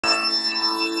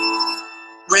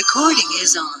Recording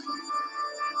is on.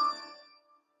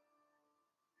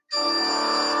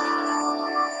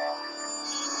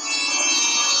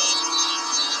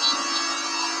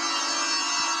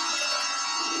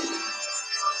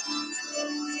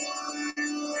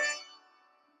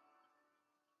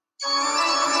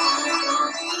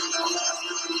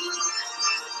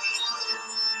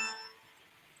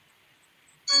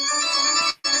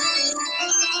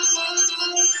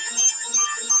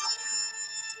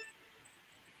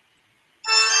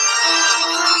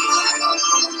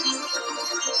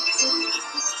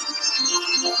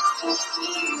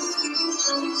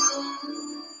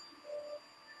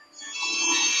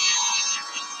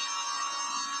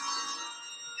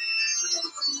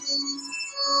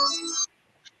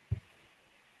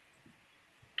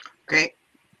 Okay,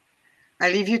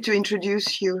 I leave you to introduce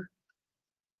Hugh.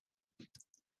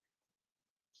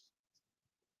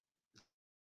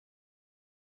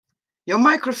 Your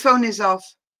microphone is off.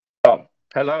 Oh,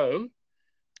 hello.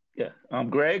 Yeah, I'm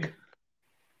Greg.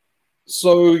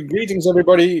 So greetings,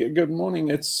 everybody. Good morning.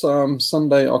 It's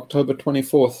Sunday, October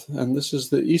 24th, and this is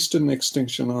the Eastern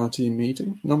Extinctionati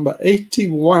meeting, number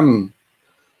 81.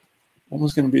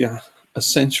 Almost going to be a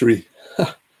century.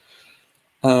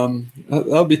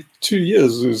 That'll be 2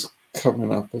 years is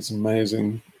coming up. It's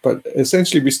amazing. But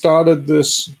essentially, we started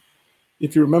this,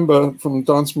 if you remember, from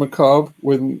Dance Macabre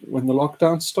when the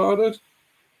lockdown started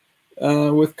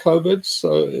with COVID.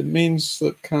 So it means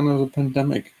that kind of the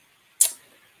pandemic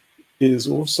is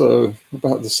also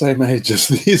about the same age as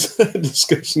these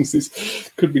discussions.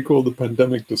 These could be called the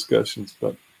pandemic discussions,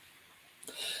 but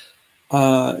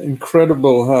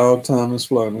incredible how time has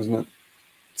flown, isn't it?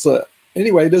 So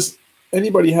anyway, does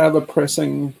anybody have a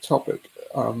pressing topic?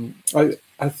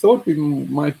 I thought we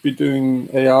might be doing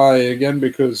AI again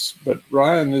but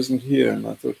Ryan isn't here, and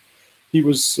I thought he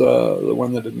was the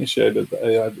one that initiated the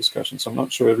AI discussion, so I'm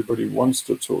not sure everybody wants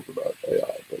to talk about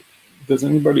AI, but does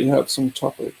anybody have some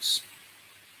topics?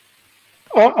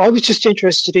 I was just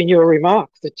interested in your remark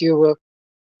that you were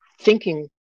thinking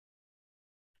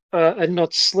and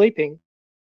not sleeping.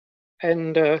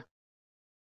 And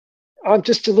I'm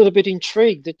just a little bit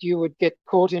intrigued that you would get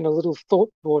caught in a little thought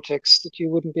vortex that you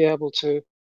wouldn't be able to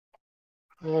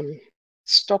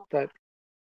stop that.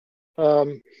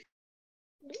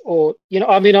 Or, you know,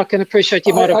 I mean, I can appreciate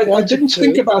you might have wanted to. I didn't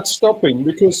think about stopping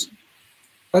because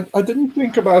I didn't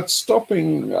think about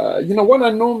stopping. You know, what I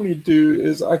normally do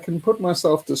is I can put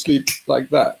myself to sleep like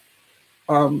that.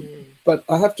 But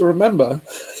I have to remember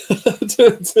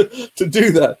to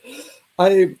do that.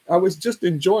 I was just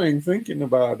enjoying thinking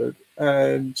about it.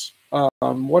 And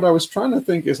what I was trying to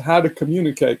think is how to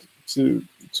communicate to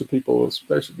people,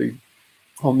 especially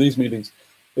on these meetings,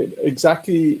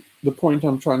 exactly the point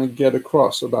I'm trying to get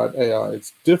across about AI.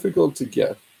 It's difficult to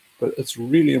get, but it's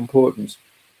really important.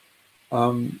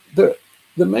 The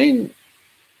main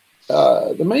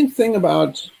thing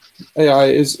about AI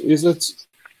is it's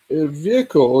a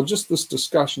vehicle, or just this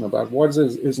discussion about what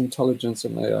is intelligence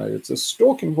in AI. It's a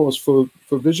stalking horse for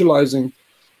visualizing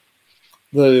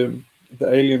the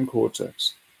alien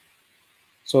cortex.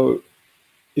 So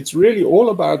it's really all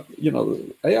about, you know,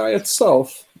 AI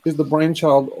itself is the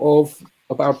brainchild of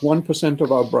about 1%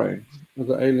 of our brain,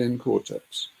 the alien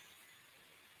cortex,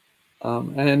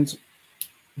 and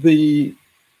the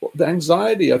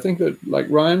anxiety, I think, that like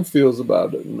Ryan feels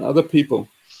about it and other people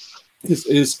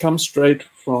is comes straight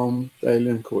from the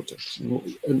alien cortex.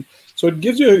 And so it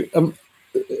gives you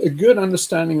a good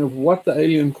understanding of what the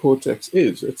alien cortex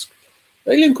is.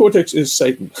 The alien cortex is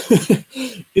Satan.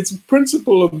 It's a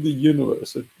principle of the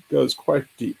universe. It goes quite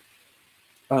deep.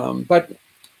 But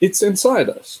it's inside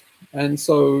us. And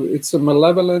so it's a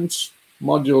malevolent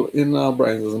module in our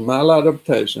brains. It's a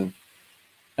maladaptation.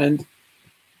 And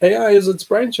AI is its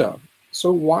brainchild.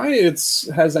 So why it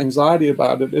has anxiety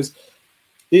about it is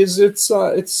it's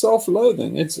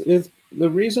self-loathing. It's the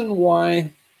reason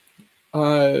why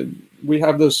we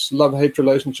have this love-hate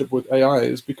relationship with AI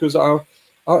is because our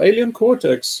alien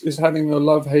cortex is having a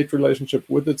love-hate relationship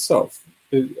with itself.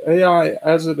 AI,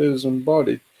 as it is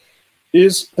embodied,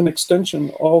 is an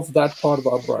extension of that part of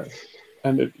our brain,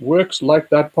 and it works like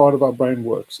that part of our brain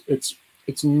works. It's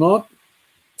not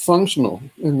functional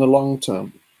in the long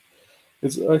term.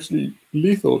 It's actually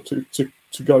lethal to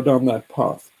go down that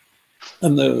path.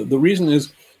 And the reason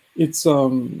is it's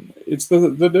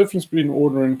the difference between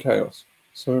order and chaos.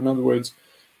 So in other words,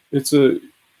 it's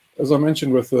as I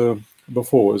mentioned with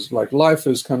before, is like life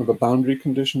is kind of a boundary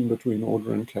condition between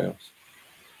order and chaos.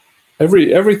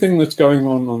 Everything that's going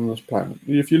on this planet,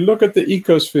 if you look at the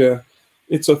ecosphere,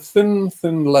 it's a thin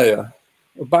layer,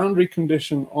 a boundary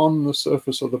condition on the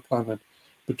surface of the planet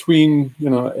between, you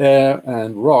know, air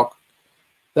and rock,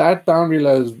 that boundary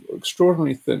layer is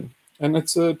extraordinarily thin. And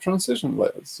it's a transition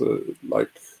layer. It's like,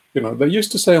 you know, they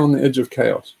used to say on the edge of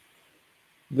chaos.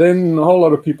 Then a whole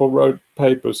lot of people wrote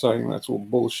papers saying that's all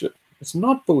bullshit. It's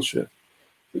not bullshit.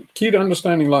 The key to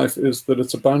understanding life is that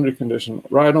it's a boundary condition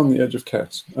right on the edge of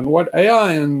chaos. And what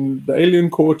AI and the alien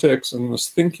cortex and this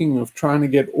thinking of trying to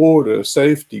get order,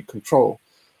 safety, control,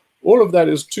 all of that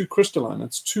is too crystalline.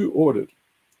 It's too ordered.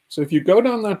 So if you go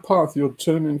down that path, you'll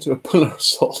turn into a pillar of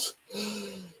salt.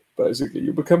 Basically,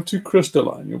 you become too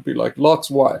crystalline. You'll be like Lot's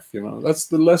wife, you know. That's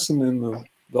the lesson in the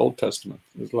Old Testament.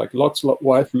 It's like Lot's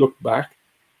wife looked back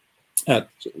at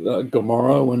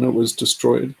Gomorrah when it was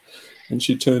destroyed, and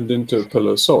she turned into a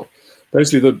pillar of salt.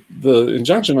 Basically, the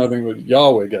injunction, I think, that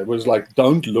Yahweh gave was like,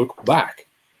 don't look back.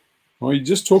 Well, you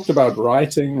just talked about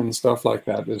writing and stuff like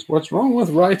that. Is what's wrong with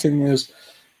writing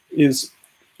is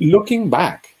looking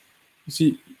back. You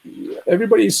see,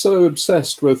 everybody's so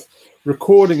obsessed with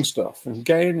recording stuff and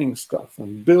gaining stuff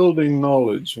and building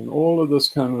knowledge and all of this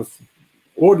kind of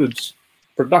ordered,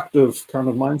 productive kind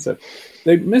of mindset.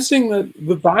 They're missing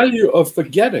the value of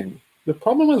forgetting. The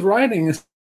problem with writing is,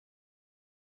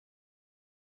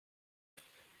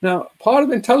 now, part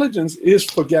of intelligence is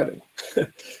forgetting,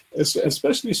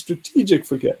 especially strategic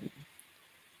forgetting.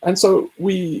 And so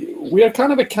we are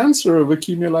kind of a cancer of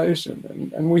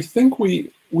accumulation, and we think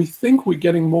we're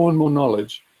getting more and more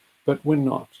knowledge, but we're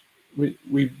not.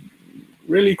 We're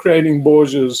really creating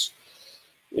Borges'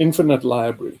 infinite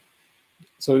library.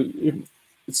 So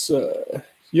it's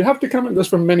you have to come at this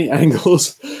from many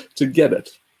angles to get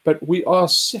it. But we are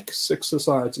sick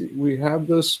society. We have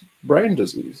this brain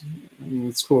disease, and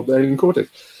it's called the alien cortex.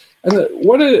 And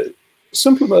the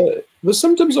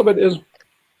symptoms of it is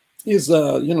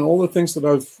you know, all the things that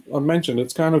I've mentioned.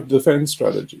 It's kind of defense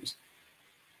strategies.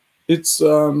 It's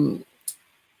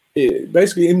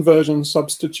basically inversion,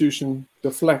 substitution,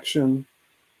 deflection,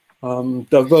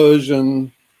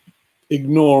 diversion,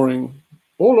 ignoring.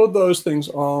 All of those things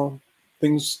are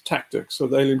tactics of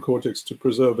the alien cortex to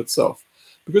preserve itself.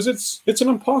 Because it's an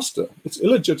imposter, it's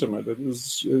illegitimate, it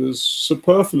is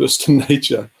superfluous to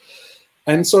nature.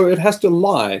 And so it has to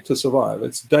lie to survive.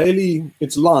 It's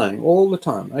it's lying all the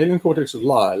time. Alien cortex is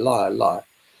lie.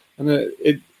 And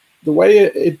the way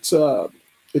it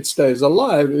stays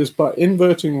alive is by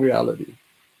inverting reality,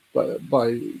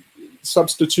 by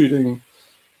substituting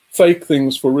fake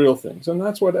things for real things. And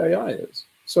that's what AI is.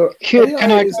 So Hugh,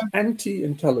 AI is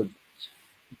anti-intelligent.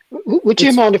 Would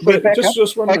you mind if we back up?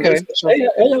 Just one minute.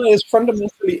 AI is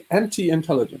fundamentally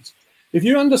anti-intelligence. If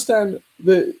you understand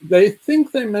they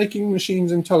think they're making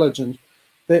machines intelligent,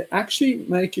 they're actually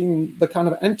making the kind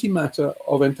of antimatter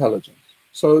of intelligence.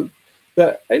 So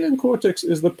the alien cortex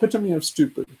is the epitome of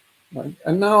stupid. Right?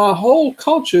 And now our whole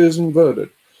culture is inverted.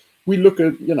 We look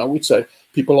at, you know, we'd say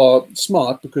people are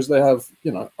smart because they have,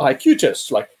 you know, IQ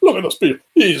tests. Like, look at this people.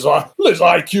 His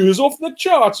IQ is off the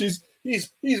charts.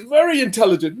 He's very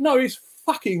intelligent. No, he's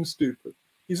fucking stupid.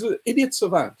 He's an idiot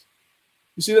savant.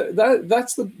 You see,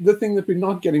 that's the thing that we're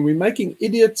not getting. We're making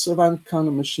idiot savant kind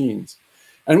of machines.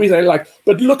 And we say, like,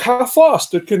 but look how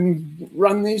fast it can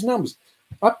run these numbers.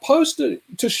 I posted,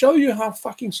 to show you how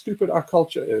fucking stupid our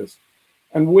culture is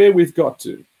and where we've got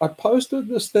to, I posted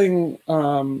this thing,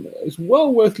 it's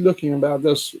well worth looking about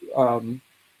this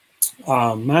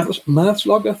maths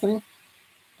logger thing.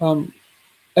 And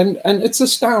it's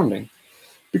astounding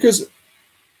because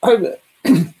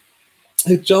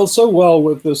it gels so well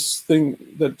with this thing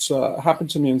that happened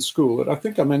to me in school that I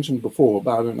think I mentioned before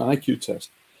about an IQ test.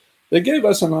 They gave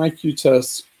us an IQ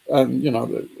test, and, you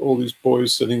know, all these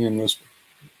boys sitting in this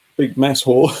big mess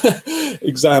hall,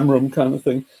 exam room kind of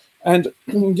thing. And,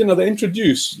 you know, they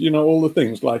introduce, you know, all the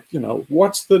things like, you know,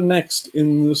 what's the next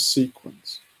in the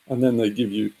sequence? And then they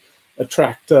give you a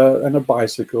tractor and a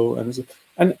bicycle and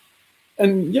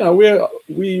you know,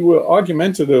 we were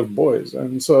argumentative boys,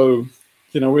 and so,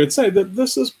 you know, we'd say that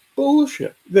this is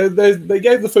bullshit. They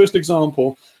gave the first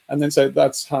example and then said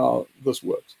that's how this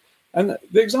works. And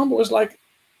the example was like,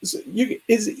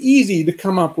 it's easy to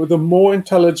come up with a more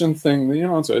intelligent thing than the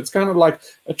answer. It's kind of like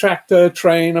a tractor, a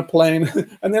train, a plane,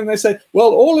 and then they say,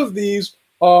 well, all of these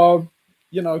are,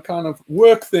 you know, kind of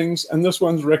work things, and this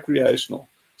one's recreational.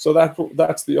 So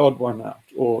that's the odd one out,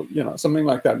 or, you know, something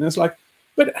like that. And it's like,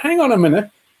 but hang on a minute,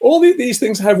 all these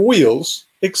things have wheels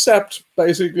except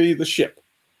basically the ship.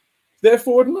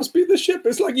 Therefore, it must be the ship.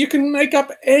 It's like you can make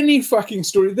up any fucking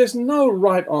story. There's no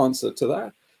right answer to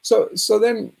that. So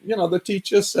then, you know, the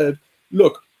teacher said,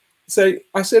 look,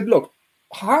 I said, look,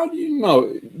 how do you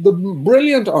know? The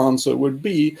brilliant answer would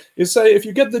be, is say, if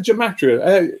you get the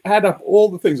gematria, add up all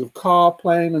the things of car,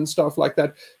 plane, and stuff like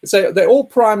that, say they're all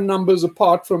prime numbers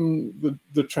apart from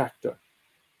the tractor.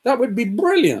 That would be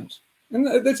brilliant. And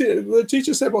the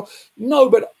teacher said, well, no,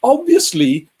 but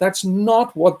obviously that's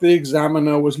not what the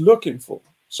examiner was looking for.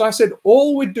 So I said,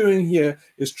 all we're doing here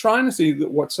is trying to see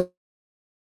that what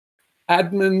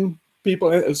admin people,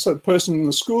 a person in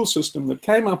the school system that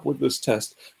came up with this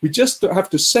test, we just have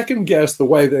to second guess the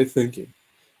way they're thinking.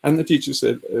 And the teacher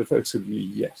said, effectively,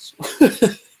 yes.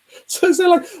 So they're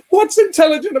like, what's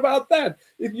intelligent about that?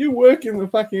 If you work in the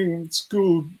fucking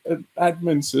school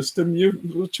admin system,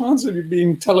 the chances of you being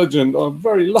intelligent are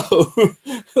very low.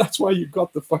 That's why you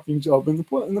got the fucking job in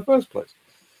the first place.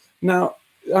 Now,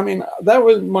 I mean, that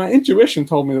was my intuition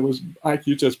told me that was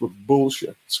IQ tests were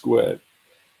bullshit squared.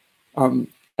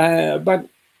 But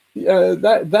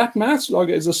that maths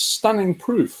logger is a stunning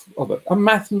proof of it, a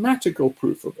mathematical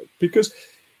proof of it, because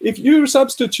if you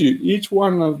substitute each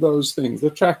one of those things,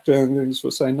 the tractor and things for,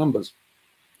 say, numbers,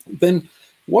 then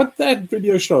what that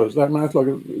video shows, that math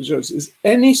logger shows, is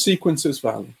any sequences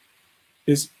value.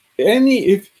 Is any,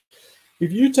 if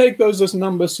you take those as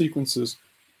number sequences,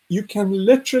 you can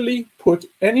literally put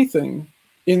anything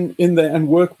in there and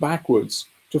work backwards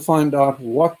to find out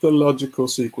what the logical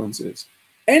sequence is.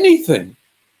 Anything.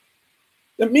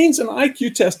 That means an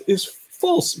IQ test is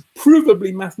false,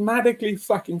 provably, mathematically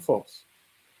fucking false.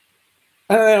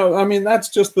 I mean, that's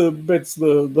just the bits,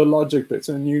 the logic bits.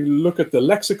 And you look at the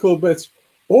lexical bits,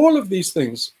 all of these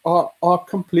things are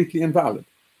completely invalid.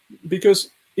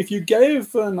 Because if you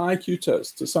gave an IQ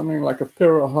test to something like a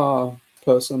Piraha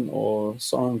person or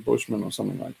Soren Bushman or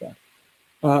something like that,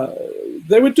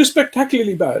 they would do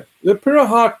spectacularly bad. The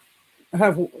Piraha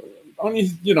have only,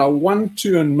 1,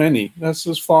 2, and many. That's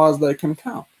as far as they can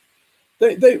count.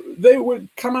 They would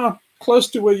come out close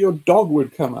to where your dog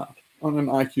would come out on an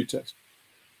IQ test.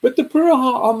 But the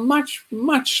Piraha are much,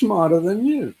 much smarter than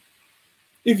you.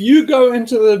 If you go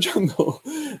into the jungle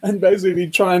and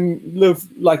basically try and live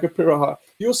like a Piraha,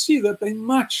 you'll see that they're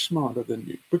much smarter than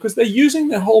you because they're using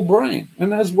their whole brain.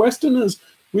 And as Westerners,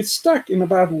 we're stuck in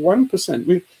about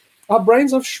 1%. Our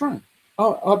brains have shrunk.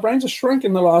 Our brains have shrunk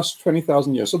in the last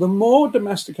 20,000 years. So the more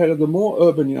domesticated, the more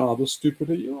urban you are, the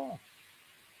stupider you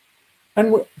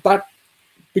are. But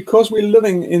because we're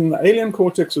living in the alien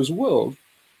cortex's world,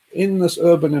 in this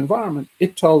urban environment,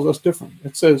 it tells us different.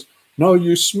 It says, no,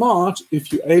 you're smart if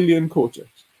you're alien cortex.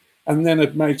 And then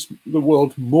it makes the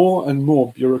world more and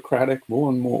more bureaucratic, more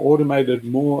and more automated,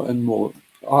 more and more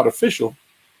artificial.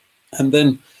 And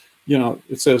then,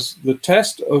 it says the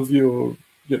test of your,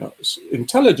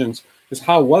 intelligence is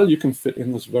how well you can fit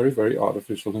in this very, very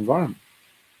artificial environment.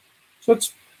 So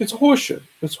it's horseshit.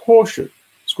 It's horseshit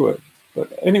squared.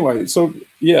 But anyway, so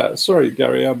yeah, sorry,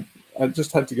 Gary, I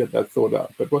just had to get that thought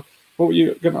out. But what were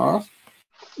you going to ask?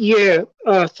 Yeah,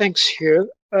 thanks, Hugh.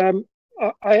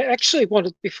 I actually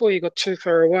wanted, before you got too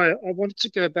far away, I wanted to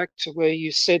go back to where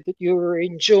you said that you were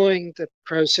enjoying the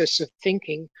process of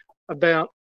thinking about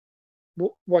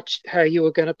how you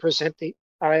were going to present the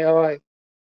AI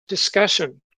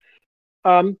discussion.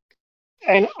 And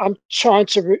I'm trying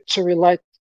to relate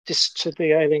this to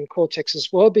the alien cortex as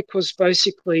well, because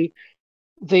basically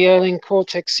the alien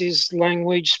cortex is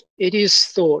language, it is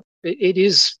thought, it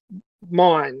is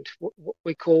mind, what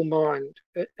we call mind,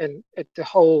 and the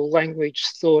whole language,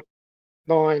 thought,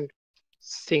 mind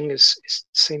thing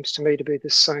seems to me to be the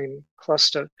same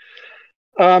cluster.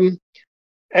 When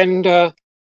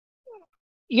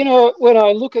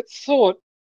I look at thought,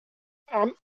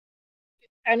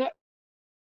 and I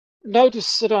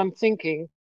notice that I'm thinking,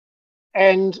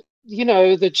 and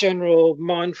the general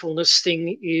mindfulness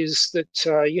thing is that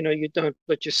you don't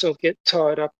let yourself get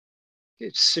tied up,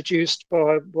 seduced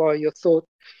by your thought.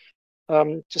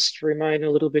 Just remain a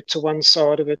little bit to one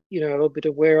side of it, a little bit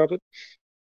aware of it.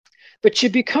 But you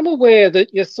become aware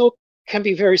that your thought can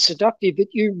be very seductive, but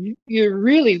you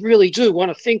really, really do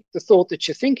want to think the thought that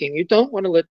you're thinking. You don't want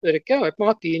to let it go. It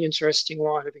might be an interesting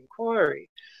line of inquiry.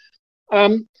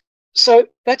 So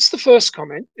that's the first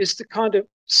comment, is the kind of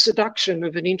seduction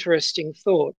of an interesting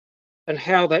thought and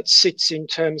how that sits in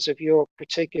terms of your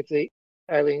critique of the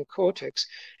alien cortex.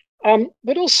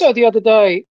 But also the other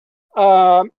day,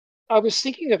 I was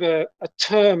thinking of a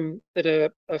term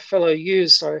that a fellow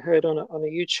used, I heard on a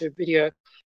YouTube video.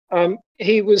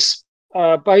 He was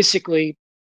basically,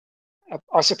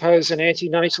 I suppose, an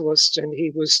antinatalist, and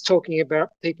he was talking about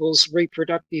people's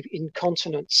reproductive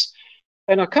incontinence.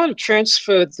 And I kind of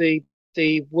transferred the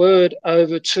word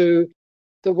over to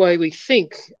the way we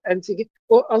think, and thinking,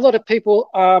 well, a lot of people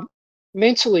are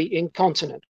mentally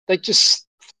incontinent. They just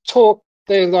talk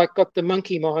they like got the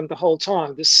monkey mind the whole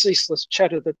time, this ceaseless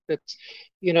chatter that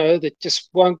you know, that just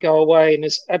won't go away and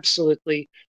is absolutely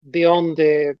beyond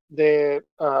their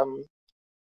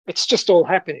it's just all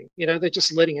happening, you know, they're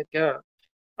just letting it go.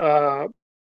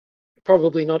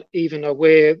 Probably not even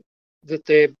aware that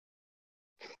they're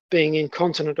being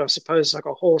incontinent, I suppose, like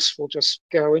a horse will just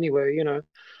go anywhere, you know.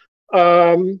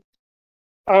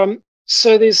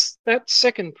 So there's that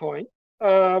second point.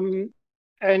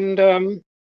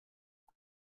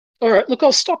 All right, look,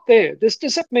 I'll stop there. Does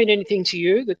that mean anything to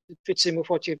you that fits in with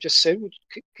what you've just said?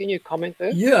 Can you comment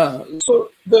there? Yeah. So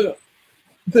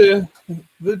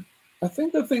I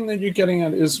think the thing that you're getting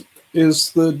at is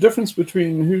the difference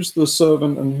between who's the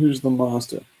servant and who's the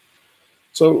master.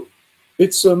 So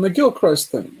it's a McGilchrist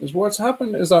thing. Is what's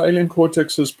happened is our alien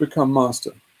cortex has become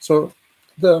master. So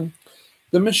the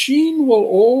machine will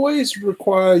always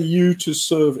require you to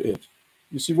serve it.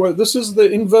 You see, what this is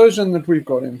the inversion that we've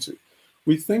got into.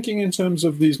 We're thinking in terms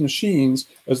of these machines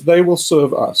as they will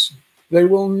serve us. They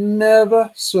will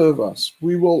never serve us.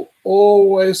 We will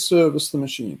always service the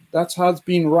machine. That's how it's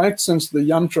been right since the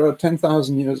yantra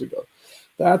 10,000 years ago.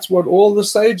 That's what all the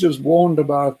sages warned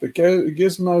about. The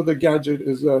gizmo, the gadget,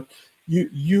 is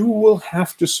you will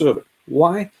have to serve it.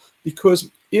 Why? Because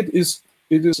it is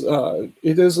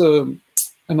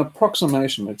an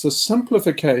approximation. It's a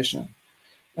simplification,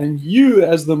 and you,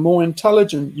 as the more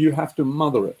intelligent, you have to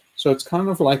mother it. So it's kind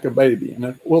of like a baby, and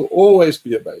it will always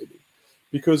be a baby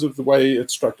because of the way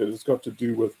it's structured. It's got to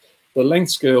do with the length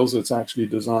scales it's actually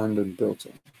designed and built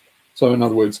in. So in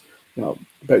other words, you know,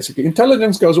 basically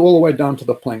intelligence goes all the way down to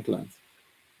the Planck length.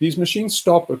 These machines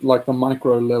stop at like the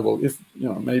micro level, if, you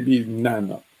know, maybe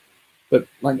nano. But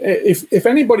like if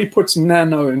anybody puts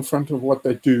nano in front of what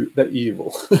they do, they're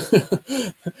evil.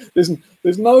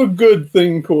 There's no good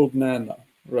thing called nano,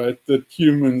 right? That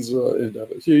humans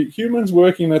endeavor. Humans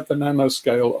working at the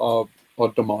nanoscale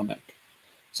are demonic.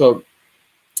 So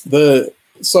the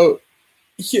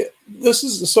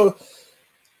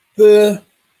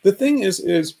thing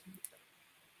is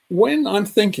when I'm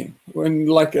thinking, when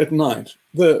like at night,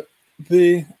 the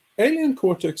alien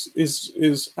cortex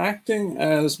is acting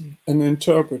as an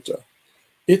interpreter.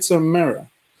 It's a mirror.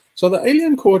 So the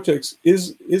alien cortex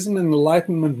is an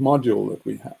enlightenment module that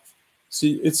we have.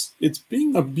 See, it's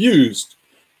being abused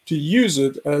to use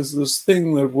it as this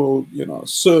thing that will,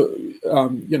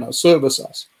 service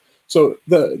us. So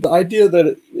the idea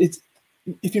that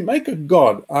if you make a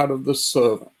god out of the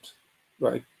servant,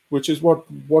 right, which is what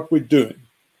we're doing.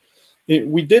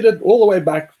 We did it all the way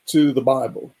back to the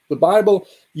Bible. The Bible,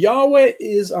 Yahweh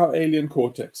is our alien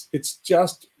cortex. It's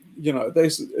just, you know,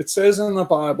 it says in the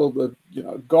Bible that, you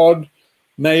know, God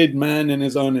made man in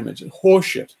his own image.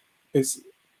 Horseshit.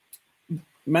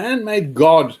 Man made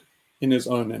God in his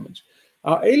own image.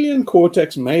 Our alien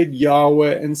cortex made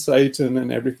Yahweh and Satan and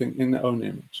everything in their own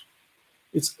image.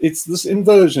 It's this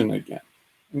inversion again.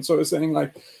 And so it's saying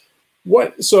like,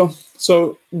 what? So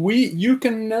you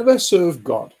can never serve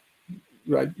God.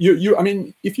 Right. I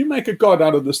mean, if you make a god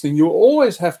out of this thing, you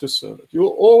always have to serve it.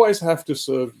 You'll always have to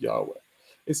serve Yahweh.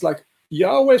 It's like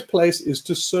Yahweh's place is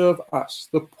to serve us.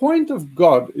 The point of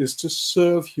God is to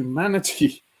serve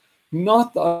humanity,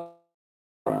 not the other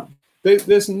way around.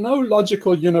 There's no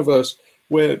logical universe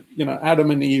where, you know, Adam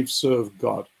and Eve serve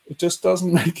God. It just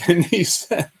doesn't make any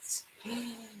sense.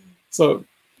 So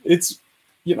it's,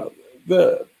 you know,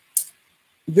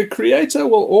 the creator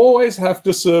will always have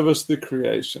to service the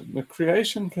creation. The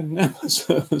creation can never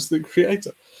service the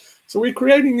creator. So we're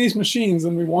creating these machines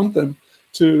and we want them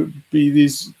to be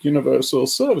these universal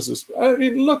services. I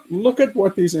mean, look at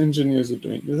what these engineers are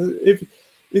doing. If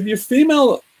you're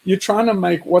female, you're trying to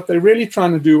make what they're really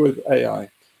trying to do with AI.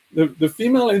 The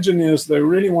female engineers, they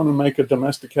really want to make a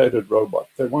domesticated robot.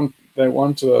 They want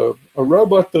a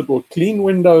robot that will clean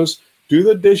windows, do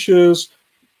the dishes,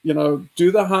 you know,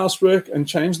 do the housework and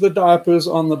change the diapers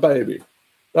on the baby.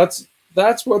 That's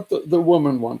what the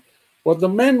women want. What the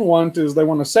men want is they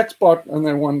want a sex bot and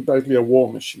they want basically a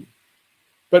war machine.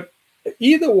 But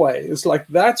either way, it's like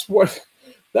that's what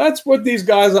these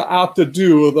guys are out to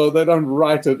do, although they don't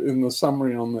write it in the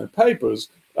summary on their papers.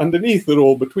 Underneath it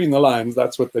all, between the lines,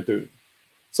 that's what they're doing.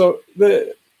 So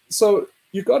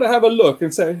you've got to have a look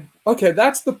and say, okay,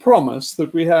 that's the promise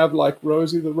that we have, like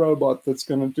Rosie the robot that's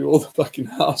going to do all the fucking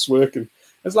housework. And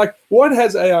it's like, what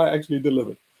has AI actually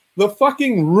delivered? The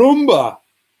fucking Roomba.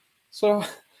 So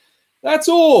that's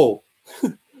all.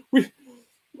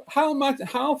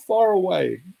 How far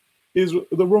away is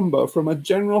the Roomba from a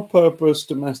general purpose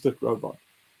domestic robot?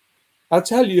 I'll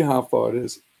tell you how far it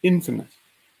is. Infinite.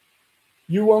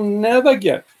 You will never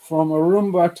get from a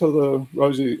Roomba to the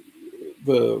Rosie,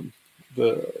 the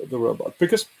the robot,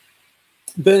 because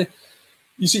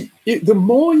you see, the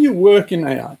more you work in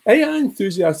AI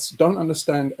enthusiasts don't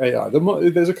understand AI.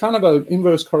 There's a kind of an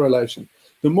inverse correlation.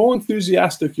 The more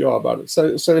enthusiastic you are about it,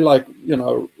 say like, you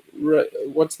know,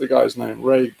 what's the guy's name?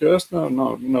 Ray Gerstner?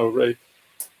 No, Ray.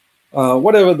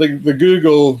 Whatever, the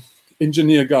Google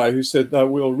engineer guy who said that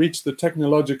we'll reach the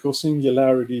technological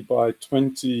singularity by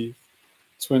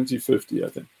 2050, I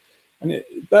think. And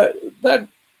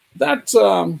that's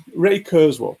Ray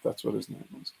Kurzweil, that's what his name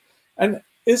was. And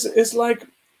it's like,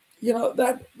 you know,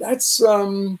 that's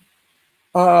you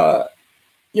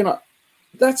know,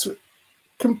 that's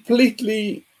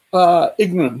completely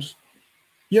ignorant.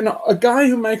 You know, a guy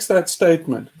who makes that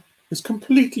statement is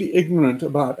completely ignorant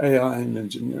about AI and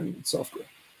engineering and software.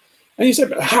 And you say,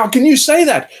 but how can you say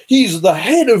that? He's the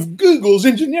head of Google's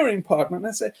engineering department. And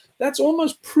I say, that's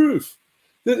almost proof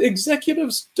that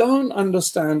executives don't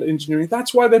understand engineering.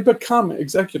 That's why they become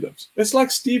executives. It's like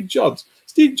Steve Jobs.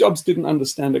 Steve Jobs didn't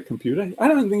understand a computer. I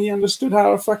don't think he understood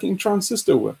how a fucking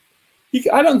transistor worked.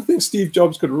 I don't think Steve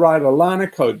Jobs could write a line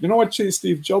of code. You know what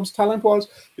Steve Jobs' talent was?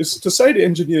 Is to say to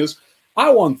engineers, I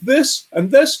want this,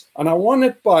 and I want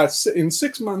it in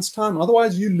 6 months' time.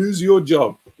 Otherwise, you lose your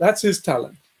job. That's his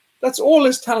talent. That's all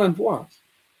his talent was.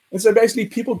 And so basically,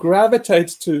 people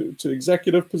gravitate to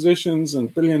executive positions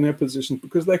and billionaire positions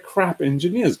because they're crap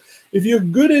engineers. If you're a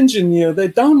good engineer, they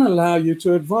don't allow you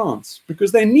to advance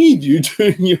because they need you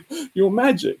doing your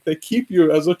magic. They keep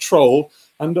you as a troll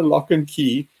under lock and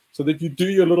key so that you do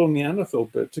your little Neanderthal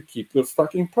bit to keep the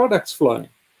fucking products flowing.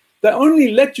 They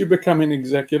only let you become an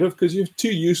executive because you're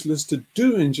too useless to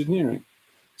do engineering.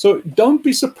 So don't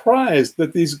be surprised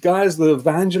that these guys, the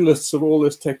evangelists of all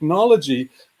this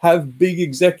technology, have big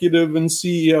executive and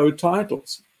CEO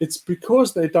titles. It's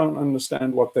because they don't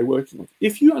understand what they're working with.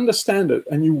 If you understand it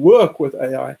and you work with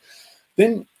AI,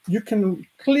 then you can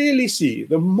clearly see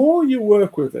the more you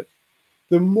work with it,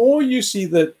 the more you see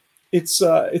that it's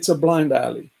a blind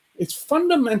alley. It's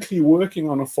fundamentally working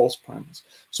on a false premise.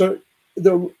 So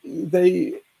the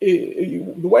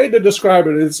way to describe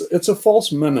it is it's a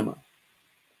false minima.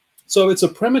 So it's a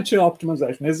premature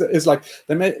optimization. It's like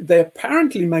they're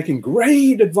apparently making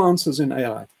great advances in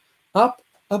AI up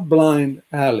a blind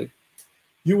alley.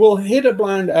 You will hit a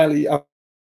blind alley up.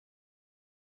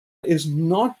 It's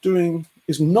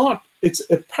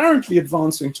apparently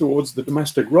advancing towards the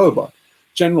domestic robot,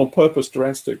 general purpose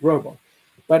domestic robot,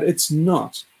 but it's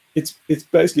not. It's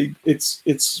basically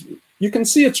you can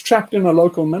see it's trapped in a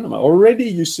local minima. Already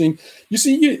you see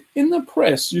in the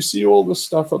press, you see all the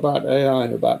stuff about AI,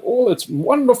 about all its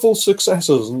wonderful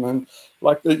successes, and then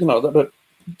like that it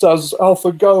does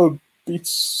AlphaGo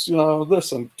beats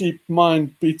this, and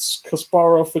DeepMind beats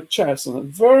Kasparov for chess, and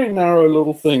very narrow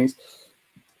little things.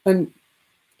 And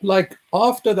like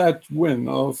after that win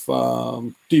of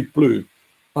Deep Blue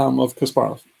of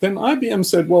Kasparov, then IBM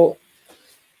said, well,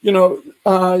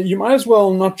 you might as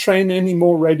well not train any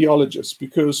more radiologists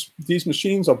because these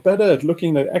machines are better at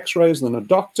looking at X-rays than a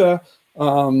doctor.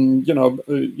 AI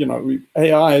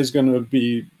is going to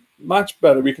be much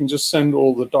better. We can just send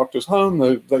all the doctors home.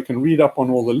 They can read up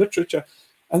on all the literature,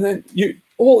 and then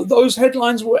all those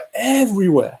headlines were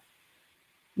everywhere.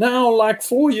 Now, like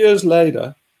 4 years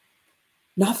later,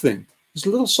 nothing. There's a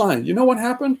little sign. You know what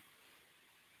happened?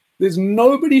 There's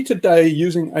nobody today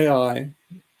using AI.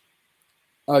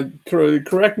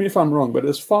 Correct me if I'm wrong, but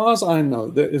as far as I know,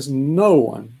 there is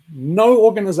no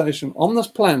organization on this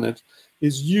planet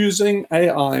is using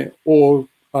AI or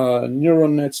neural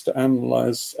nets to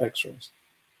analyze X-rays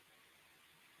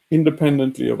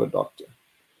independently of a doctor.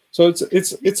 So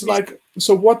it's like,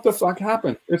 so what the fuck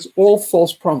happened? It's all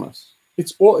false promise.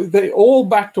 They all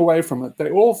backed away from it. They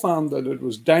all found that it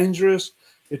was dangerous.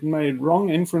 It made wrong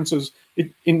inferences.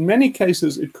 In many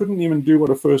cases, it couldn't even do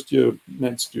what a first-year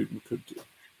med student could do.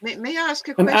 May I ask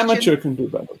a question? An amateur can do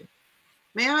better.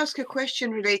 May I ask a question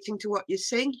relating to what you're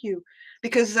saying, Hugh?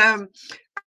 Because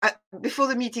before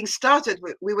the meeting started,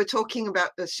 we were talking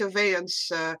about the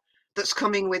surveillance that's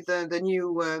coming with the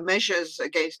new measures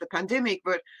against the pandemic.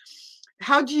 But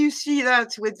how do you see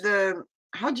that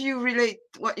how do you relate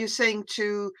what you're saying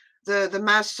to the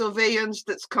mass surveillance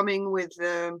that's coming with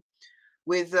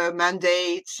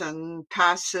mandates and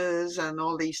passes and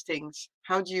all these things?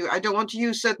 How do you? I don't want to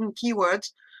use certain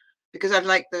keywords because I'd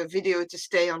like the video to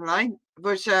stay online.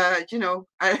 But I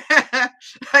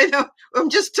know I'm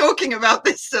just talking about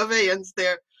this surveillance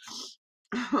there.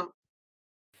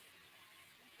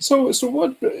 So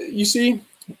what you see,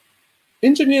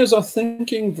 engineers are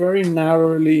thinking very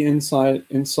narrowly inside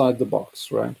the box,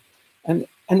 right? And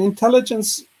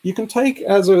intelligence you can take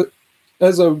as a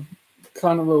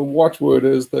kind of a watchword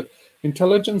is that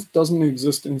Intelligence doesn't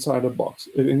exist inside a box.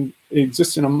 It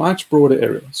exists in a much broader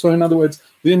area. So in other words,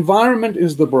 the environment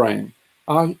is the brain.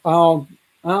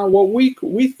 What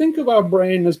we think of our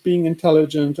brain as being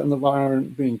intelligent and the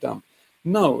environment being dumb.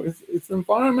 No, if the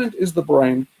environment is the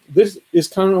brain, this is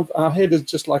kind of, our head is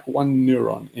just like one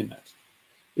neuron in it,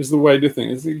 is the way to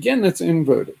think. Again, it's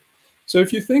inverted. So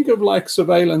if you think of like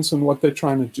surveillance and what they're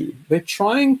trying to do, they're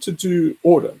trying to do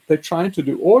order. They're trying to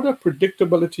do order,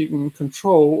 predictability, and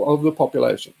control of the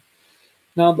population.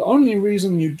 Now, the only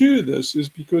reason you do this is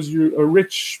because you're a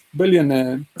rich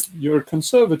billionaire, you're a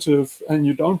conservative, and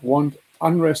you don't want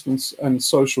unrest and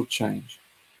social change.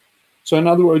 So in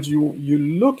other words, you're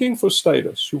looking for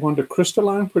status. You want a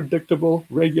crystalline, predictable,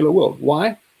 regular world.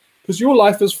 Why? Because your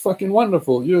life is fucking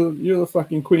wonderful. You're the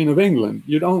fucking Queen of England.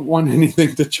 You don't want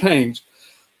anything to change.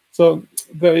 So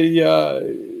but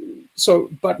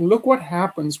look what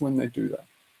happens when they do that.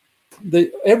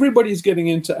 Everybody's getting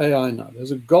into AI now.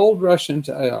 There's a gold rush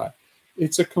into AI.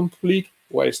 It's a complete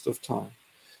waste of time.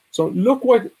 So look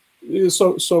what,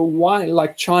 so why,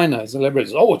 like China,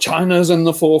 celebrities, oh, China's in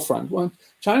the forefront. Well,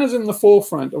 China's in the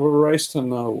forefront of a race to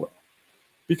nowhere.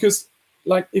 Because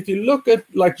like, if you look at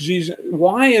like Xi,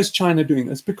 why is China doing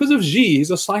this? Because of Xi, he's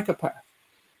a psychopath.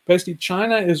 Basically,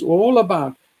 China is all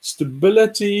about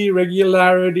stability,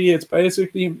 regularity. It's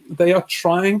basically, they are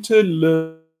trying to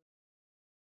live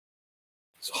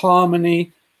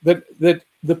harmony, that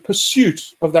the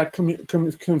pursuit of that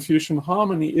Confucian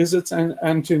harmony is its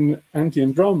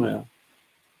anti-andromia.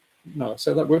 No,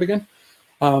 say that word again.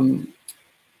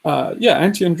 Yeah,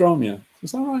 anti-andromia.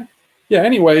 Is that right? Yeah,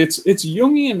 anyway, it's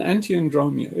Jungian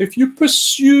anti-andromia. If you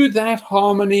pursue that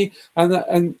harmony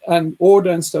and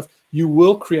order and stuff, you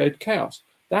will create chaos.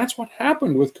 That's what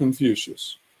happened with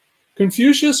Confucius.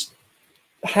 Confucius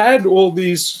had all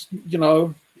these, you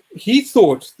know, he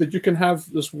thought that you can have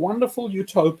this wonderful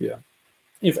utopia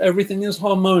if everything is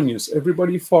harmonious,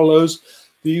 everybody follows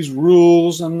these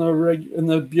rules and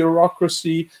the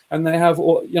bureaucracy, and they have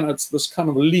all, you know, it's this kind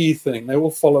of Li thing. They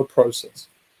will follow process.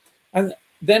 And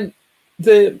then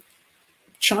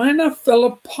China fell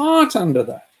apart under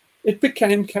that. It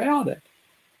became chaotic.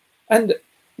 And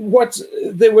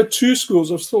there were two schools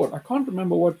of thought. I can't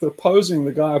remember what the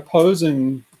guy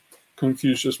opposing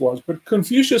Confucius was, but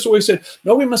Confucius always said,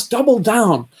 no, we must double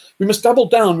down. We must double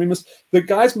down. The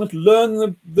guys must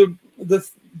learn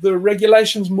the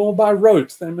regulations more by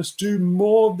rote. They must do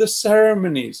more of the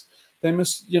ceremonies. They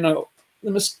must, you know, they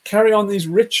must carry on these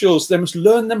rituals. They must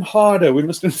learn them harder. We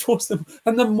must enforce them.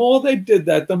 And the more they did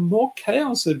that, the more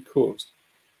chaos it caused.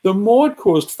 The more it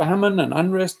caused famine and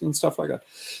unrest and stuff like that.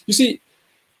 You see,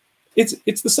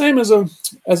 it's the same as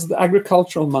the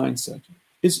agricultural mindset.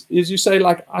 Is you say,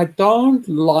 like, I don't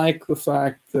like the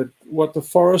fact that what the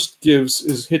forest gives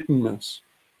is hit and miss.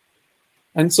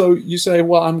 And so you say,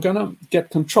 well, I'm going to get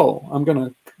control. I'm going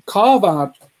to carve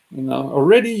out, you know,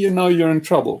 already you know you're in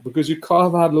trouble because you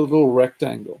carve out a little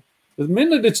rectangle. The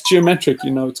minute it's geometric, you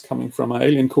know it's coming from an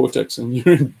alien cortex and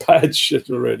you're in bad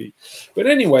shit already. But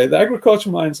anyway, the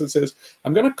agricultural mindset says,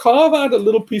 I'm going to carve out a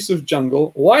little piece of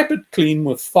jungle, wipe it clean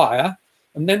with fire,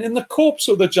 and then in the corpse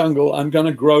of the jungle, I'm going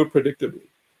to grow predictably.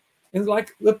 And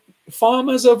like the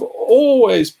farmers have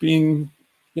always been,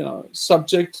 you know,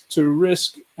 subject to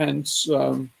risk and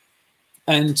to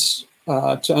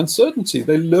uncertainty.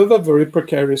 They live a very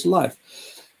precarious life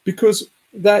because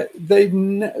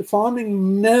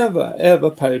farming never ever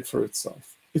paid for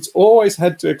itself. It's always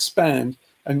had to expand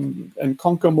and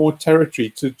conquer more territory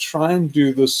to try and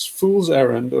do this fool's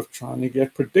errand of trying to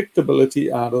get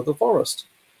predictability out of the forest.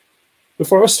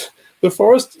 The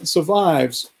forest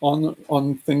survives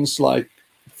on things like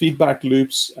feedback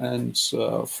loops and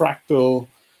fractal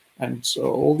and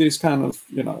all these kind of,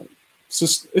 you know,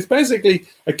 it's basically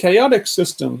a chaotic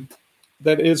system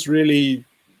that is really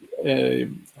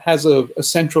has a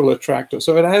central attractor.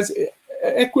 So it has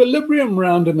equilibrium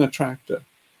around an attractor.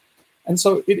 And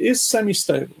so it is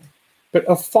semi-stable. But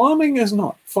farming is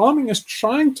not. Farming is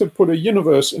trying to put a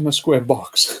universe in a square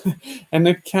box, and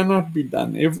it cannot be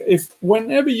done. If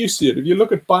whenever you see it, if you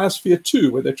look at Biosphere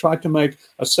 2, where they tried to make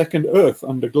a second Earth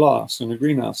under glass in a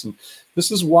greenhouse, and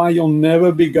this is why you'll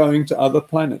never be going to other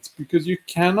planets, because you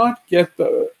cannot get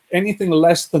anything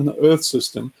less than the Earth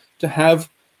system to have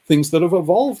things that have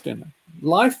evolved in it.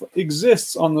 Life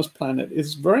exists on this planet.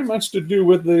 It's very much to do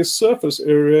with the surface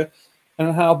area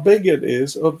and how big it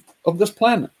is of this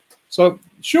planet. So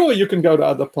sure, you can go to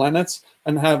other planets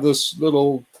and have this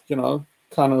little, you know,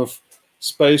 kind of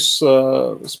space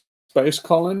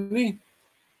colony.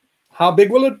 How big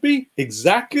will it be?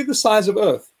 Exactly the size of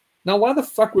Earth. Now, why the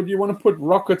fuck would you want to put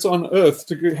rockets on Earth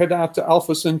to head out to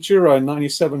Alpha Centauri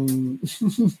 97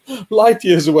 light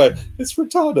years away? It's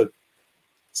retarded.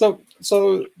 So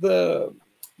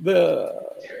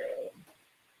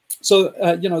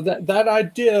you know, that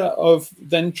idea of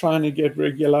then trying to get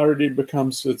regularity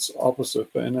becomes its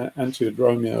opposite, the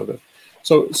anti-dromia of it.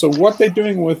 So what they're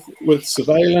doing with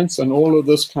surveillance and all of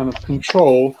this kind of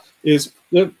control is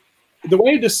the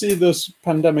way to see this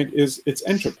pandemic is it's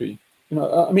entropy. You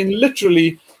know, I mean,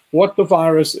 literally, what the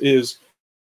virus is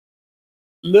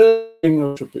living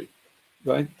entropy,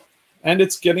 right? And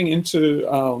it's getting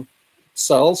into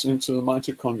cells, into the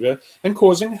mitochondria, and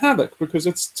causing havoc because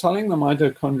it's telling the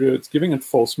mitochondria, it's giving it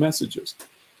false messages.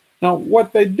 Now,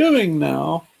 what they're doing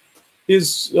now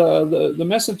is the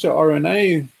messenger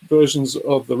RNA versions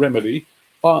of the remedy.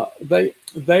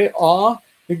 They are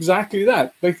exactly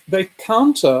that. They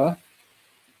counter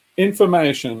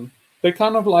information. They're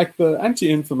kind of like the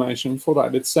anti-information for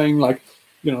that. It's saying, like,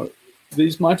 you know,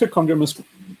 these mitochondria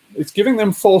it's giving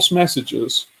them false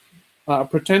messages,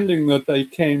 pretending that they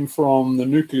came from the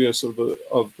nucleus of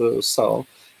the cell,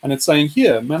 and it's saying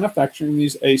here, manufacturing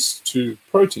these ACE2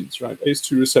 proteins, right?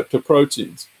 ACE2 receptor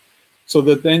proteins, so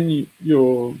that then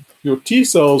your T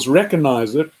cells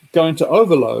recognize it, go into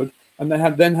overload, and they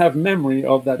then have memory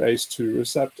of that ACE2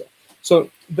 receptor.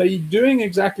 So they're doing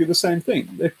exactly the same thing.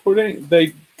 They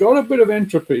got a bit of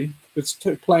entropy. It's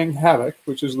playing havoc,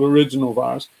 which is the original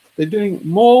virus. They're doing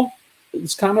more.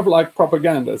 It's kind of like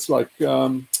propaganda. It's like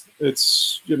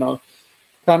it's, you know,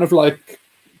 kind of like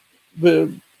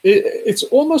it's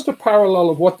almost a parallel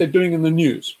of what they're doing in the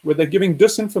news, where they're giving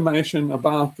disinformation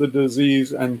about the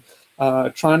disease and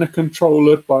trying to control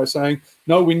it by saying,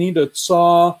 no, we need a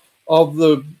Tsar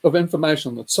of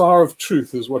information. The Tsar of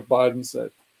truth is what Biden said,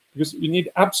 because you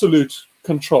need absolute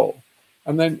control.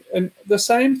 And the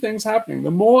same thing's happening.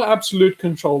 The more absolute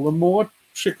control, the more it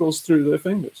trickles through their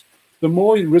fingers. The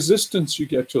more resistance you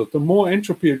get to it, the more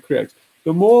entropy it creates.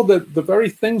 The more that the very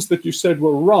things that you said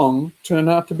were wrong turn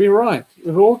out to be right.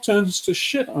 It all turns to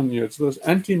shit on you. It's this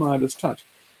anti-Midas touch.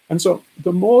 And so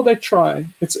the more they try,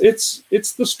 it's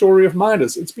the story of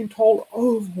Midas. It's been told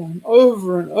over and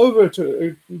over and over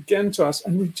again to us,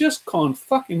 and we just can't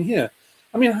fucking hear.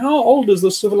 I mean, how old does the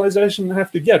civilization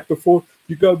have to get before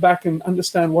you go back and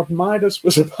understand what Midas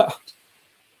was about?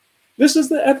 This is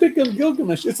the Epic of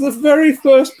Gilgamesh. It's the very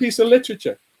first piece of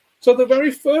literature. So the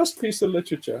very first piece of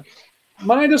literature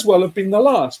might as well have been the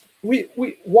last.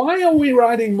 Why are we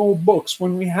writing more books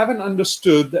when we haven't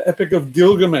understood the Epic of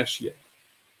Gilgamesh yet?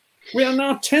 We are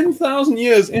now 10,000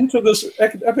 years into this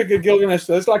Epic of Gilgamesh.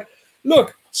 So it's like,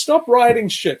 look, stop writing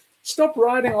shit. Stop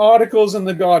writing articles in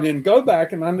The Guardian. Go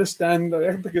back and understand the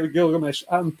Epic of Gilgamesh.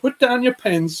 Put down your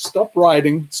pens. Stop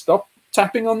writing. Stop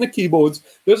tapping on the keyboards.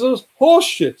 This is horse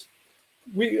shit.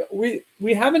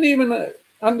 We haven't even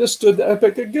understood the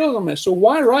Epic of Gilgamesh. So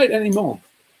why write anymore?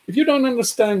 If you don't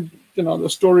understand, you know, the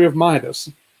story of Midas,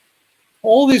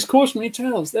 all these cautionary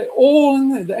tales, they're all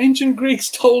in there. The ancient Greeks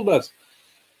told us.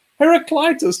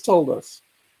 Heraclitus told us.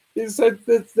 He said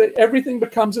that everything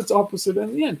becomes its opposite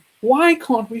in the end. Why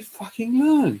can't we fucking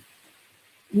learn?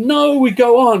 No, we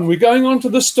go on. We're going on to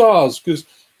the stars because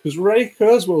Ray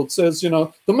Kurzweil says, you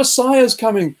know, the Messiah's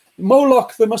coming.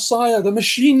 Moloch, the Messiah, the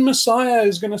machine Messiah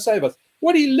is going to save us.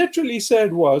 What he literally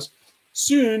said was,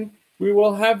 soon we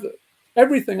will have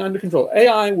everything under control.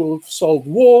 AI will solve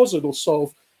wars. It'll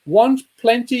solve want,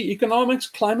 plenty, economics,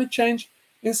 climate change.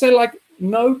 And say, like,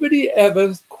 nobody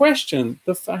ever questioned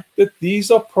the fact that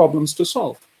these are problems to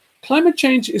solve. Climate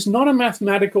change is not a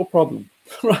mathematical problem,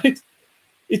 right?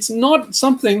 It's not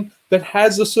something that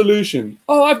has a solution.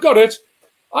 Oh, I've got it.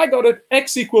 I got it.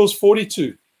 X equals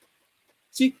 42.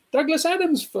 See, Douglas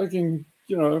Adams fucking,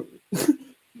 you know,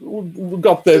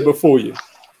 got there before you.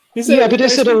 He said, yeah, but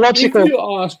is it a logical... If you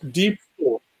ask deep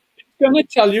thought, it's going to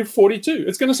tell you 42.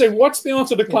 It's going to say, what's the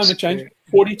answer to climate change?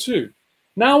 42.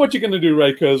 Now what you're going to do,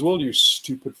 Ray Kurzweil, you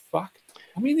stupid fuck.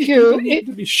 I mean, these people need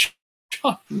to be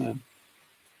shot, man.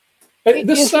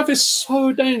 This stuff is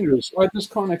so dangerous. I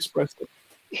just can't express it.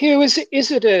 Hugh, is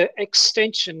it an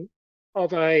extension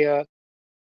of a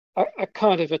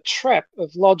kind of a trap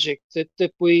of logic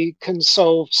that we can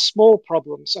solve small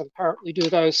problems and apparently do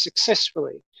those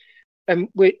successfully? And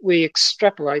we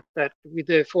extrapolate that. We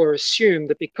therefore assume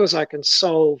that because I can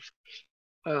solve,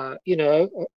 you know,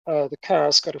 the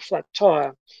car's got a flat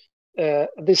tire,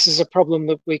 this is a problem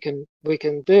that we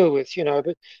can deal with, you know.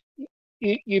 But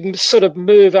you sort of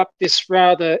move up this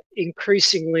rather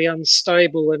increasingly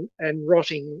unstable and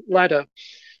rotting ladder,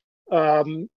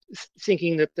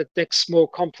 thinking that the next more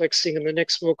complex thing and the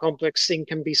next more complex thing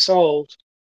can be solved.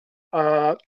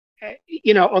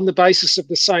 you know, on the basis of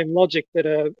the same logic that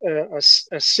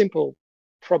a simple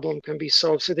problem can be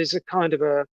solved. So there's a kind of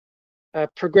a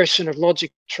progression of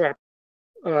logic trap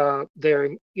there,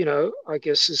 you know, I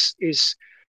guess is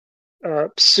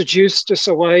seduced us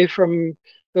away from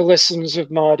the lessons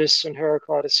of Midas and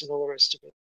Heraclitus and all the rest of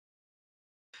it.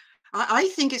 I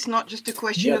think it's not just a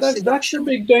question of that's the seduction.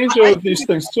 big danger of these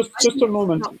things. Just a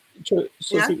moment, Sophie.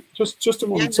 Yeah? Just a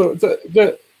moment. Yeah. So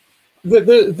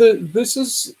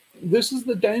this is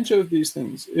the danger of these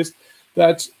things, is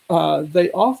that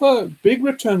they offer big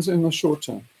returns in the short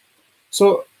term.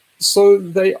 So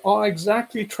they are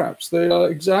exactly traps. They are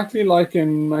exactly like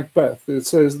in Macbeth. It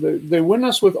says they win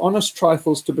us with honest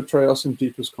trifles to betray us in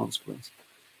deepest consequence.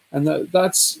 And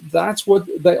that's what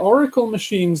they oracle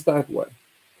machines that way.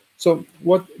 So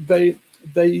what they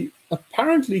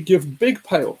apparently give big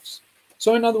payoffs.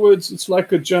 So in other words, it's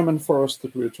like a German forest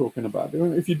that we were talking about.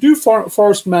 If you do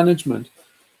forest management,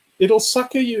 it'll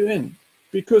sucker you in,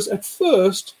 because at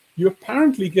first you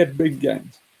apparently get big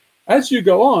gains. As you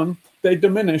go on, they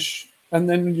diminish, and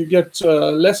then you get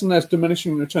less and less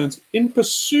diminishing returns. In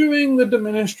pursuing the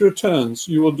diminished returns,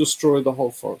 you will destroy the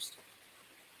whole forest.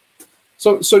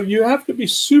 So you have to be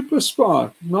super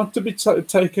smart not to be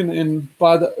taken in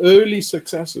by the early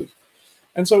successes.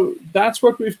 And so that's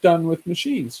what we've done with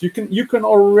machines. You can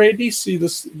already see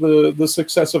the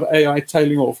success of AI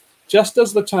tailing off, just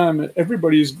as the time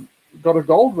everybody's got a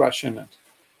gold rush in it.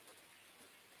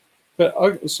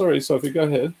 But sorry, Sophie, go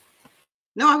ahead.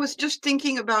 No, I was just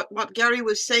thinking about what Gary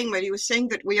was saying, where he was saying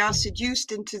that we are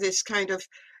seduced into this kind of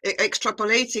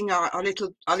extrapolating our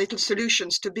little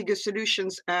solutions to bigger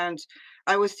solutions. And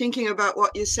I was thinking about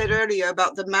what you said earlier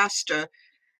about the master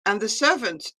and the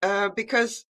servant,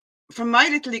 because from my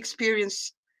little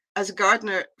experience as a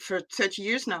gardener for 30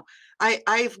 years now,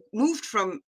 I've moved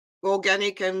from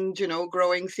organic and, you know,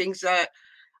 growing things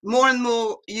more and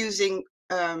more using,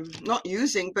 not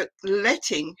using, but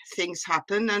letting things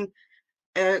happen, and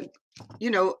you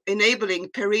know, enabling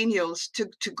perennials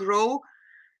to grow,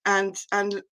 and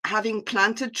having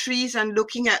planted trees and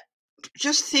looking at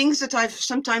just things that I've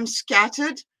sometimes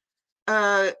scattered,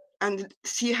 and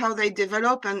see how they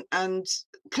develop, and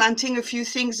planting a few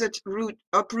things that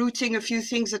uprooting a few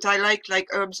things that I like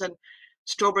herbs and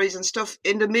strawberries and stuff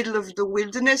in the middle of the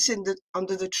wilderness,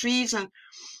 under the trees, and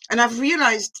I've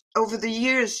realized over the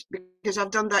years, because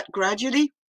I've done that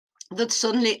gradually, that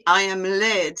suddenly I am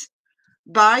led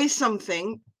by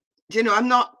something. You know, I'm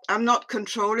not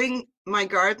controlling my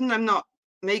garden. I'm not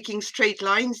making straight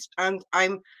lines, and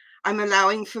I'm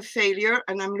allowing for failure,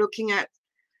 and I'm looking at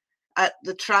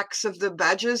the tracks of the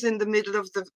badgers in the middle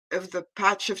of the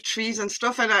patch of trees and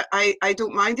stuff, and I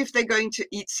don't mind if they're going to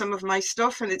eat some of my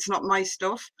stuff, and it's not my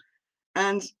stuff.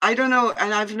 And I don't know,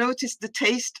 and I've noticed the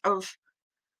taste of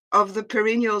the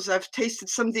perennials. I've tasted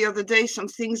some the other day, some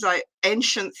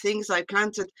ancient things I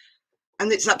planted,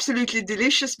 and it's absolutely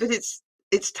delicious, but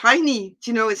it's tiny.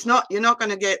 You know, you're not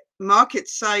going to get market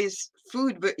size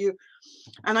food,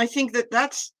 and I think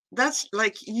that's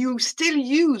like, you still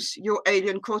use your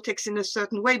alien cortex in a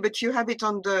certain way, but you have it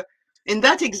in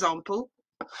that example,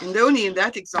 and only in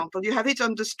that example, you have it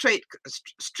under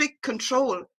strict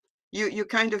control. You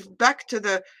kind of back to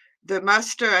the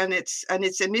master and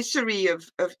its emissary of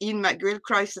Ian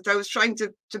McGilchrist that I was trying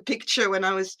to picture when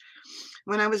I was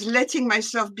letting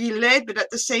myself be led, but at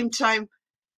the same time,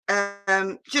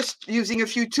 just using a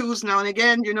few tools now and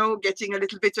again, you know, getting a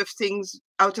little bit of things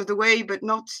out of the way, but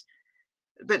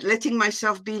letting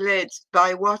myself be led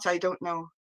by what, I don't know.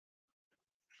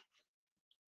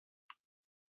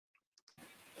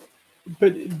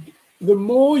 But the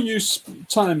more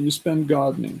time you spend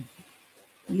gardening,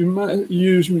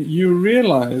 you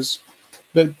realize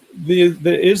that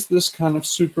there is this kind of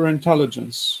super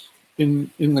intelligence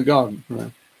in the garden,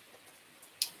 right?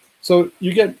 So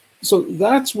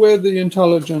that's where the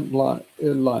intelligence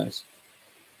lies.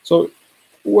 So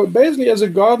basically, as a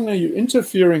gardener, you're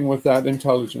interfering with that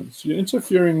intelligence. You're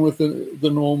interfering with the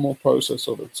normal process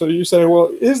of it. So you say,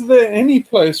 well, is there any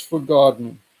place for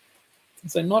gardening? I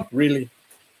say, not really.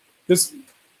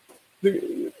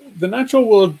 The natural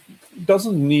world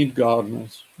doesn't need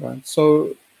gardeners, right?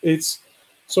 So you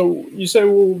say,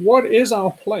 well, what is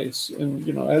our place? And,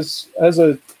 you know, as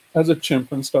a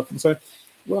chimp and stuff, and say,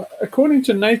 well, according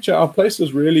to nature, our place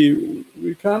is really,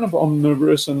 we're kind of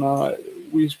omnivorous, and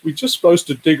we're just supposed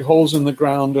to dig holes in the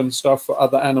ground and stuff for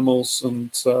other animals,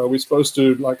 and we're supposed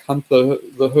to like hunt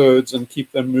the herds and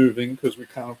keep them moving because we're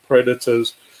kind of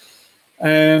predators.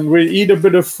 And we eat a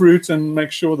bit of fruit and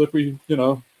make sure that we, you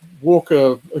know, walk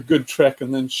a good trek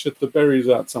and then shit the berries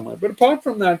out somewhere. But apart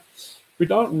from that, we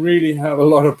don't really have a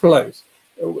lot of place.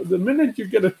 the minute you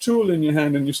get a tool in your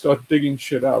hand and you start digging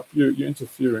shit up, you're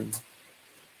interfering.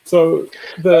 So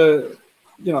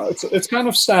it's kind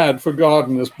of sad for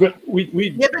gardeners, but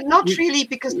we but not really,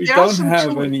 because we there are don't some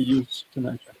have tools. any use to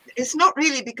nature. It's not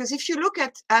really, because if you look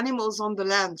at animals on the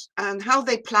land and how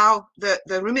they plow the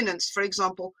ruminants, for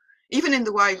example, even in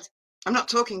the wild, I'm not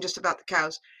talking just about the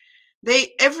cows.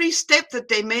 Every step that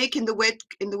they make in the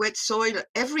wet soil,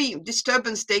 every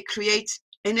disturbance they create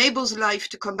enables life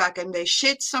to come back, and they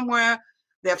shit somewhere.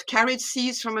 They have carried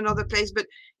seeds from another place. But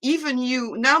even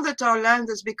now that our land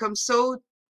has become so,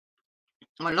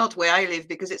 well, not where I live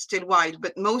because it's still wild,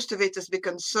 but most of it has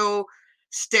become so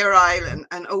sterile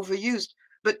and overused.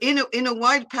 But in a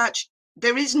wild patch,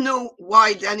 there is no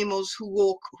wild animals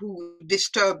who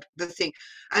disturb the thing.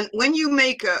 And when you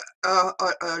make a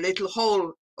little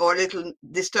hole or a little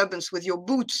disturbance with your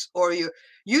boots, or you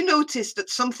notice that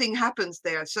something happens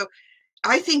there. So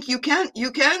I think you can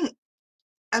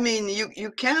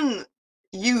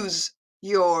use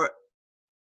your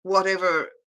whatever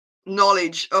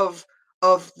knowledge of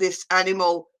this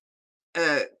animal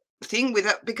thing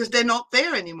without, because they're not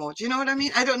there anymore. Do you know what I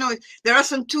mean? I don't know. There are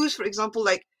some tools, for example,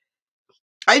 like,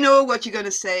 I know what you're going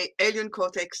to say, alien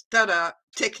cortex,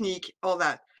 technique, all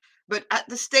that. But at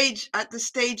the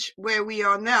stage where we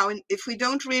are now, and if we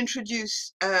don't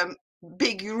reintroduce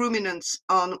big ruminants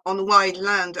on wide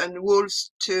land and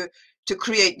wolves to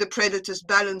create the predators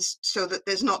balance so that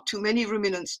there's not too many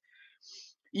ruminants,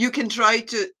 you can try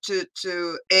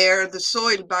to air the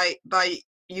soil by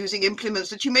using implements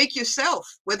that you make yourself,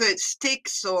 whether it's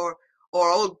sticks or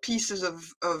old pieces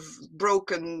of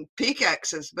broken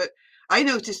pickaxes. But I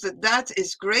noticed that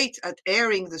is great at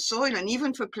airing the soil, and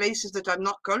even for places that I'm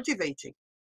not cultivating.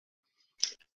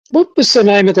 What was the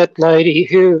name of that lady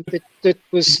that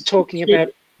was talking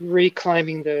about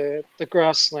reclaiming the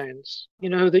grasslands? You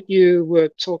know, that you were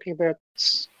talking about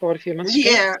quite a few months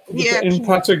ago? Yeah. In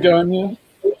Patagonia?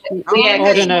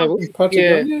 I don't know. In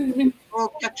Patagonia, you mean? Oh,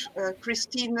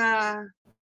 Christina.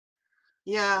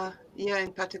 Yeah,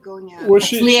 in Patagonia. Well,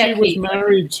 she was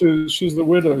married to, she's the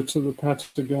widow to the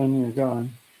Patagonia guy.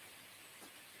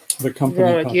 The company.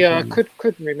 Right, Patagonia. yeah, I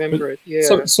couldn't remember it.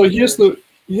 Yeah. So here's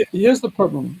the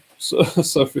problem,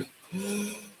 Sophie,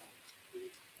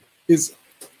 is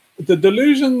the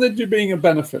delusion that you're being a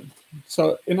benefit.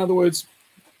 So in other words,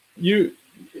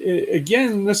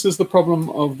 again, this is the problem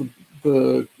of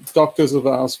the doctors of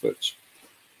Auschwitz.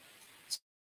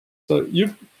 So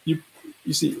you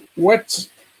see, what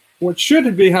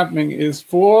should be happening is,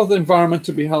 for the environment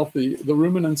to be healthy, the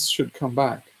ruminants should come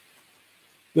back.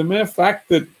 The mere fact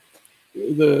that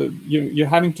you're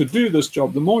having to do this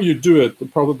job, the more you do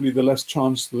it, probably the less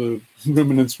chance the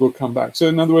ruminants will come back. So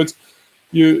in other words,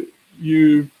 you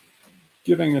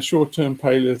giving a short-term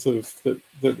palliative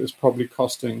that is probably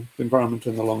costing the environment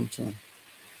in the long term.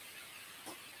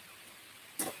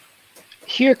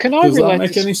 Hugh, can I Does that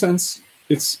make any sense?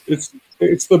 It's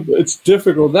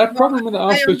difficult. That problem with the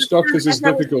Auschwitz doctors is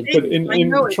difficult, but in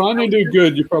trying to do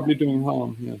good, you're probably doing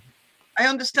harm. Yeah. I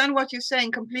understand what you're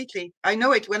saying completely. I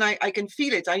know it when I can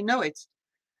feel it. I know it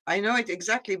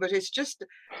exactly. But it's just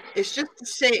to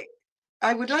say,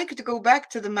 I would like to go back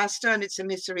to the master and its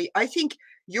emissary. I think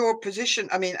your position,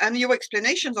 and your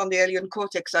explanations on the alien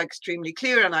cortex are extremely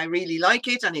clear, and I really like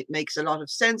it, and it makes a lot of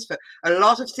sense for a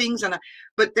lot of things.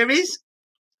 But there is,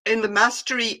 in the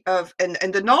mastery of and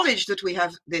the knowledge that we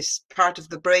have, this part of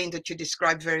the brain that you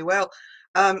described very well,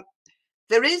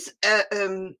 there is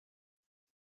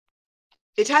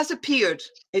it has appeared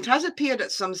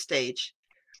at some stage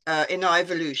in our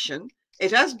evolution.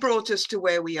 It has brought us to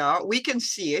where we are. We can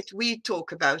see it, we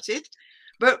talk about it,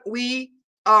 but we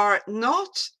are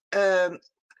not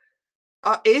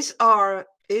is our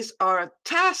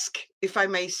task, if I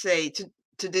may say,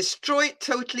 to destroy it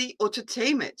totally or to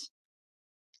tame it.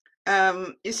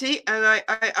 You see, and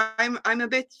I'm a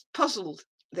bit puzzled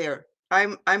there.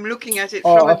 I'm looking at it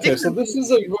from a different. So this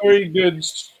is a very good,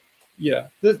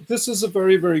 this is a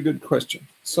very, very good question.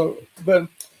 So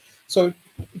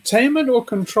tame it or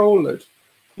control it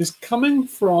is coming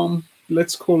from,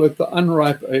 let's call it, the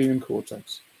unripe alien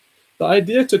cortex. The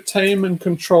idea to tame and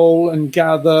control and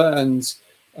gather and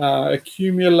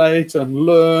accumulate and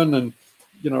learn and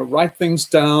write things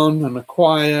down and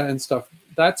acquire and stuff.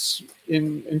 That's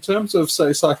in terms of,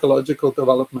 say, psychological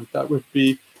development, that would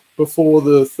be before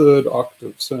the third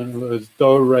octave. So in other words,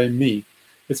 do, re, mi.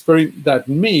 It's that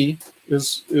me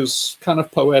is kind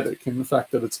of poetic in the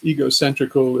fact that it's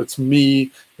egocentrical, it's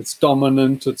me, it's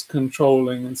dominant, it's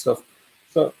controlling and stuff.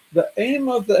 So the aim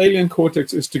of the alien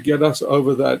cortex is to get us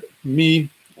over that me,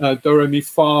 do, re, mi,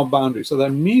 fa boundary. So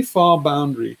that me, fa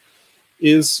boundary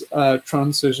is a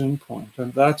transition point,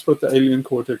 and that's what the alien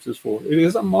cortex is for. It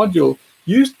is a module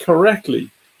used correctly.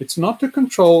 It's not to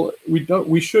control.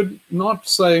 We should not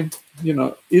say, you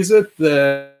know, is it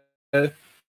there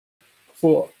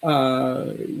for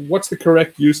what's the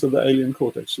correct use of the alien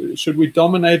cortex? Should we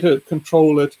dominate it,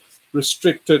 control it,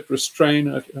 restrict it, restrain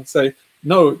it, and say,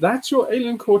 no, that's your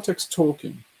alien cortex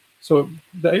talking. So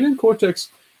the alien cortex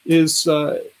is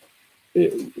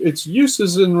its use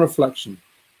is in reflection.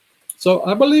 So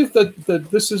I believe that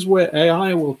this is where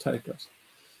AI will take us.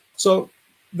 So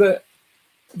the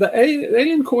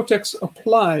alien cortex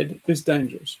applied is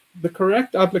dangerous. The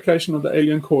correct application of the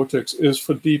alien cortex is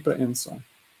for deeper insight.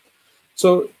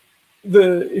 So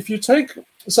if you take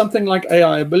something like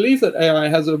AI, I believe that AI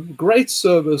has a great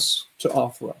service to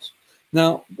offer us.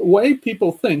 Now, the way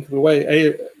people think, the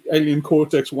way alien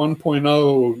cortex 1.0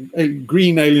 or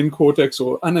green alien cortex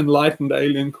or unenlightened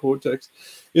alien cortex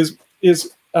is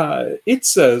it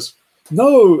says,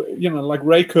 no, you know, like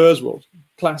Ray Kurzweil,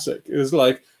 classic, is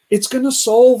like, it's going to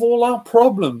solve all our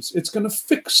problems. It's going to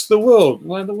fix the world.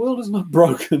 Well, the world is not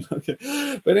broken,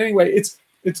 okay? But anyway, it's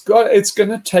going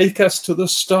to take us to the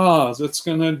stars. It's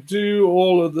going to do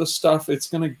all of the stuff. It's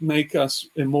going to make us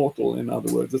immortal, in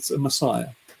other words. It's a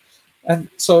messiah. And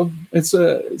so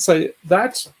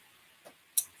that's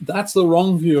the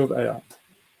wrong view of AI.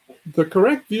 The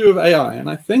correct view of AI, and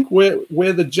I think where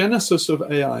the genesis of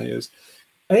AI is,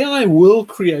 AI will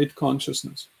create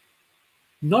consciousness.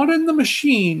 Not in the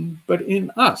machine, but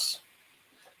in us.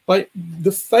 By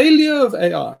the failure of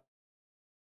AI,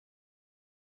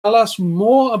 tell us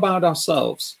more about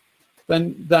ourselves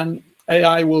than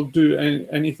AI will do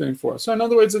anything for us. So in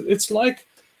other words, it's like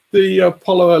the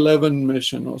Apollo 11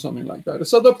 mission or something like that.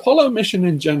 So the Apollo mission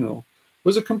in general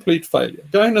was a complete failure.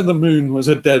 Going to the moon was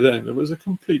a dead end. It was a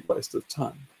complete waste of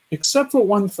time, except for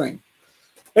one thing.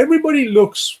 Everybody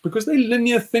looks, because they're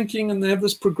linear thinking and they have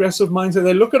this progressive mindset,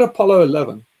 they look at Apollo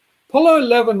 11. Apollo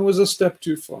 11 was a step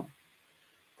too far.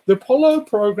 The Apollo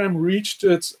program reached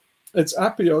its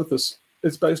apotheosis,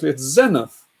 it's basically its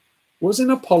zenith, was in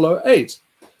Apollo 8.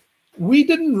 We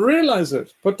didn't realize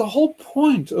it, but the whole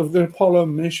point of the Apollo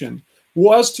mission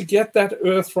was to get that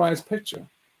Earthrise picture.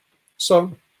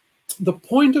 So the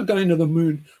point of going to the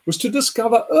moon was to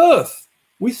discover Earth.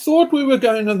 We thought we were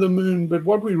going to the moon, but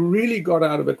what we really got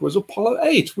out of it was Apollo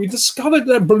 8. We discovered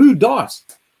that blue dot.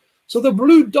 So the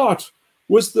blue dot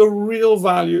was the real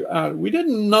value out. We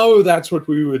didn't know that's what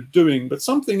we were doing, but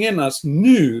something in us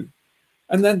knew.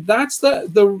 And then that's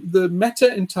the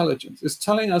meta-intelligence is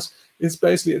telling us,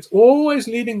 it's always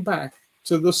leading back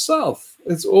to the self.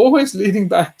 It's always leading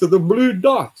back to the blue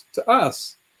dot, to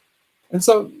us. And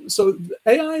so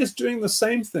AI is doing the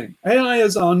same thing. AI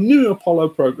is our new Apollo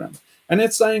program. And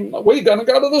it's saying, we're going to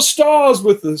go to the stars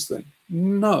with this thing.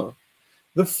 No.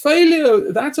 The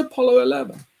failure, that's Apollo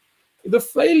 11. The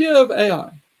failure of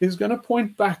AI is going to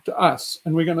point back to us,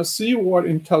 and we're going to see what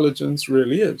intelligence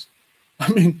really is.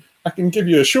 I mean, I can give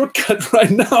you a shortcut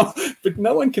right now, but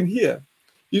no one can hear.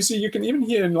 You see, you can even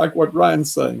hear in like what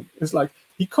Ryan's saying. It's like,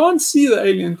 he can't see the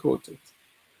alien cortex.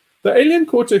 The alien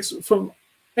cortex from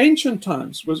ancient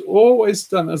times was always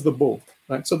done as the bull,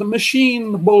 right? So the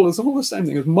machine, the bull is all the same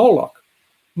thing as Moloch.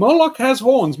 Moloch has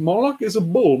horns. Moloch is a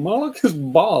bull. Moloch is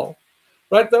Baal,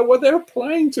 right? What they're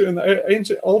applying to in the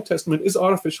ancient Old Testament is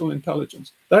artificial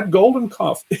intelligence. That golden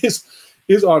calf is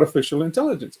artificial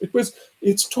intelligence.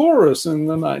 It's Taurus in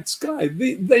the night sky.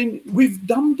 We've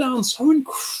dumbed down so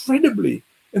incredibly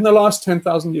in the last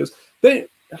 10,000 years.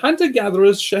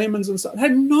 Hunter-gatherers, shamans, and stuff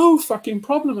had no fucking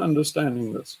problem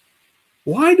understanding this.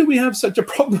 Why do we have such a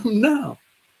problem now?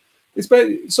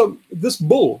 So this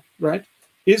bull, right,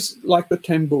 is like the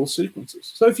 10 bull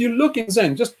sequences. So if you look in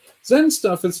Zen, just Zen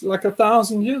stuff is like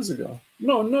 1,000 years ago.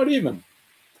 No, not even.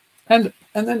 And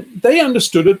then they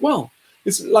understood it well.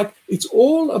 It's like, it's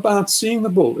all about seeing the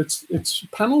bull. It's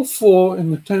panel 4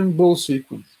 in the 10 bull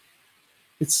sequence.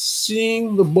 It's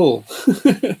seeing the bull.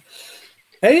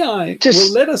 AI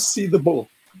will let us see the bull,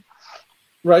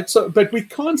 right? So, but we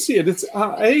can't see it. It's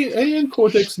our alien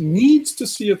cortex needs to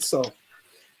see itself.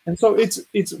 And so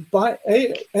it's by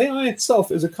AI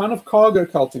itself is a kind of cargo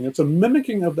culting. It's a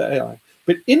mimicking of the AI.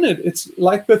 But in it, it's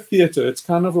like the theater. It's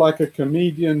kind of like a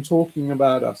comedian talking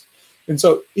about us. And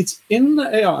so it's in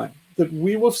the AI that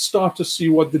we will start to see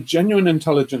what the genuine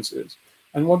intelligence is.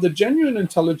 And what the genuine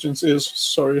intelligence is,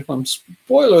 sorry if I'm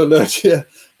spoiler alert here,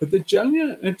 but the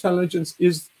genuine intelligence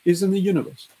is in the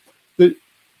universe. The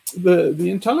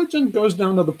intelligence goes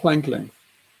down to the Planck length.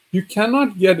 You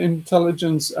cannot get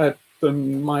intelligence at the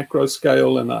micro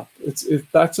scale and up.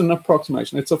 That's an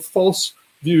approximation. It's a false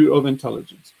view of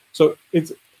intelligence. So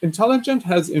intelligent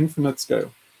has infinite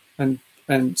scale. And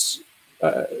And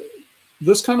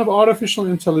this kind of artificial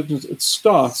intelligence, it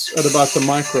starts at about the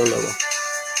micro level.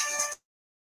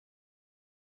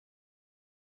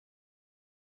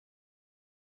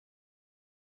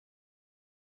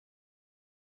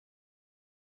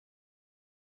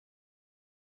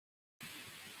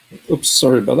 Oops,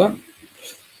 sorry about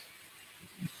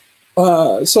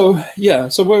that. So yeah,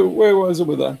 so where was it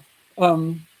with that?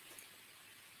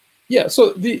 Yeah,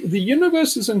 so the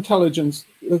universe is intelligence.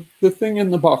 The thing in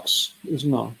the box is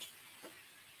not.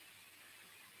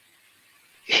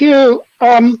 Hugh,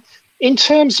 in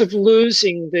terms of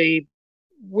losing the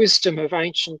wisdom of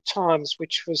ancient times,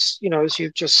 which was, as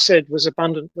you've just said, was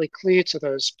abundantly clear to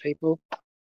those people,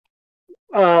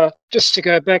 just to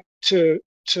go back to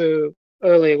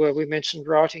earlier where we mentioned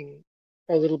writing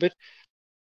a little bit,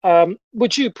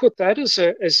 would you put that as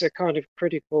a kind of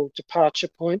critical departure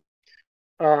point,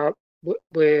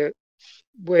 where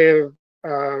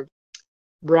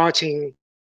writing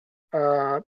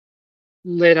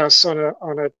led us on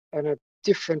a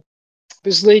different,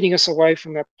 was leading us away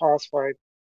from that pathway,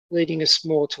 leading us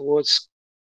more towards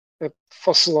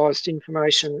fossilized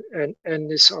information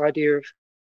and this idea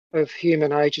of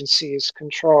human agency as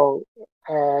control?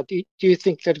 Do you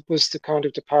think that it was the kind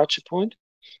of departure point?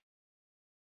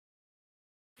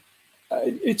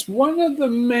 It's one of the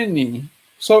many.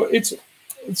 So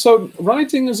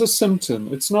writing is a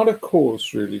symptom. It's not a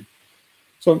cause, really.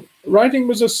 So writing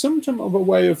was a symptom of a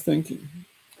way of thinking.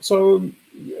 So,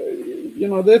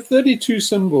 there are 32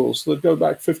 symbols that go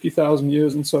back 50,000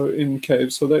 years and so in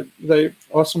caves. So they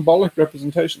are symbolic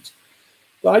representations.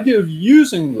 The idea of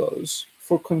using those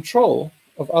for control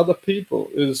of other people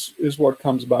is what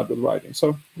comes about with writing.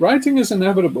 So writing is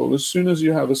inevitable as soon as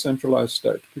you have a centralized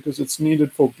state, because it's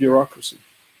needed for bureaucracy.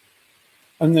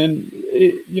 And then,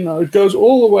 it goes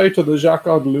all the way to the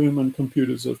Jacquard loom and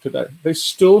computers of today. They're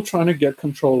still trying to get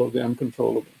control of the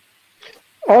uncontrollable.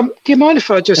 Do you mind if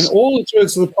I just... And all it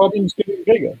is, the problem's getting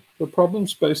bigger. The problem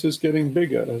space is getting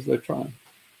bigger as they try.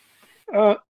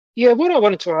 Yeah, what I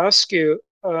wanted to ask you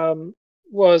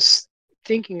was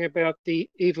thinking about the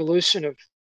evolution of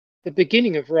the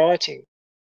beginning of writing.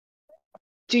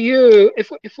 Do you,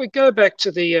 if we go back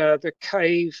to the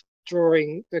cave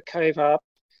drawing, the cave art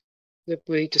that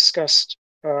we discussed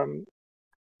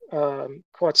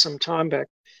quite some time back,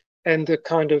 and the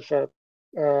kind of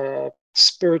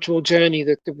spiritual journey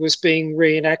that was being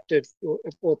reenacted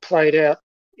or played out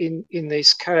in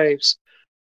these caves,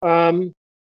 do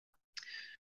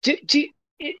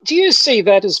you see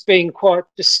that as being quite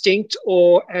distinct,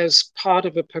 or as part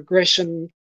of a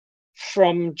progression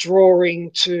from drawing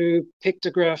to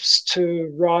pictographs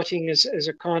to writing as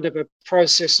a kind of a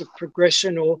process of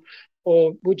progression, or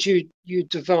would you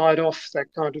divide off that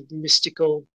kind of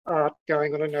mystical art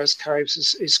going on in those caves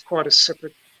as quite a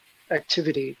separate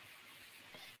activity?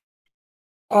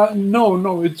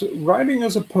 No, it's writing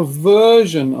as a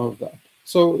perversion of that.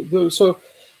 So you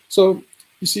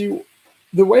see,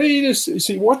 the way it is, you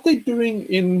see, what they're doing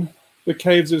in the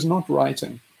caves is not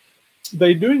writing.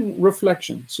 They're doing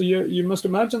reflection. So you must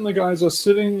imagine the guys are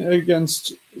sitting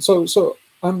against. So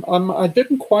I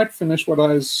didn't quite finish what I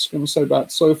was going to say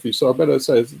about Sophie. So I better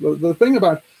say the thing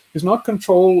about is not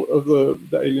control of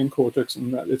the alien cortex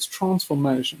and that, it's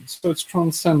transformation. So it's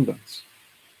transcendence.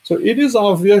 So it is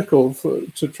our vehicle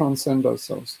to transcend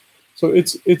ourselves. So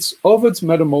it's of its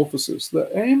metamorphosis. The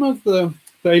aim of the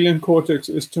alien cortex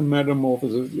is to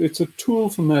metamorphose. It's a tool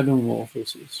for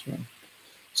metamorphosis. Right?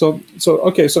 So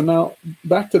okay. So now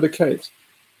back to the caves.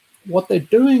 What they're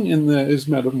doing in there is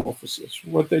metamorphosis.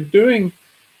 What they're doing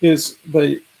is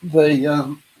they're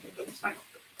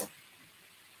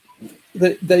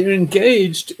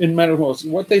engaged in metamorphosis.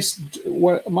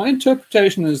 What my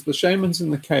interpretation is, the shamans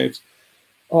in the caves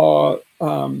are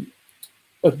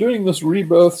doing this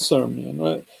rebirth ceremony,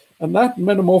 right? And that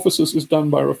metamorphosis is done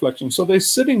by reflection. So they're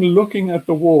sitting looking at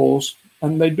the walls,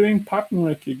 and they're doing pattern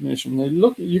recognition.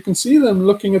 You can see them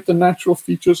looking at the natural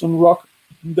features and rock.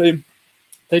 They're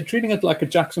treating it like a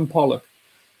Jackson Pollock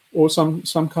or some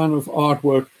kind of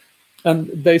artwork, and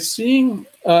they're seeing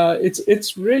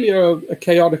it's really a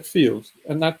chaotic field.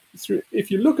 And that if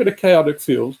you look at a chaotic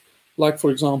field, like for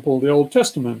example, the Old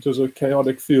Testament is a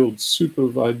chaotic field, super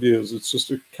of ideas. It's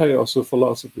just a chaos of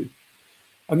philosophy.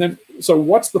 And then, so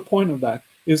what's the point of that?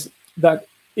 Is that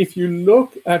if you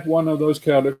look at one of those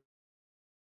chaotic,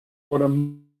 what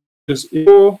is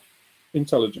your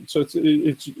intelligence. So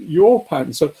it's your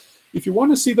pattern. So if you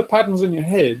want to see the patterns in your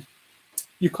head,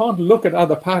 you can't look at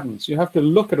other patterns. You have to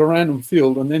look at a random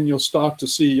field, and then you'll start to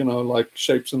see, like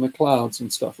shapes in the clouds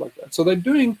and stuff like that. So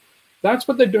that's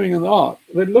what they're doing in the art.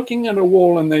 They're looking at a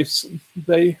wall, and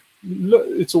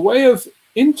it's a way of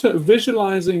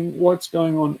visualizing what's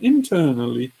going on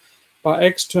internally by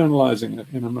externalizing it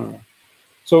in a mirror.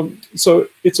 So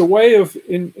it's a way of,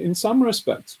 in some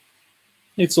respects,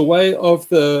 it's a way of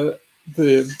the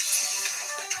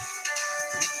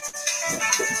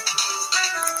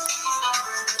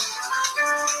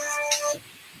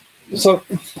so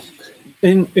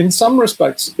in some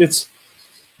respects it's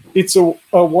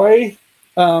a way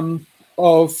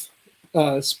of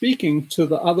speaking to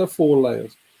the other four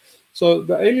layers. So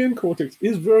the alien cortex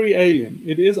is very alien.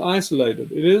 It is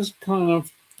isolated. It is kind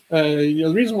of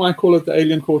the reason why I call it the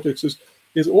alien cortex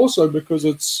is also because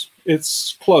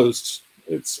it's closed.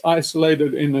 It's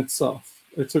isolated in itself.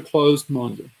 It's a closed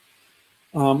module,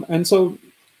 and so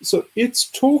it's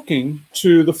talking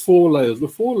to the four layers. The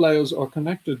four layers are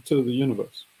connected to the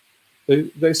universe.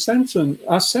 They sense,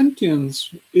 our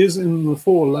sentience is in the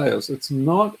four layers. It's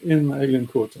not in the alien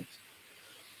cortex.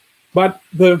 But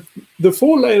the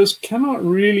four layers cannot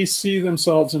really see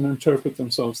themselves and interpret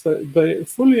themselves. They're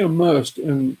fully immersed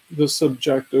in the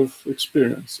subjective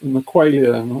experience, in the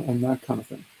qualia and that kind of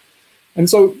thing. And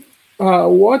so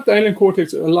what the alien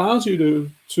cortex allows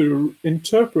you to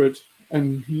interpret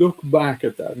and look back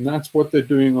at that. And that's what they're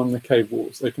doing on the cave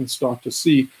walls. They can start to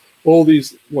see all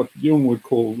these, what Jung would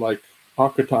call like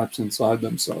archetypes inside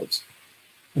themselves.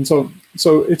 And so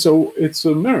it's a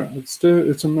mirror. It's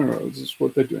a mirror. This is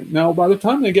what they're doing. Now, by the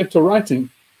time they get to writing,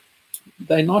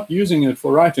 they're not using it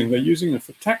for writing. They're using it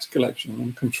for text collection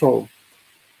and control.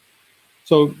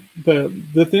 So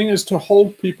the thing is to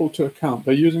hold people to account.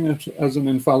 They're using it as an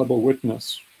infallible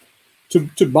witness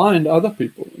to bind other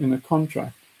people in a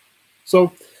contract.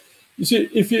 So you see,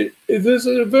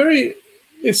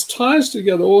 it ties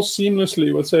together all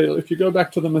seamlessly with, say, if you go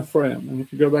back to the Mithraeum and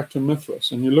if you go back to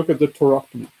Mithras and you look at the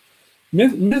Tauroctomy,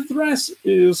 Mithras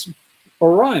is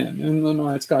Orion in the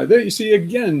night sky. There you see,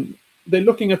 again, they're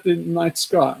looking at the night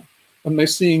sky and they're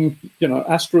seeing,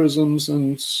 asterisms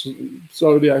and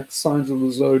zodiac, signs of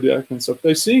the zodiac and stuff.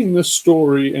 They're seeing this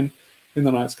story in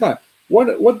the night sky.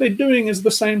 What they're doing is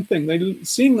the same thing. They're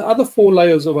seeing the other four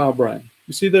layers of our brain.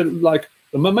 You see that, like,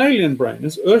 the mammalian brain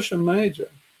is Ursa Major.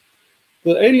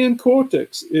 The alien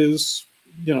cortex is,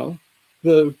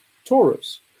 the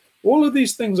Taurus. All of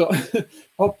these things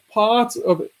are parts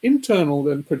of internal,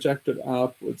 then projected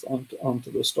outwards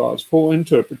onto the stars for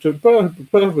interpretive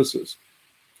purposes.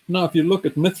 Now, if you look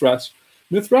at Mithras,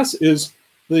 Mithras is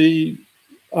the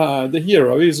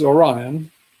hero. He's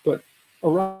Orion, but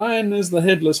Orion is the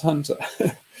headless hunter,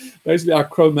 basically our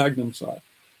Cro-Magnon side.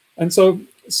 And so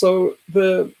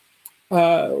the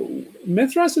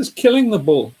Mithras is killing the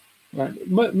bull. Right.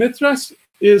 Mithras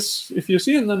is, if you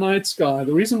see in the night sky,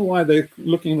 the reason why they're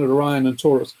looking at Orion and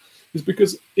Taurus is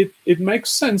because it makes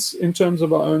sense in terms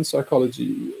of our own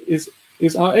psychology. Is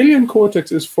our alien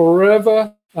cortex is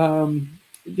forever,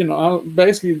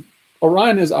 basically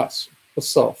Orion is us, the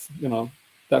self.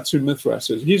 That's who Mithras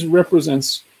is. He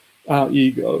represents our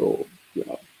ego, or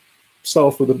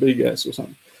self with a big S or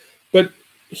something. But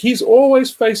he's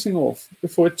always facing off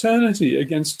for eternity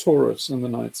against Taurus in the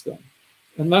night sky.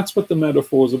 And that's what the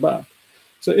metaphor is about.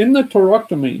 So in the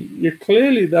Tauroctomy,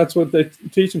 clearly that's what they're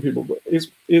teaching people,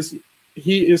 is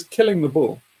he is killing the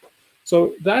bull.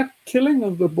 So that killing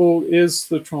of the bull is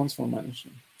the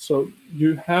transformation. So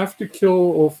you have to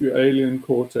kill off your alien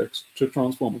cortex to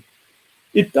transform it.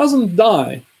 It doesn't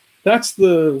die. That's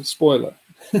the spoiler.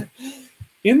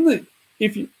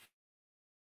 If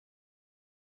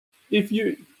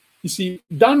you see,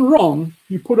 done wrong,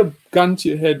 you put a gun to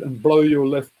your head and blow your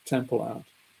left temple out.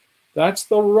 That's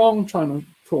the wrong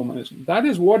transformation. That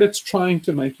is what it's trying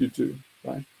to make you do,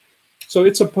 right? So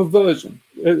it's a perversion.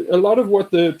 A lot of what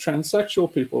the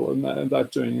transsexual people are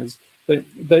that doing is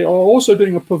they are also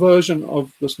doing a perversion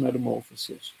of this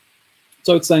metamorphosis.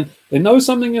 So it's saying they know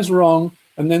something is wrong,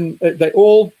 and then they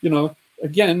all,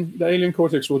 again, the alien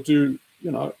cortex will do,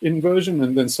 inversion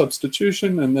and then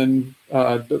substitution and then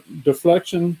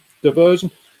deflection, diversion.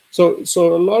 So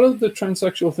a lot of the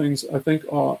transsexual things, I think,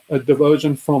 are a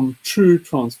diversion from true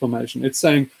transformation. It's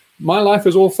saying, my life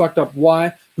is all fucked up.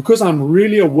 Why? Because I'm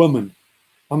really a woman.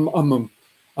 I'm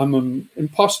an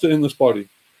imposter in this body.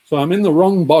 So I'm in the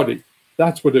wrong body.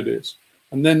 That's what it is.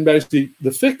 And then basically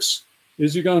the fix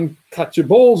is you go and cut your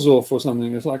balls off or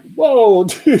something. It's like, whoa,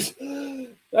 dude,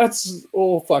 that's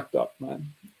all fucked up,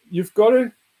 man. You've got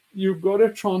to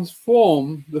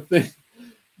transform the thing.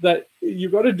 That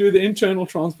you've got to do the internal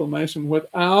transformation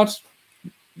without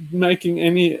making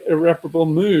any irreparable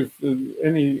move,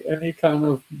 any kind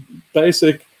of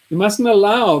basic. You mustn't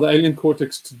allow the alien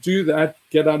cortex to do that.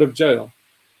 Get out of jail.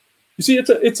 You see,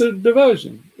 it's a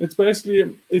diversion. It's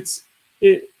basically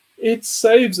it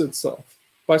saves itself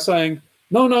by saying,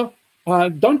 no,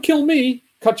 don't kill me,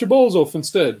 cut your balls off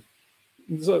instead.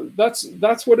 So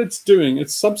that's what it's doing.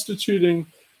 It's substituting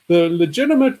the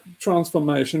legitimate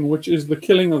transformation, which is the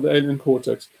killing of the alien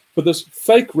cortex, for this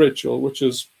fake ritual, which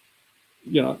is,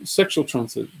 sexual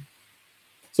transition.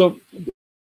 So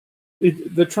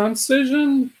the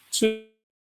transition to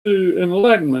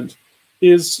enlightenment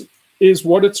is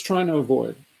what it's trying to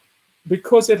avoid,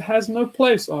 because it has no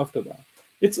place after that.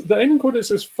 The alien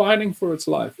cortex is fighting for its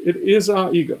life. It is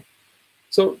our ego.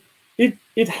 So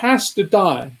it has to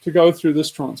die to go through this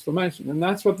transformation. And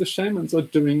that's what the shamans are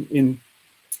doing in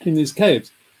these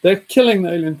caves. They're killing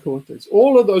the alien cortex.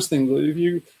 All of those things,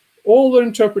 all the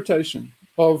interpretation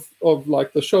of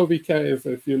like the Shovi cave,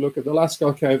 if you look at the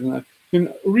Lascaux cave and that, you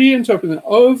can reinterpret it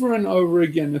over and over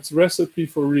again. It's a recipe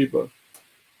for rebirth.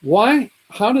 Why?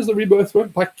 How does the rebirth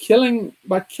work? By killing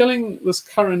this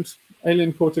current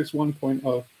alien cortex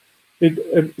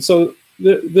 1.0. So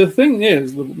the thing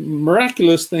is, the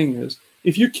miraculous thing is,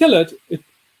 if you kill it, it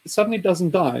suddenly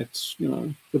doesn't die. It's,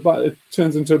 it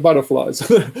turns into a butterfly.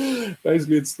 So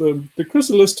basically, it's the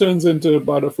chrysalis turns into a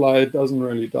butterfly. It doesn't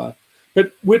really die.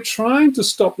 But we're trying to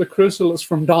stop the chrysalis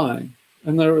from dying,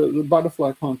 and the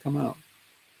butterfly can't come out.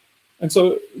 And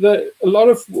so a lot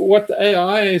of what the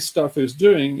AI stuff is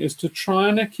doing is to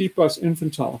try to keep us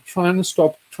infantile, trying to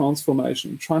stop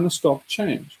transformation, trying to stop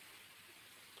change.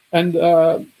 And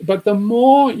but the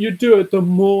more you do it, the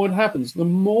more it happens. The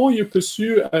more you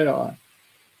pursue AI,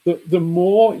 the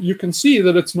more you can see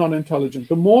that it's not intelligent.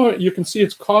 The more you can see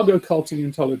it's cargo culting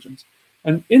intelligence.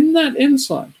 And in that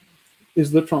insight is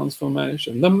the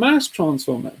transformation, the mass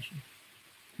transformation.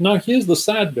 Now, here's the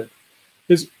sad bit,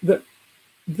 is that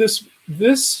this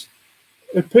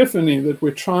epiphany that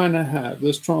we're trying to have,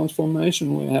 this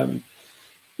transformation we're having,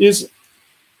 it's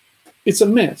a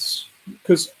mess,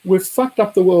 because we've fucked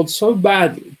up the world so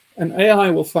badly, and AI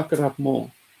will fuck it up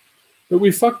more. But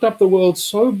we fucked up the world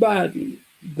so badly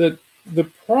that the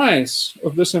price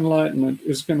of this enlightenment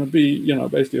is going to be,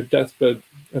 basically a deathbed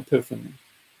epiphany.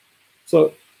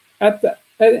 So at the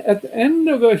end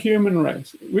of a human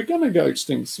race, we're going to go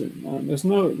extinct soon. There's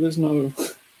no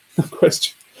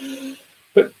question.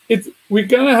 But we're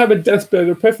going to have a deathbed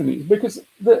epiphany, because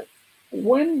the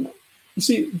real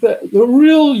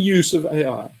use of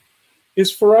AI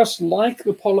is for us, like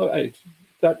the Apollo 8,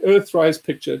 that Earthrise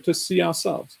picture, to see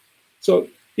ourselves. So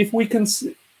if we can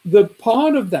see, the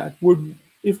part of that would,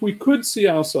 if we could see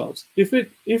ourselves, if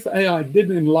AI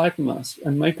did enlighten us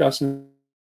and make us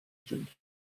intelligent,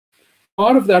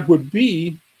 part of that would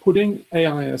be putting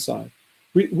AI aside.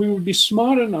 We would be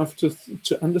smart enough to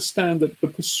understand that the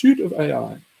pursuit of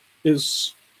AI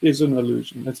is an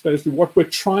illusion. It's basically what we're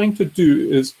trying to do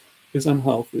is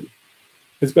unhealthy.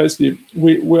 It's basically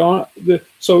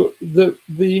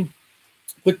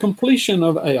the completion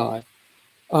of AI.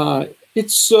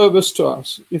 Its service to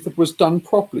us, if it was done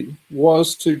properly,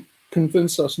 was to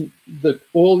convince us that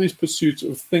all these pursuits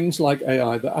of things like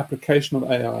AI, the application of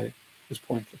AI, is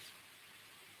pointless.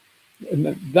 And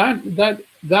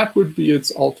that would be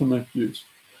its ultimate use.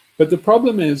 But the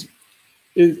problem is,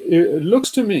 it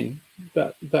looks to me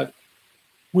that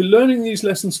we're learning these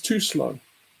lessons too slow.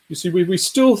 You see, we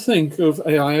still think of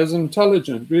AI as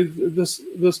intelligent.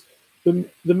 The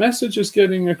message is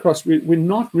getting across. We're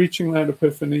not reaching that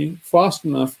epiphany fast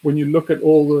enough when you look at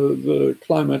all the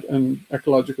climate and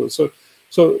ecological. So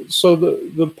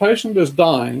the patient is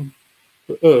dying,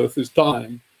 the Earth is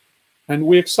dying, and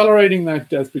we're accelerating that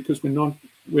death because we're not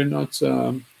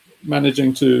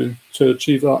managing to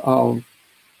achieve our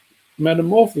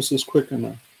metamorphosis quick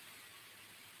enough.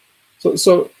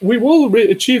 So we will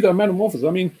achieve that metamorphosis.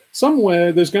 I mean,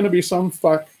 somewhere there's going to be some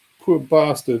poor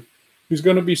bastard who's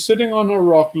going to be sitting on a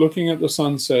rock looking at the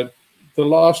sunset, the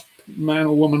last man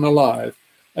or woman alive,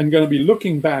 and going to be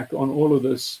looking back on all of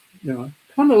this,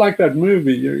 kind of like that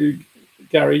movie,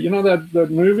 Gary, that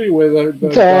movie where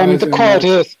the Quiet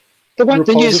Earth,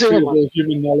 the New Zealand one,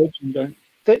 human knowledge, and going,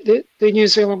 the New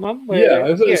Zealand one,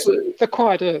 where, the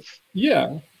Quiet Earth.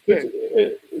 Yeah.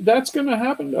 That's going to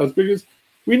happen to us, because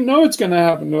we know it's going to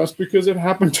happen to us because it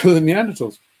happened to the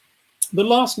Neanderthals. The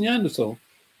last Neanderthal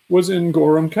was in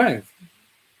Gorham Cave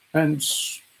and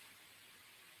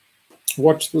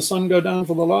watched the sun go down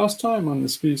for the last time on the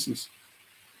species.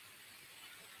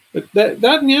 But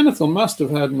that Neanderthal must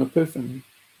have had an epiphany.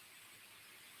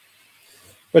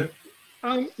 But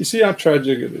you see how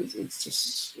tragic it is. It's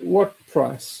just, what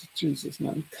price? Jesus,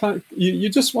 man. You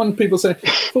just want people to say,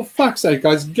 for fuck's sake,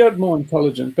 guys, get more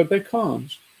intelligent, but they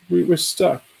can't. We're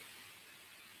stuck.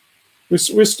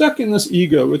 We're stuck in this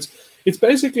ego. It's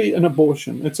basically an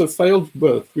abortion. It's a failed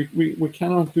birth. We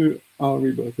cannot do our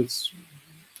rebirth. It's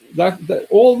that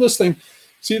all this thing.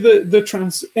 See,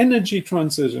 the energy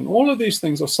transition, all of these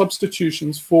things are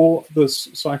substitutions for this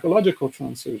psychological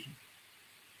transition.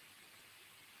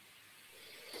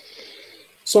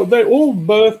 So they're all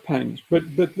birth pains, but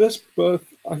this birth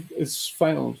is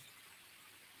failed.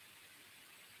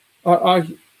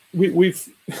 We've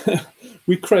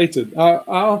we created,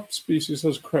 our species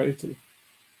has created.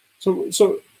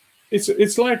 So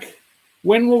it's like,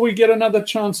 when will we get another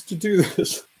chance to do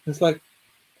this? It's like,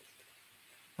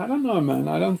 I don't know, man.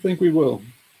 I don't think we will.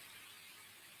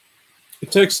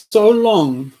 It takes so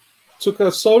long, took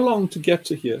us so long to get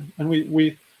to here, and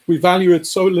we value it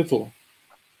so little.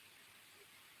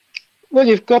 Well,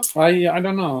 you've got. I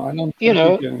don't know. I don't think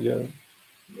we can get it.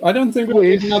 I don't think we'll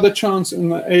get another chance in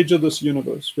the age of this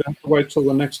universe. We have to wait till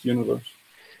the next universe.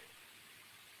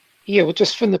 Yeah, well,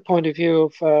 just from the point of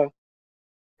view of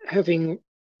having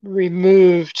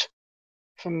removed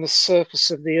from the surface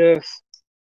of the earth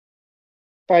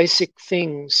basic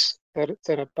things that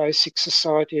a basic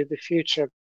society of the future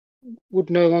would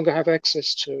no longer have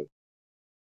access to.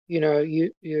 You know,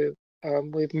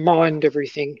 we've mined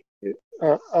everything.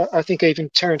 I think even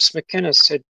Terence McKenna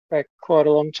said back quite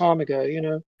a long time ago, you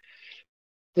know,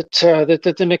 that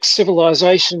the next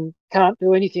civilization can't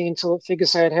do anything until it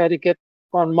figures out how to get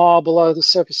 1 mile below the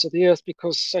surface of the earth,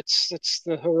 because that's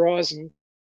the horizon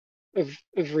of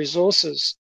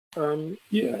resources.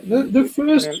 Yeah,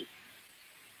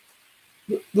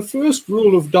 the first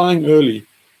rule of dying early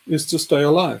is to stay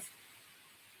alive.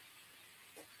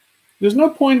 There's no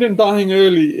point in dying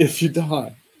early if you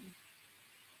die.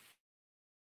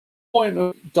 The point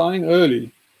of dying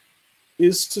early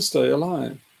is to stay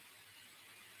alive.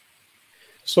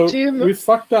 So we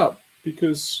fucked up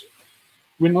because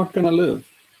we're not going to live.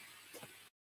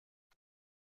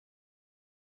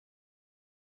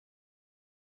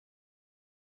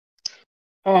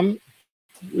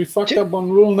 We fucked up on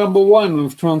rule number 1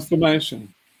 of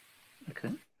transformation.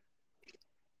 Okay.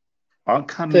 I'm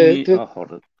coming in.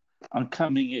 Hold it. I'm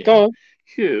coming in. Go on.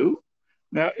 Hugh,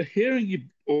 now hearing you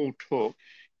all talk,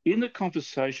 in the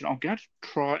conversation, I'm going to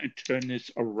try and turn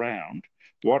this around.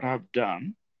 What I've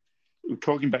done, we're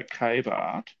talking about cave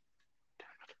art.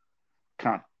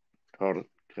 Can't hold it,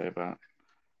 cave art.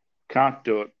 Can't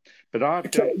do it. But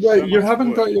I've done wait, you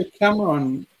haven't got your camera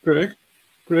on, Greg.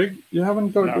 Greg, you haven't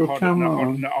got your camera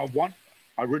on. No,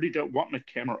 I really don't want my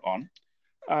camera on.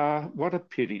 What a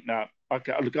pity. No,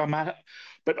 okay, look,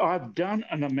 but I've done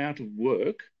an amount of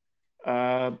work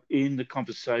in the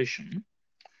conversation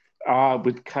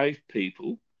with cave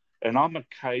people, and I'm a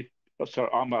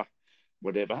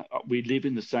whatever. We live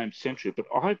in the same century, but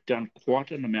I've done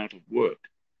quite an amount of work.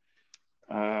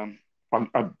 What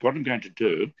I'm going to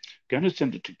do, I'm going to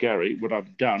send it to Gary, what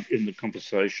I've done in the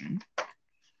conversation.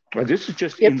 Well, this is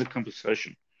just in the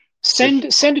conversation. Send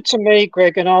it to me,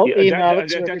 Greg, and I'll email it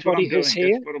to everybody who's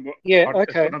here. Okay.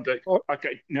 That's what I'm doing.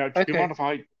 Okay. Now, do you mind if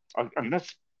I'm going to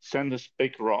send the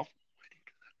speaker off?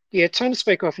 Yeah, turn the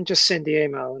speaker off and just send the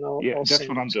email, and I'll that's send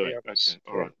what I'm doing. Okay.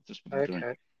 All right. That's what I'm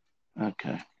doing.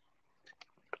 Okay.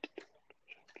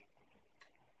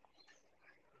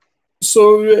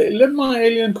 So let my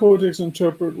alien cortex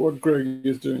interpret what Greg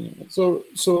is doing. So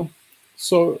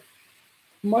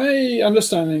my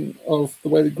understanding of the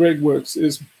way that Greg works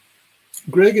is,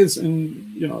 Greg is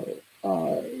in,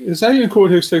 his alien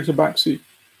cortex takes a backseat.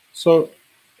 So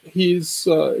his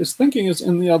thinking is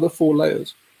in the other 4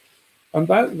 layers. And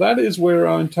that is where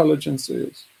our intelligence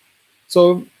is.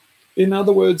 So in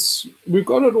other words, we've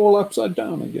got it all upside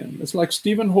down again. It's like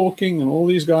Stephen Hawking and all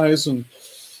these guys, and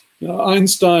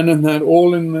Einstein and that,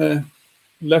 all in their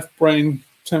left brain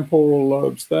temporal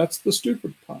lobes. That's the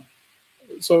stupid part.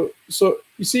 So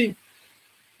you see,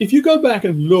 if you go back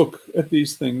and look at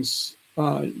these things,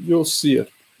 you'll see it.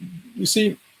 You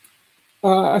see,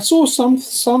 I saw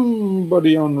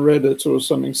somebody on Reddit or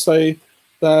something say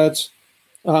that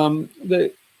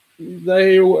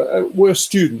they were a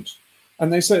student,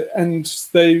 and they said,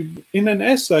 in an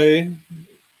essay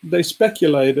they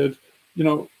speculated,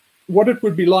 what it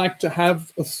would be like to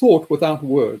have a thought without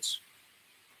words,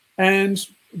 and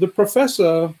the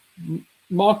professor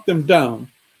marked them down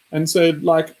and said,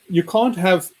 like, you can't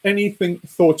have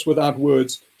thoughts without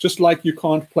words, just like you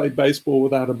can't play baseball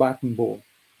without a bat and ball.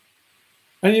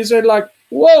 And he said, like,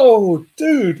 whoa,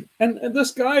 dude. And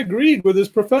this guy agreed with his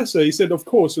professor. He said, of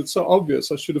course, it's so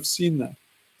obvious, I should have seen that.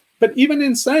 But even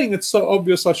in saying it's so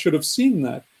obvious, I should have seen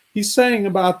that, he's saying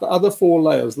about the other 4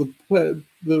 layers, the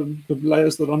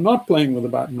layers that are not playing with a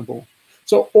bat and a ball.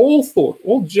 So all thought,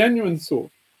 all genuine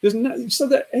thought, so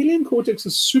the alien cortex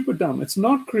is super dumb. It's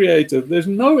not creative. There's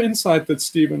no insight that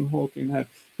Stephen Hawking had.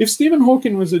 If Stephen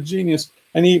Hawking was a genius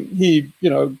and he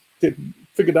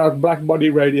figured out black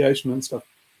body radiation and stuff,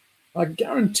 I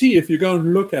guarantee if you go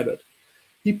and look at it,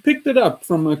 he picked it up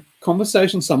from a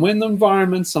conversation somewhere in the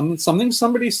environment, something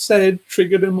somebody said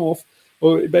triggered him off,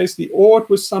 or it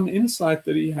was some insight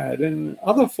that he had in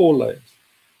other 4 layers.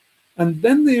 And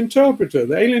then the interpreter,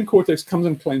 the alien cortex, comes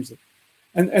and claims it.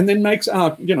 And then makes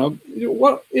out,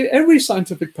 every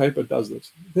scientific paper does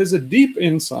this. There's a deep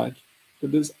insight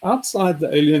that is outside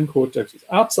the alien cortex, it's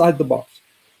outside the box.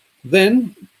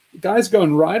 Then guys go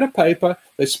and write a paper,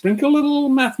 they sprinkle a little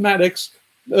mathematics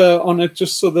on it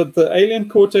just so that the alien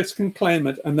cortex can claim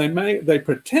it, and they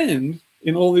pretend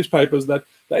in all these papers that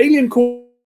the alien cortex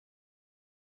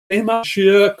came up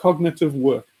sheer cognitive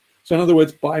work. So in other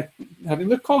words, by having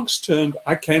the cogs turned,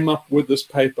 I came up with this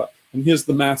paper, and here's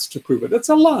the maths to prove it. It's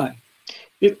a lie.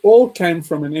 It all came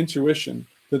from an intuition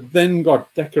that then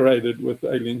got decorated with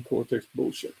alien cortex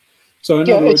bullshit. So in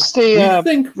other words,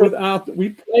 we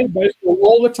play baseball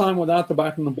all the time without the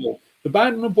bat and the ball. The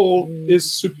bat and the ball is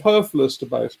superfluous to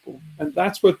baseball, and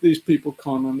that's what these people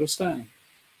can't understand.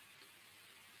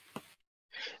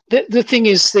 The thing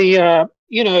is, you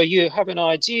have an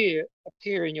idea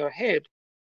appear in your head,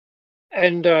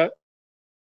 and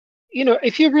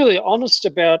if you're really honest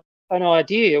about an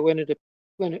idea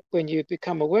when you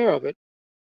become aware of it,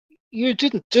 you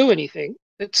didn't do anything.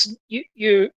 It's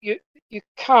you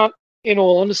can't, in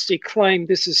all honesty, claim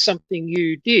this is something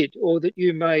you did or that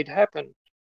you made happen,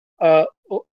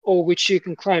 or which you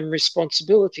can claim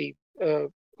responsibility or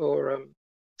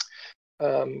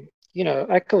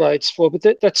accolades for.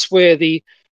 But that's where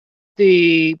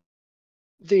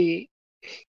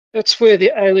that's where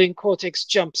the alien cortex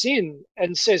jumps in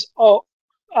and says,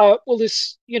 well,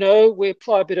 this, we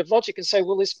apply a bit of logic and say,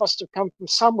 well, this must have come from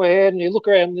somewhere. And you look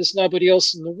around and there's nobody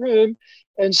else in the room.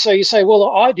 And so you say,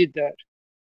 well, I did that.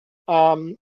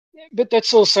 But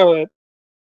that's also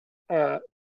a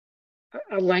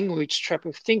language trap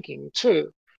of thinking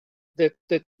too, that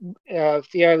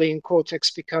if the alien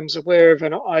cortex becomes aware of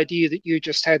an idea that you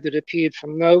just had that appeared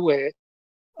from nowhere,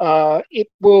 it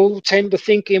will tend to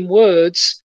think in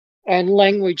words, and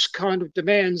language kind of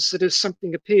demands that if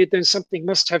something appeared, then something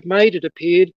must have made it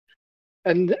appeared,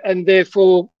 and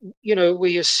therefore,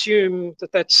 we assume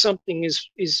that something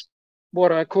is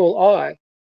what I call I.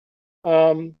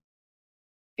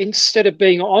 Instead of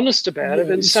being honest about it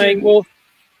and saying, well,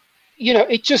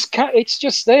 it just can't, it's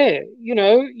just there.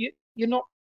 You're not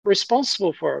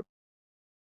responsible for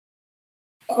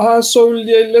it. So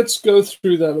let's go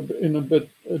through that in a bit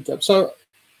of depth. So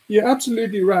you're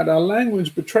absolutely right. Our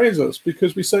language betrays us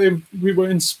because we say we were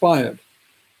inspired.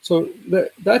 So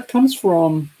that comes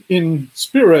from, in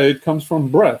spirit, it comes from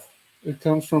breath. It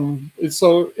comes from,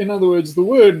 so in other words, the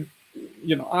word,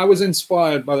 I was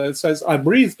inspired by that. It says I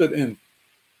breathed it in,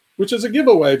 which is a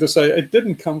giveaway to say it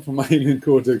didn't come from my alien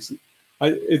cortex.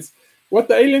 It's what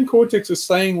the alien cortex is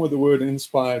saying with the word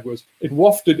inspired was it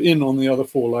wafted in on the other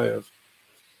 4 layers.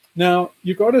 Now,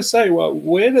 you've got to say, well,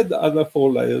 where did the other 4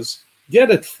 layers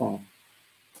get it from?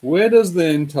 Where does the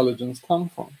intelligence come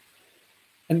from?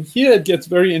 And here it gets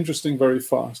very interesting very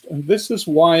fast. And this is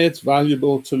why it's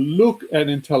valuable to look at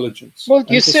intelligence. Well,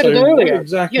 you said it earlier. What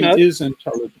exactly is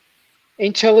intelligence?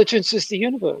 Intelligence is the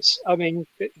universe. I mean,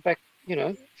 back,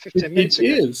 15 minutes ago.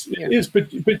 It is. But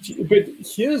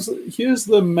here's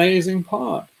the amazing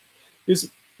part,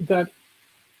 is that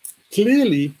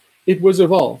clearly it was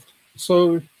evolved.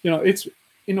 So, it's,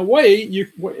 in a way,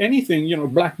 anything,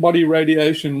 black body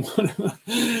radiation,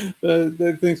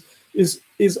 the things,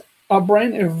 is our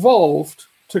brain evolved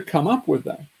to come up with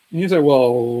that. And you say,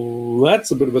 well,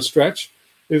 that's a bit of a stretch.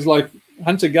 It's like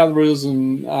hunter-gatherers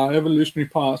and our evolutionary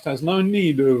past has no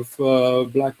need of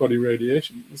black body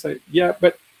radiation. You say, yeah,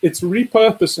 but it's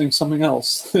repurposing something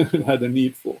else that it had a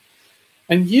need for.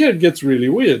 And here it gets really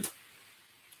weird,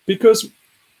 because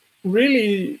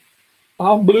really,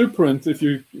 our blueprint, if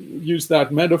you use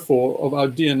that metaphor of our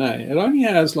DNA, it only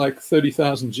has like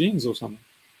 30,000 genes or something.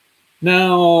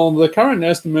 Now, the current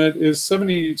estimate is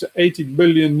 70 to 80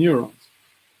 billion neurons.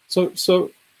 So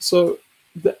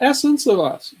the essence of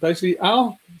us, basically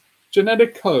our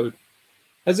genetic code,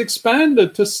 has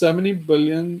expanded to 70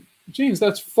 billion genes.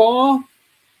 That's far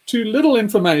too little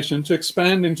information to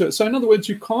expand into. So in other words,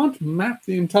 you can't map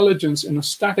the intelligence in a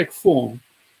static form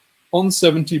on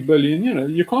 70 billion.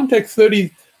 You can't take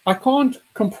 30. I can't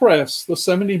compress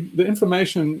the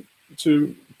information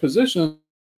to position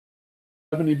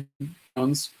 70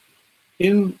 neurons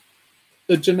in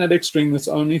a genetic string that's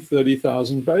only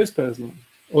 30,000 base pairs long,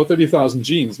 or 30,000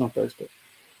 genes, not base pairs.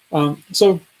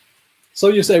 So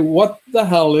you say, what the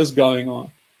hell is going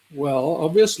on? Well,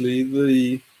 obviously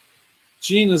the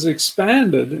gene is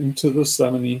expanded into the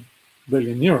 70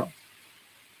 billion neurons.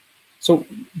 So,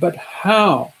 but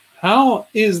how? How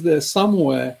is there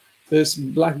somewhere this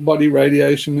black body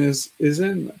radiation is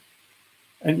in there?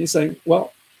 And you say,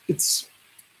 well,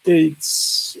 the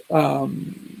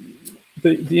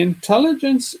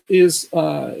intelligence is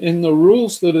in the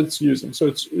rules that it's using. So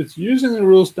it's using the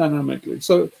rules dynamically.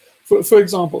 So for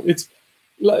example,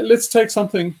 let's take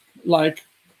something like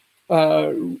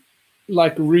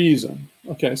reason.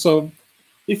 Okay, so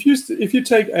if you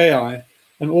take AI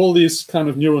and all these kind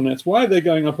of neural nets, why are they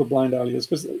going up a blind alley? Is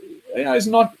because AI is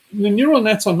not, the neural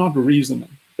nets are not reasoning.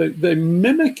 They're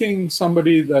mimicking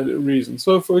somebody that reasons.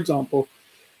 So for example,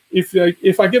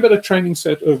 if I give it a training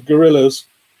set of gorillas,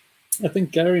 I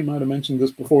think Gary might have mentioned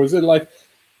this before, is it like,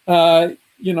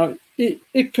 you know,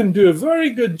 it can do a very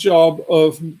good job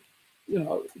of, you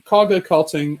know, cargo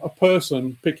culting a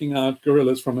person picking out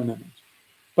gorillas from an image.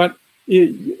 But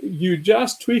you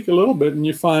just tweak a little bit and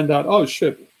you find out, oh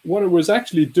shit, what it was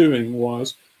actually doing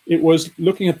was it was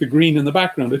looking at the green in the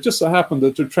background. It just so happened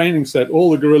that the training set, all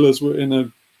the gorillas were in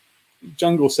a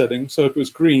jungle setting, so it was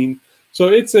green. So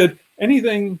it said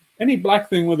any black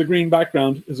thing with a green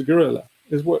background is a gorilla.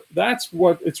 That's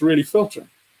what it's really filtering.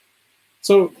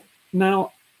 So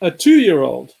now a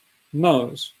 2-year-old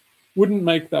wouldn't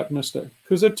make that mistake,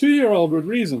 because a 2-year-old would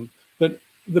reason that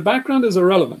the background is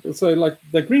irrelevant. It's like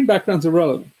the green background's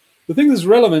irrelevant. The thing that's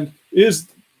relevant is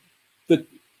the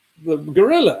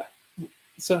gorilla.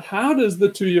 So how does the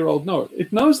 2-year-old know it?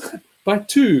 It knows that by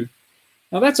 2.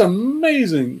 Now that's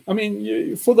amazing. I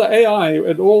mean, for the AI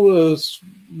at all the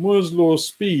Moore's law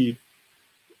speed,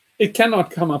 it cannot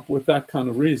come up with that kind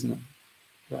of reasoning,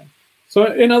 right? So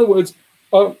in other words,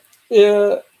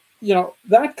 you know,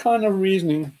 that kind of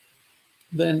reasoning,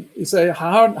 then you say,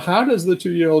 how does the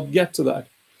 2-year-old get to that?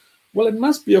 Well, it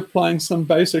must be applying some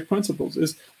basic principles.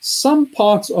 Is some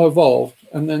parts are evolved,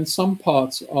 and then some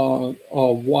parts are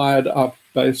wired up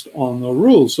based on the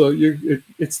rules. So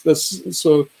it's this.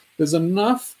 So there's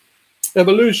enough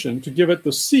evolution to give it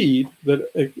the seed that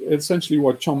essentially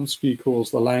what Chomsky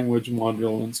calls the language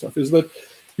module and stuff. Is that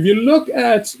if you look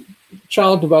at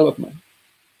child development,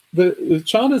 the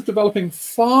child is developing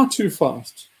far too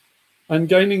fast and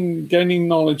gaining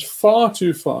knowledge far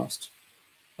too fast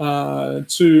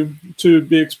to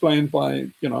be explained by,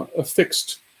 you know, a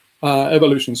fixed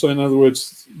evolution. So in other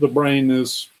words, the brain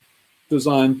is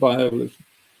designed by evolution.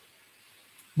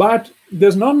 But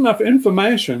there's not enough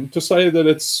information to say that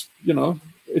it's, you know,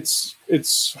 it's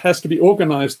has to be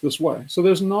organized this way. So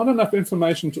there's not enough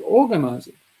information to organize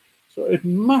it. So it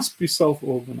must be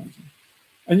self-organizing.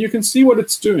 And you can see what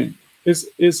it's doing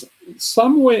is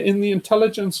somewhere in the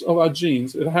intelligence of our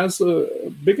genes, it has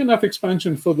a big enough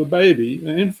expansion for the baby,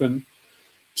 the infant,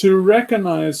 to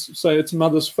recognize, say, its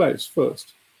mother's face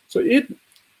first. So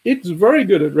it's very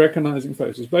good at recognizing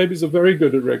faces. Babies are very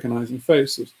good at recognizing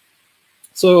faces.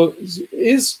 So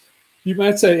you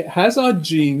might say, has our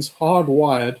genes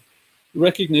hardwired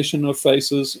recognition of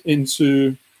faces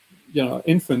into, you know,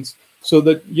 infants, so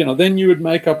that, you know, then you would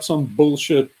make up some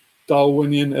bullshit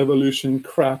Darwinian evolution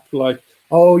crap like,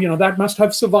 oh, you know, that must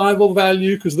have survival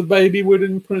value because the baby would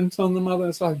imprint on the mother.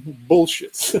 It's like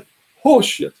bullshit,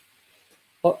 horseshit.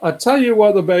 I'll tell you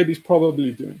what the baby's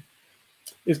probably doing.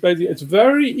 It's basically, it's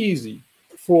very easy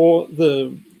for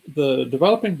the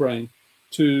developing brain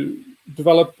to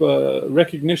develop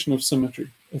recognition of symmetry.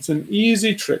 It's an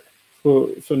easy trick for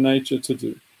nature to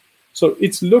do. So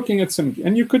it's looking at symmetry,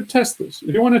 and you could test this.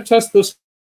 If you want to test this,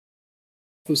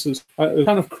 this is a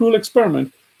kind of cruel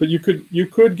experiment, but you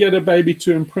could get a baby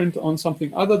to imprint on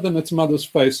something other than its mother's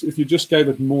face if you just gave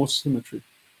it more symmetry.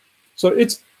 So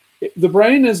the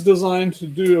brain is designed to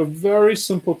do a very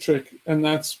simple trick, and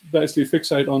that's basically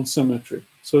fixate on symmetry.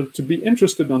 So to be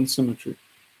interested in symmetry.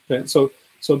 Okay,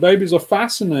 so babies are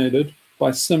fascinated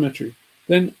by symmetry.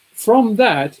 Then from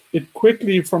that, it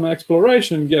quickly, from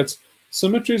exploration, gets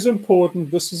symmetry is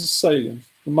important. This is salient.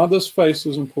 The mother's face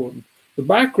is important. The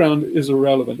background is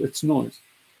irrelevant. It's noise.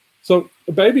 So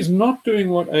a baby's not doing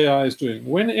what AI is doing.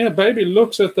 When a baby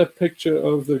looks at that picture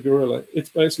of the gorilla, it's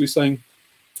basically saying,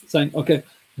 okay,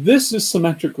 this is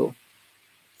symmetrical.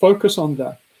 Focus on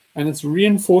that. And it's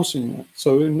reinforcing that.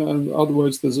 So in other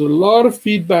words, there's a lot of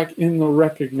feedback in the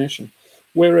recognition.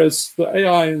 Whereas the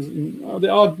AI, they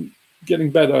are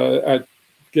getting better at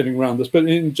getting around this. But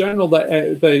in general,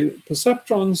 they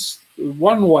perceptrons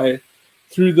one way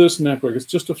through this network. It's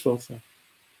just a filter.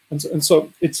 And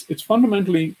so it's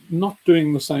fundamentally not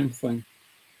doing the same thing.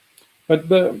 But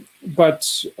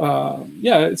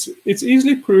yeah, it's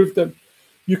easily proved that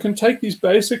you can take these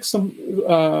basic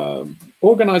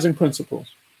organizing principles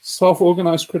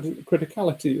self-organized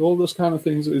criticality, all those kind of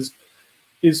things is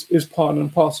part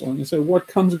and parcel. And you say, what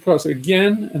comes across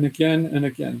again and again and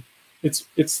again?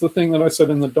 It's the thing that I said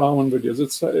in the Darwin videos.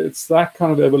 It's that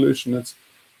kind of evolution.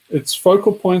 It's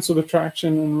focal points of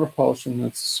attraction and repulsion.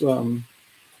 It's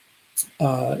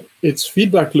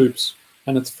feedback loops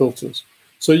and it's filters.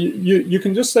 So you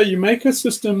can just say you make a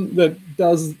system that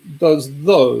does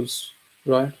those,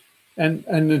 right? And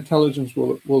intelligence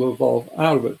will evolve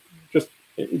out of it just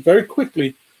very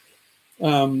quickly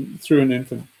through an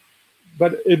infinite.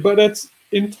 But it's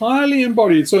entirely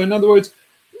embodied. So in other words,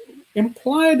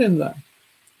 implied in that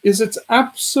is it's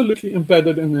absolutely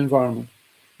embedded in the environment.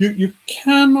 You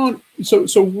cannot,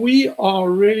 so we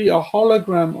are really a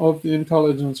hologram of the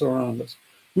intelligence around us.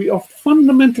 We are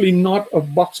fundamentally not a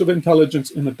box of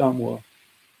intelligence in a dumb world.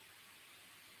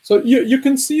 So you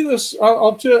can see this.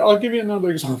 I'll give you another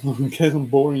example in case I'm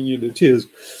boring you to tears.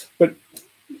 But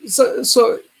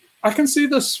so I can see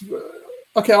this.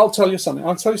 Okay, I'll tell you something.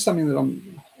 I'll tell you something that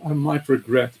I might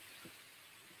regret.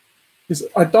 Is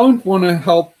I don't want to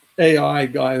help AI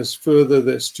guys further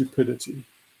their stupidity.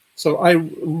 So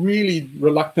I'm really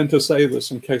reluctant to say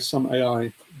this in case some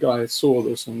AI guy saw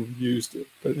this and used it.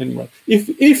 But anyway,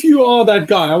 if you are that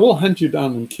guy, I will hunt you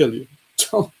down and kill you.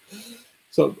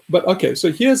 But okay, so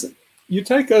you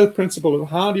take a principle of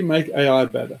how do you make AI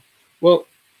better? Well,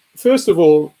 first of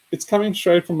all, it's coming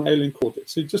straight from alien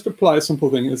cortex. So you just apply a simple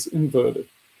thing, it's inverted.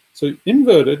 So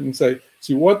invert it and say,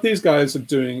 see what these guys are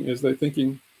doing is they're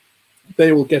thinking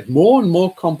they will get more and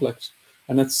more complex.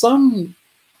 And at some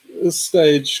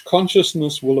stage,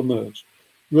 consciousness will emerge.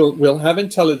 We'll have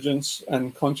intelligence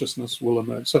and consciousness will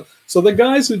emerge. So the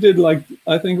guys who did, like,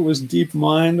 I think it was Deep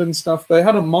Mind and stuff, they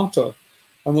had a motto.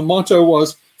 And the motto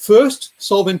was, first,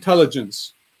 solve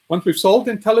intelligence. Once we've solved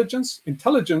intelligence,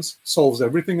 intelligence solves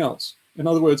everything else. In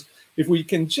other words, if we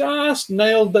can just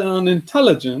nail down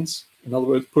intelligence, in other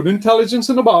words, put intelligence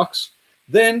in a box,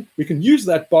 then we can use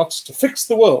that box to fix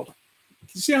the world.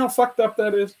 You see how fucked up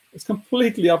that is? It's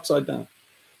completely upside down.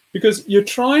 Because you're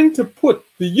trying to put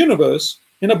the universe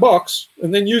in a box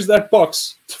and then use that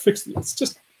box to fix it. It's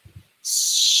just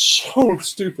so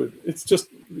stupid. It's just,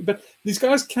 but these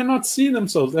guys cannot see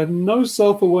themselves. They have no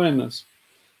self-awareness.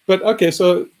 But okay,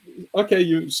 so, okay,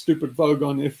 you stupid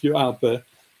Vogon, if you're out there.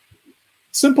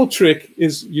 Simple trick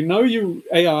is,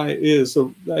 AI is,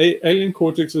 so the alien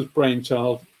cortex is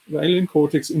brainchild. The alien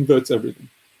cortex inverts everything.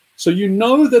 So you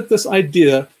know that this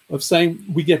idea of saying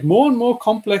we get more and more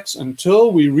complex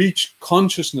until we reach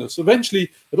consciousness. Eventually,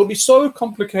 it'll be so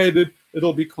complicated,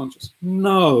 it'll be conscious.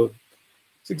 No,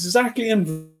 it's exactly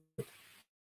inverted.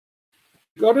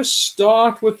 You've got to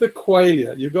start with the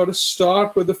qualia. You've got to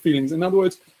start with the feelings. In other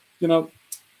words,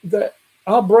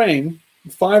 our brain,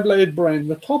 the 5-layered brain,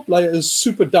 the top layer is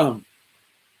super dumb.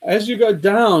 As you go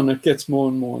down, it gets more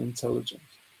and more intelligent.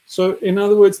 So in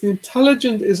other words, the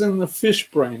intelligent is in the fish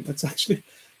brain. It's actually,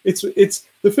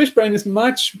 the fish brain is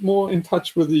much more in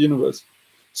touch with the universe.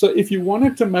 So if you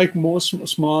wanted to make more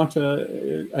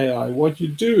smarter AI, what you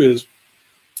do is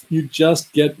you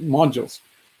just get modules.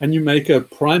 And you make a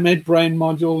primate brain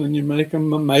module, and you make a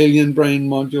mammalian brain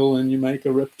module, and you make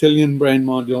a reptilian brain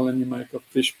module, and you make a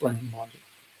fish brain module.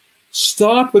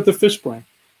 Start with the fish brain.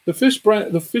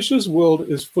 The fish's world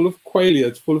is full of qualia,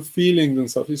 it's full of feelings and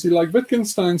stuff. You see, like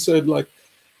Wittgenstein said, like,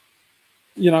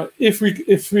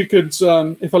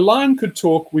 if a lion could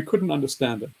talk, we couldn't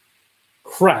understand it.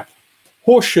 Crap.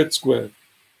 Horseshit squared.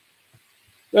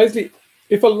 Basically,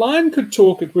 if a lion could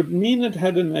talk, it would mean it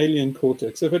had an alien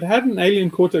cortex. If it had an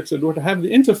alien cortex, it would have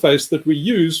the interface that we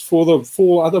use for the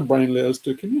 4 other brain layers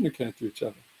to communicate to each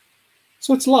other.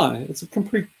 So it's lie. It's a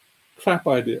complete crap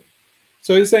idea.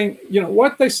 So he's saying,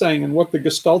 what they're saying and what the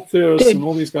Gestalt theorists and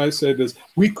all these guys said is,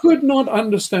 we could not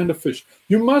understand a fish.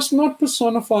 You must not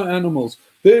personify animals.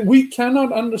 We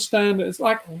cannot understand it. It's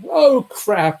like, oh,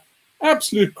 crap,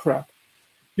 absolute crap.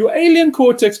 Your alien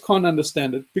cortex can't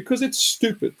understand it because it's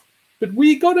stupid. But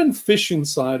we got a fish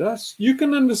inside us. You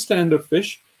can understand a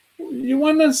fish. You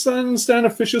want to understand a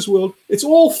fish's world. It's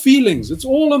all feelings. It's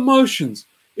all emotions.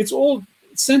 It's all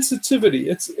sensitivity.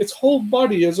 Its whole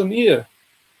body as an ear.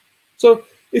 So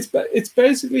it's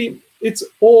basically, it's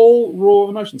all raw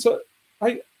emotion. So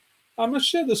I must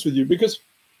share this with you because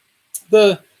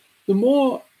the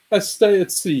more I stay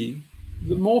at sea,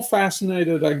 the more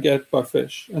fascinated I get by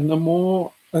fish, and the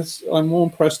more I'm more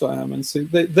impressed I am. And see,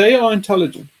 they are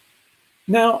intelligent.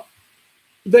 Now,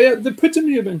 they are the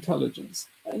epitome of intelligence.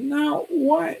 And now,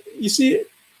 why? You see,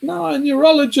 now a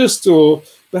neurologist or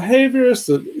behaviorist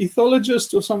or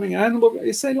ethologist or something, animal,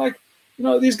 they say, like,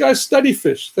 these guys study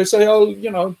fish. They say,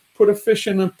 oh, put a fish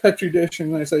in a Petri dish,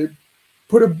 and they say,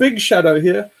 put a big shadow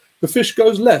here, the fish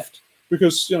goes left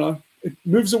because, you know, it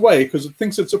moves away because it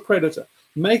thinks it's a predator.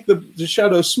 Make the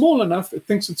shadow small enough, it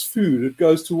thinks it's food, it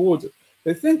goes towards it.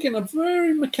 They think in a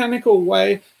very mechanical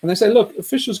way, and they say, look, a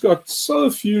fish has got so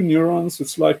few neurons,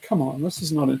 it's like, come on, this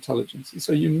is not intelligence. And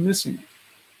so you're missing it.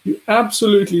 You're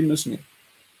absolutely missing it.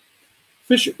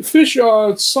 Fish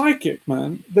are psychic,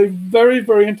 man. They're very,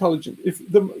 very intelligent.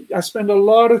 I spend a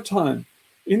lot of time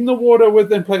in the water with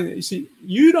them playing. You see,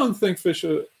 you don't think fish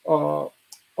are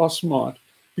smart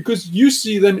because you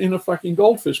see them in a fucking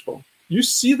goldfish bowl. You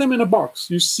see them in a box.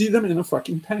 You see them in a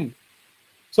fucking tank.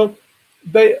 So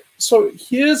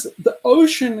here's the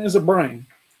ocean is a brain.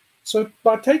 So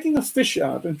by taking a fish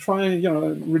out and trying, you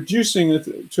know, reducing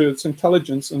it to its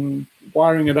intelligence and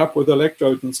wiring it up with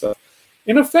electrodes and stuff,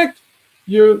 in effect,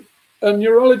 a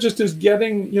neurologist is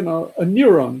getting, you know, a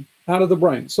neuron out of the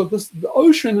brain. So the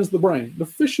ocean is the brain. The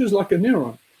fish is like a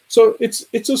neuron. So it's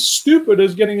as stupid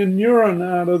as getting a neuron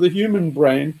out of the human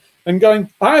brain and going,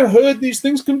 I heard these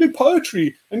things can do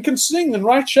poetry and can sing and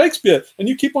write Shakespeare. And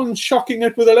you keep on shocking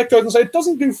it with electrodes and say, it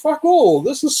doesn't do fuck all.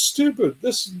 This is stupid.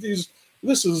 This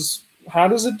is, how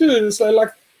does it do it? It's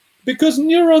like, because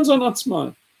neurons are not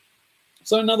smart.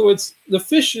 So in other words, the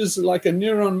fish is like a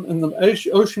neuron and the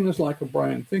ocean is like a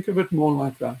brain. Think of it more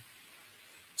like that.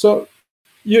 So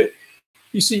you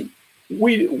see,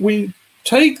 we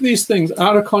take these things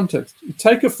out of context. You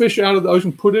take a fish out of the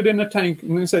ocean, put it in a tank,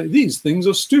 and then say, these things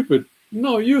are stupid.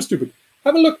 No, you're stupid.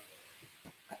 Have a look.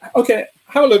 Okay,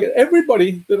 have a look at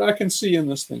everybody that I can see in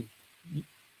this thing.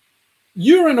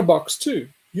 You're in a box too.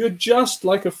 You're just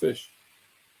like a fish.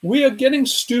 We are getting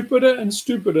stupider and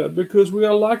stupider because we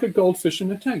are like a goldfish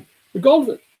in a tank. The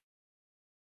goldfish,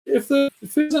 if the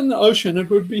fish in the ocean, it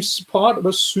would be part of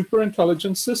a super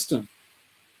intelligent system.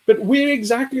 But we're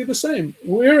exactly the same.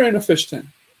 We're in a fish tank.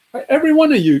 Every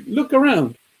one of you, look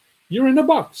around. You're in a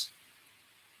box.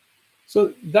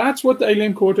 So that's what the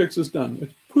alien cortex has done.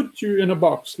 It put you in a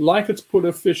box, like it's put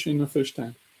a fish in a fish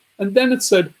tank. And then it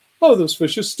said, oh, this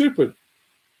fish is stupid.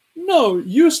 No,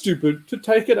 you're stupid to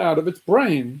take it out of its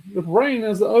brain. The brain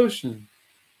is the ocean.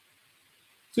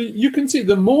 So you can see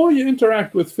the more you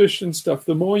interact with fish and stuff,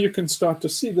 the more you can start to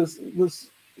see this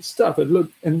stuff. The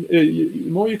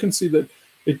more you can see that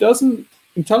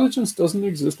intelligence doesn't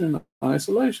exist in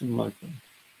isolation like that.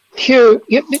 Hugh,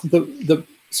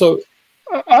 so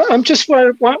I'm just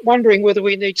wondering whether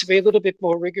we need to be a little bit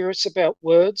more rigorous about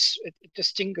words,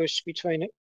 distinguish between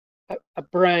a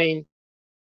brain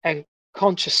and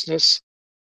consciousness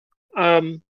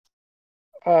and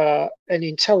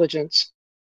intelligence,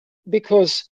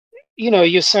 because, you know,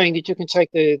 you're saying that you can take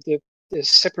the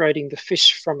separating the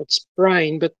fish from its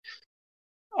brain, but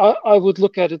I would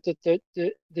look at it that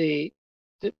the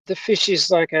fish is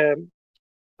like a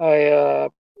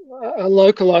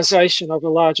localization of a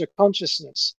larger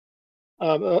consciousness,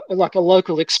 like a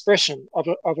local expression of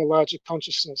a larger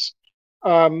consciousness.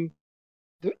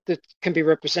 That can be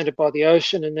represented by the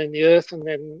ocean and then the earth and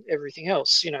then everything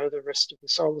else, you know, the rest of the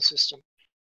solar system.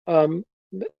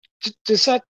 Does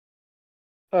that,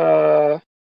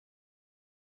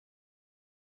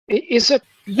 is it?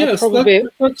 Yes,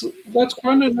 that's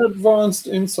quite an advanced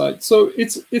insight. So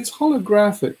it's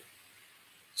holographic.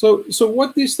 So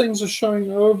what these things are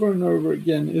showing over and over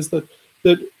again is that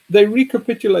they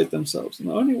recapitulate themselves. And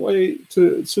the only way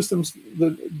to systems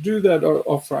that do that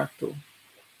are fractal.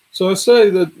 So I say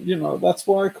that, you know, that's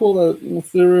why I call that the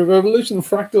theory of evolution, the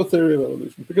fractal theory of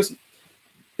evolution, because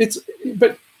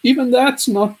but even that's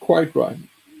not quite right,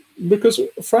 because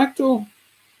fractal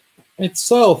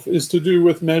itself is to do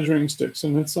with measuring sticks,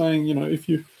 and it's saying, you know,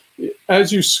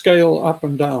 as you scale up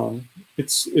and down,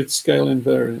 it's scale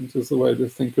invariant is the way to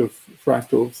think of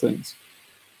fractal things,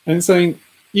 and it's saying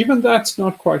even that's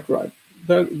not quite right.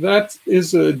 That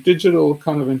is a digital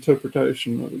kind of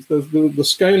interpretation. The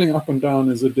scaling up and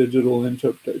down is a digital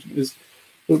interpretation. Is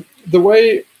the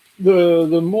way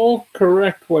the more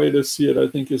correct way to see it, I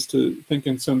think, is to think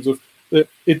in terms of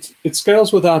it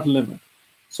scales without limit.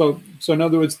 So in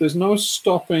other words, there's no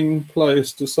stopping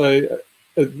place to say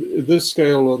this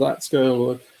scale or that scale,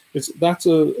 or that's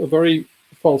a very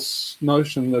false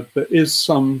notion that there is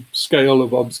some scale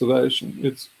of observation.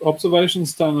 It's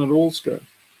observations done at all scales.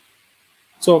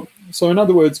 So in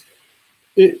other words,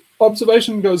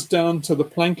 observation goes down to the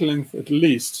Planck length at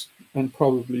least, and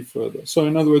probably further. So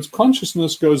in other words,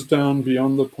 consciousness goes down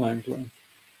beyond the Planck length.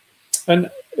 And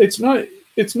it's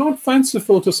not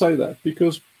fanciful to say that,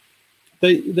 because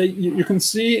you can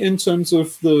see in terms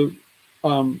of the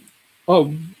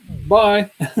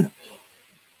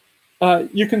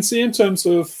you can see in terms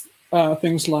of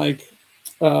things like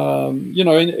you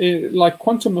know, like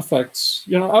quantum effects.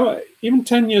 You know, even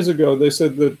 10 years ago, they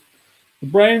said that the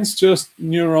brain's just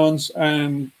neurons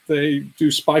and they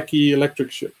do spiky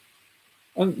electric shit.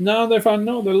 And now they found,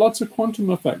 no, there are lots of quantum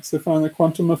effects. They found the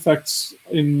quantum effects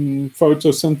in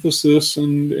photosynthesis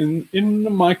and in the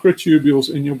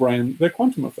microtubules in your brain, they're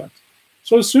quantum effects.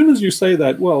 So as soon as you say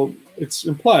that, well, it's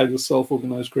implied as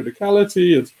self-organized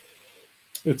criticality,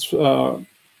 it's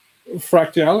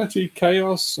fractality,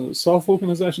 chaos,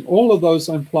 self-organization, all of those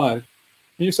are implied.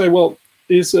 And you say, well,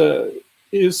 is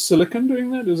silicon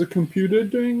doing that? Is a computer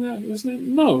doing that? Isn't it?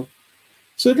 No.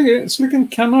 Silicon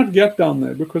cannot get down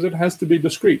there because it has to be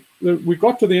discrete. We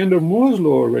got to the end of Moore's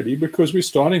law already because we're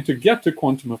starting to get to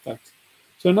quantum effects.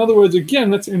 So in other words,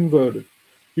 again, it's inverted.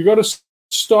 You got to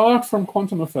start from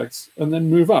quantum effects and then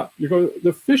move up.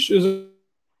 The fish is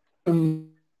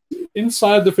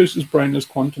inside the fish's brain is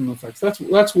quantum effects.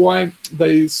 That's why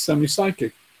they're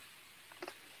semi-psychic.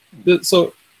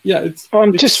 So yeah,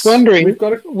 I'm just wondering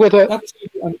whether.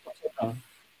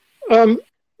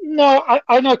 No,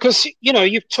 I know, because you know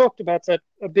you've talked about that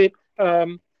a bit,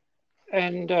 and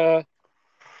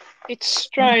it's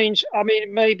strange. I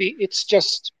mean, maybe it's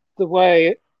just the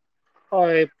way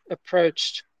I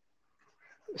approached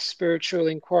spiritual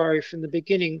inquiry from the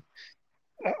beginning.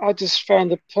 I just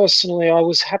found that personally, I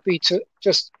was happy to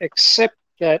just accept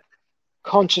that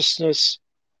consciousness,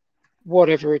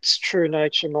 whatever its true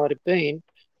nature might have been,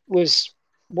 was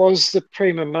the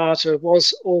prima mater,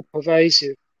 was all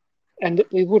pervasive, and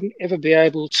that we wouldn't ever be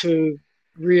able to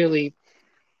really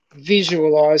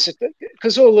visualize it,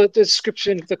 because all the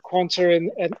description of the quanta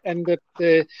and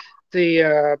the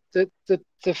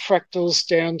fractals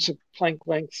down to Planck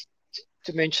length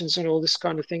dimensions and all this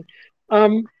kind of thing.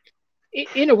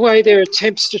 In a way, they're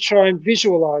attempts to try and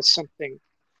visualize something.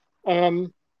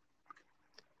 And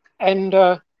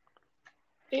I'm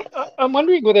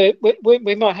wondering whether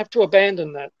we might have to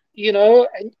abandon that, you know,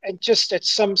 and just at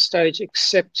some stage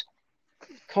accept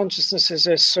consciousness as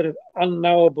a sort of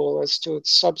unknowable as to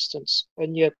its substance,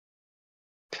 and yet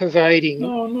pervading.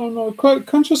 No.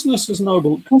 Consciousness is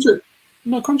noble.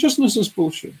 Consciousness is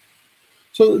bullshit.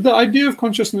 So the idea of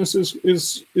consciousness is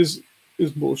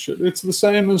bullshit. It's the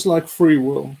same as like free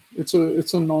will. It's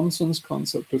a nonsense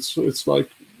concept. It's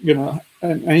like, you know,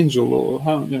 an angel, or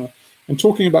how, you know, and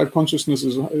talking about consciousness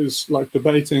is like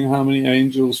debating how many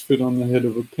angels fit on the head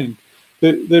of a pin.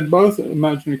 They're both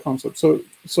imaginary concepts.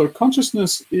 So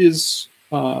consciousness is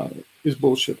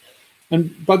bullshit,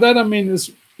 and by that I mean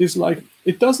is like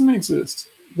it doesn't exist.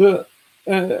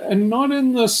 And not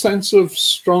in the sense of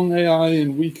strong AI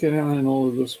and weak AI and all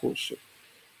of this horseshit.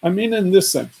 I mean in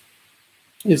this sense,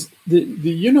 is the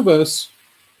universe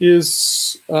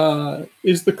is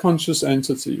the conscious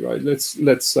entity, right?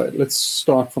 Let's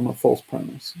start from a false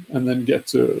premise and then get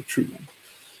to a true one.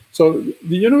 So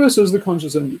the universe is the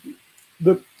conscious entity.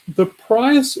 The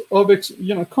price of,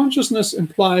 you know, consciousness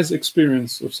implies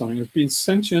experience of something. It's being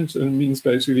sentient, and it means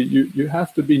basically you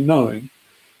have to be knowing.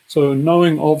 So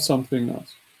knowing of something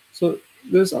else. So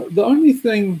there's the only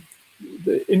thing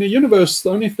in a universe, the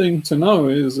only thing to know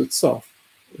is itself.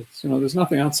 It's, you know, there's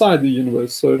nothing outside the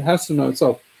universe, so it has to know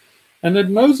itself. And it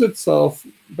knows itself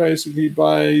basically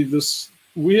by this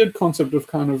weird concept of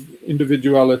kind of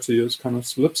individuality as kind of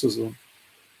solipsism.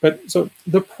 But so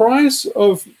the price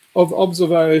of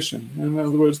observation, in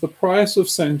other words, the price of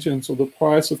sentience or the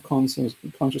price of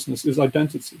consciousness is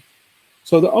identity.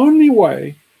 So the only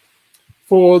way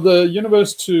for the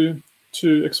universe to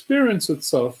experience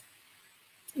itself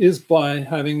is by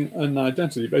having an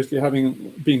identity, basically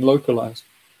being localized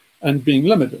and being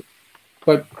limited.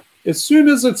 But as soon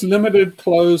as it's limited,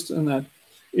 closed, and that,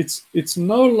 it's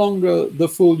no longer the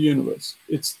full universe.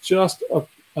 It's just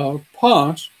a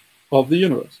part of the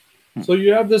universe. So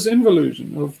you have this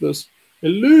involution of this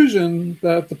illusion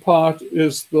that the part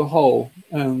is the whole,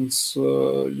 and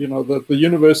you know, that the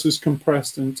universe is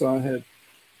compressed into our head.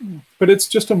 But it's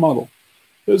just a model.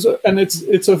 It's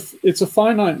a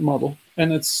finite model,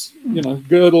 and it's, you know,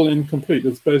 Gödel incomplete.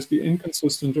 It's basically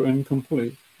inconsistent or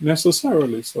incomplete,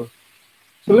 necessarily so.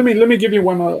 So let me give you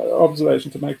one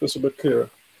observation to make this a bit clearer.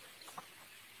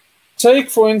 Take,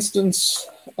 for instance,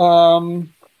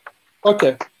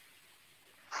 okay.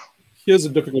 Here's a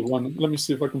difficult one. Let me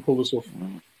see if I can pull this off.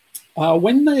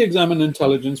 When they examine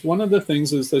intelligence, one of the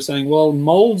things is they're saying, well,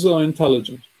 molds are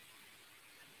intelligent.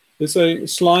 They say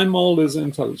slime mold is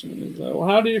intelligent. And say, well,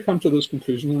 how do you come to this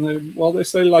conclusion? And they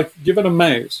say, like, give it a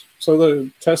maze. So the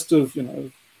test of, you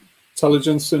know,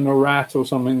 intelligence in a rat or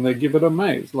something, they give it a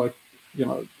maze, like, you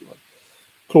know, like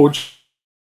Claude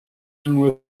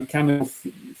with mechanical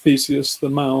Theseus, the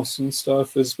mouse and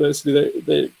stuff, is basically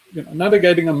they you know,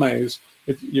 navigating a maze.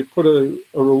 You put a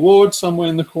reward somewhere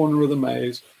in the corner of the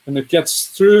maze, and it gets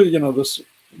through,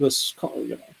 this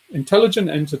intelligent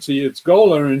entity. It's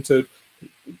goal-oriented.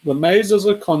 The maze is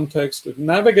a context. It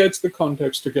navigates the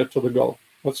context to get to the goal.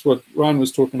 That's what Ryan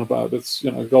was talking about. It's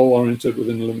goal-oriented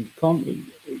within a limited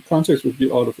context would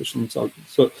be artificial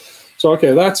intelligence. So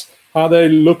okay, that's how they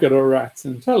look at a rat's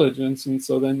intelligence. And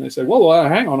so then they say, well,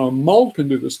 hang on, a mold can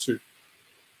do this too.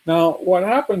 Now, what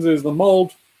happens is the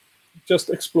mold just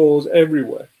explores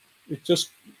everywhere.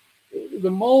 The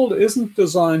mold isn't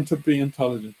designed to be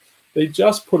intelligent. They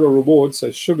just put a reward,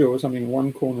 say sugar or something, in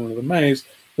one corner of the maze.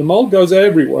 The mold goes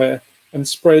everywhere and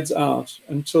spreads out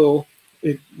until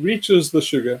it reaches the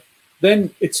sugar. Then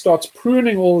it starts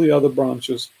pruning all the other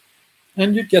branches,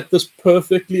 and you get this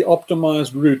perfectly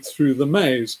optimized route through the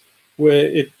maze where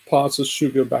it passes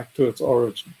sugar back to its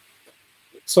origin.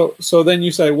 So then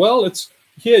you say, well, it's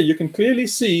here. You can clearly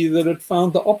see that it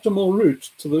found the optimal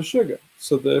route to the sugar,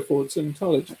 so therefore it's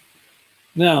intelligent.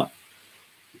 Now,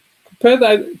 compare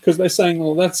that, because they're saying,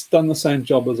 well, that's done the same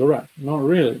job as a rat. Not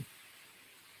really.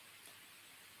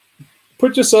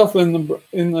 Put yourself in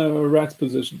the rat's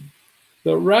position.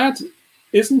 The rat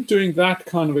isn't doing that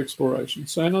kind of exploration.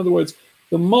 So in other words,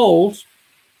 the mold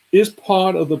is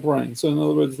part of the brain. So in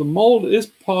other words, the mold is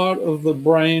part of the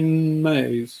brain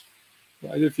maze,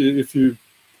 right? If you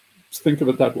think of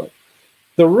it that way.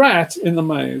 The rat in the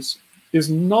maze is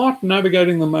not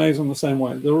navigating the maze in the same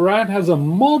way. The rat has a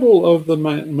model of the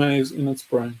maze in its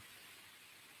brain.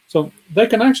 So they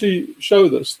can actually show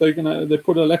this. They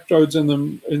put electrodes in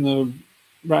the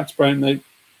rat's brain.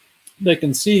 They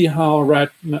can see how a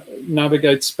rat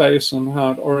navigates space and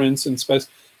how it orients in space.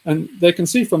 And they can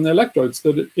see from the electrodes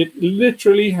that it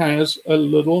literally has a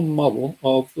little model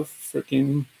of the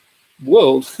freaking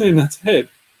world in its head,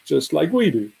 just like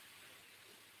we do.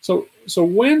 So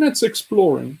when it's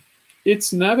exploring,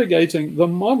 it's navigating the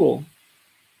model,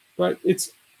 right?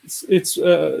 It's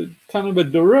kind of a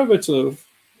derivative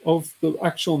of the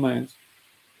actual maze.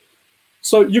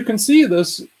 So you can see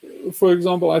this, for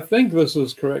example, I think this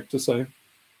is correct to say,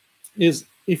 is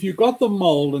if you got the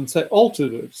mold and say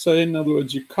altered it, say in other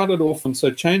words, you cut it off and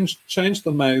say change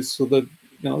the maze so that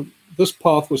this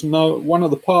path was one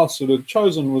of the paths that it had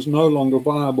chosen was no longer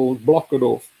viable, block it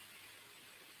off.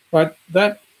 Right?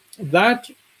 That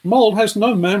mold has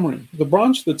no memory. The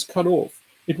branch that's cut off,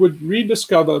 it would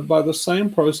rediscover by the same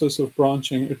process of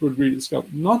branching, it would rediscover.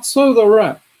 Not so the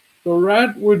rat. The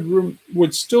rat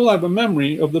would still have a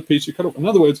memory of the piece you cut off. In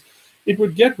other words, it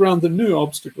would get around the new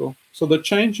obstacle. So the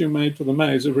change you made to the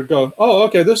maze, it would go, oh,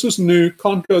 okay, this is new,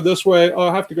 can't go this way. Oh,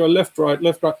 I have to go left, right,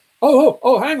 left, right.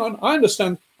 Oh, hang on, I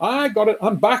understand. I got it.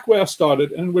 I'm back where I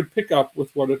started, and it would pick up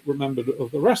with what it remembered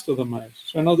of the rest of the maze.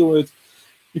 So in other words,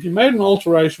 if you made an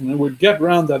alteration, it would get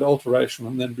around that alteration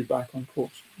and then be back on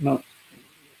course. No.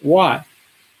 Why?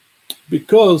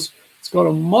 Because it's got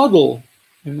a model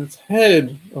in its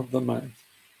head of the maze.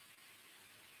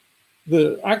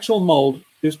 The actual mold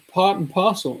is part and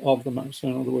parcel of the maze. So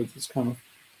in other words, it's kind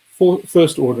of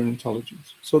first order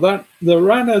intelligence. So that the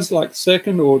rat has like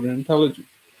second order intelligence.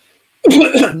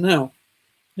 Now,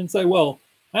 you can say, well,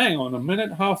 hang on a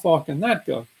minute, how far can that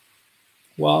go?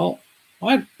 Well,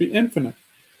 might be infinite.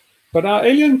 But our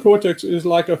alien cortex is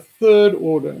like a third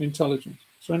order intelligence.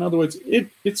 So in other words,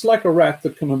 it's like a rat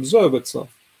that can observe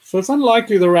itself. So it's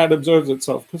unlikely the rat observes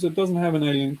itself because it doesn't have an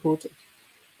alien cortex.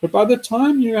 But by the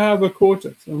time you have a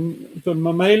cortex, the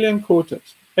mammalian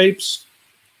cortex, apes,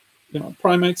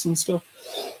 primates and stuff,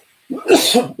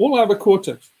 all have a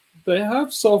cortex. They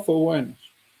have self-awareness.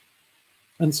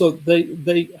 And so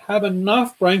they have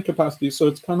enough brain capacity, so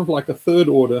it's kind of like a third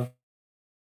order.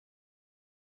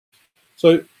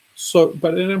 But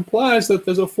it implies that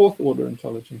there's a fourth order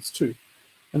intelligence too.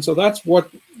 And so that's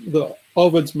what the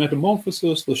Ovid's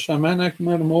metamorphosis, the shamanic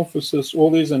metamorphosis,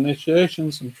 all these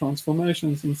initiations and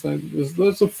transformations, and so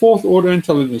there's a fourth order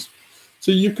intelligence.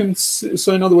 So you can,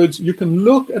 so in other words, you can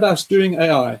look at us doing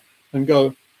AI and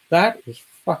go, that is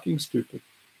fucking stupid.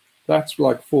 That's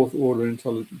like fourth order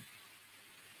intelligence.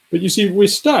 But you see, we're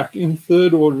stuck in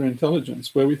third order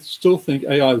intelligence where we still think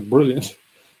AI is brilliant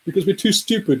because we're too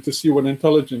stupid to see what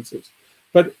intelligence is.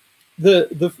 But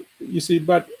you see,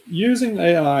 but using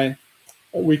AI,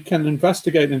 we can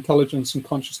investigate intelligence and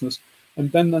consciousness,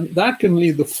 and then that can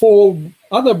lead the four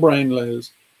other brain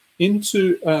layers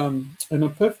into an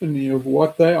epiphany of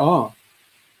what they are.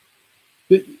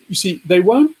 You see, they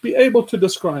won't be able to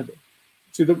describe it.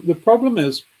 See, the problem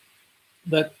is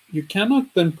that you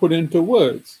cannot then put into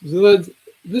words. So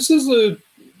this is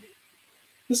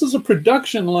a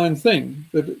production line thing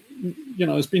that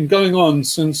has been going on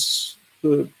since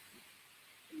we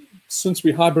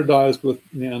hybridized with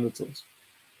Neanderthals.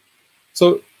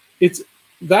 So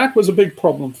that was a big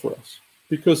problem for us,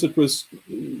 because it was,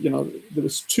 there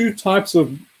was two types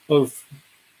of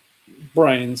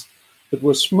brains that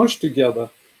were smushed together,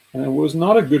 and it was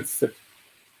not a good fit.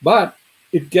 But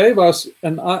it gave us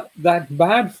that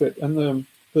bad fit, and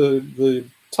the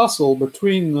tussle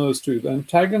between those two, the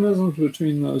antagonism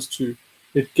between those two,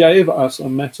 it gave us a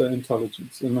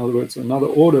meta-intelligence. In other words, another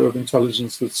order of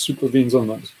intelligence that supervenes on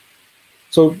those.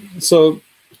 So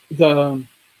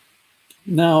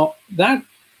now that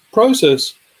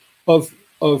process of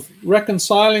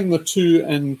reconciling the two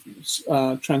and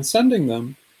transcending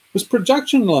them was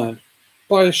projection line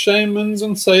by shamans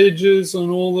and sages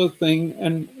and all the thing,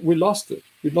 and we lost it.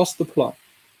 We lost the plot.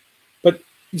 But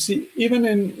you see, even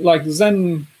in like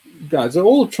Zen guys, they're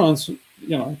all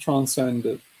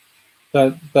transcended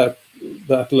that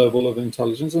level of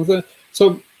intelligence, and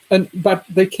but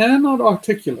they cannot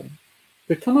articulate.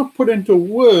 They cannot put into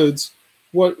words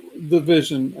what the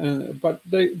vision, but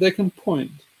they can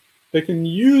point. They can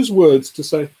use words to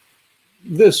say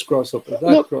this grasshopper,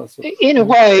 that grasshopper. In a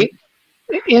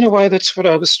way, that's what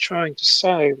I was trying to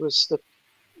say, was that,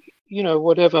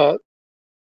 whatever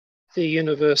the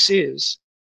universe is,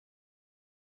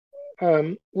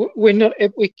 you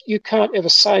can't ever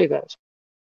say that.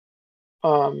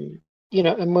 And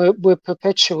we're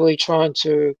perpetually trying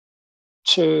to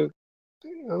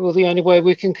well, the only way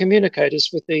we can communicate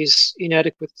is with these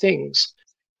inadequate things.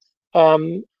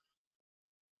 Sorry,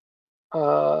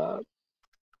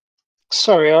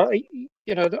 I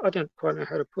don't quite know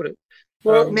how to put it.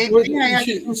 Well,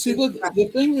 the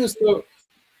thing is, though.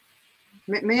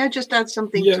 May I just add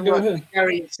something to what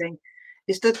Gary is saying?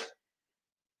 Is that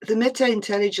the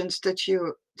meta-intelligence that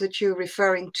you're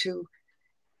referring to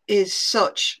is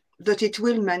such that it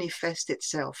will manifest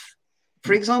itself.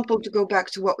 For example, to go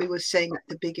back to what we were saying at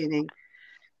the beginning,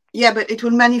 but it will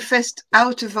manifest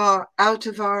out of our.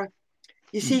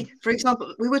 You see, for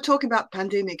example, we were talking about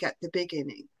pandemic at the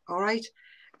beginning. All right,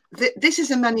 this is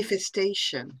a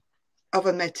manifestation of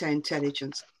a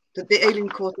meta-intelligence that the alien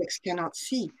cortex cannot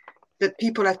see, that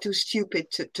people are too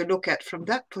stupid to look at from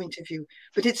that point of view.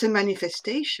 But it's a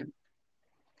manifestation.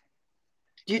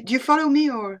 Do you follow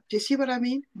me, or do you see what I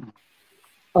mean?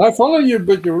 I follow you,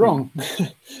 but you're wrong.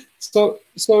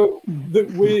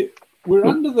 We're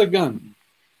under the gun,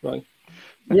 right?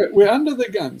 We're under the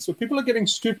gun. So people are getting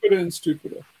stupider and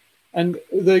stupider, and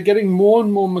they're getting more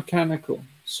and more mechanical.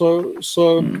 So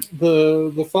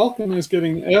the falcon is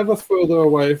getting ever further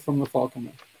away from the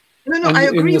falconer. No, I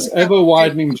agree. In this ever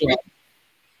widening job.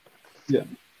 Yeah.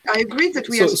 I agree that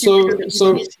we are stupider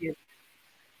than we see it.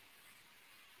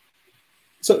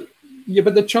 So yeah,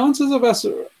 but the chances of us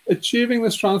achieving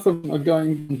this transformation are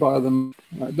going by them.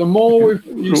 Right? The more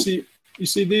you see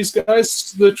these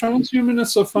guys, the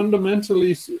transhumanists are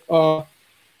fundamentally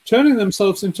turning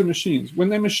themselves into machines. When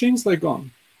they're machines, they're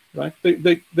gone. Right?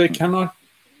 They cannot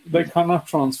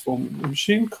transform. The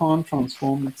machine can't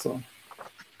transform itself.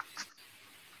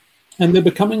 And they're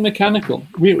becoming mechanical.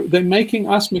 They're making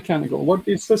us mechanical. What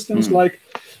these systems like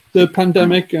the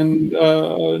pandemic and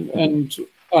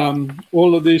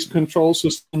all of these control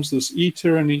systems, this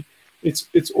e-tyranny,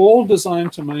 it's all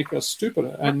designed to make us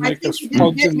stupider and make us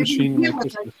cogs in the machine.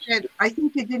 I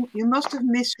think you must have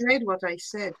misread what I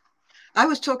said. I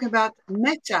was talking about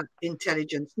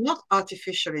meta-intelligence, not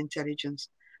artificial intelligence.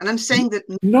 And I'm saying that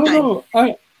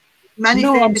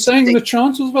I'm saying the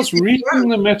chances of us reaching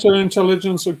the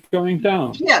meta-intelligence are going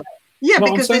down. Yeah, because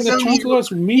I'm saying the chances of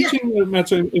us meeting the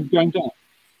meta is going down.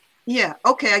 Yeah,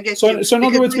 okay, I get you. So in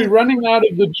other words, we're running out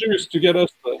of the juice to get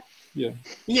us there. Yeah.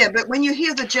 Yeah, but when you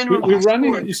hear the general we're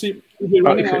running, you see, we're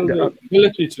running out of the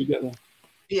ability to get there.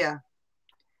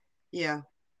 Yeah,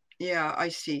 I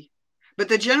see. But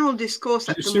the general discourse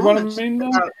at the moment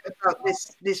about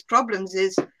these problems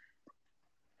is,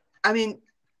 I mean,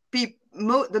 the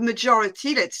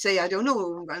majority, let's say, I don't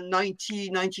know,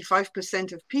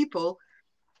 95% of people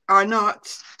are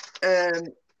not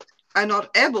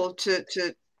able to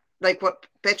like what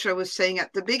Petra was saying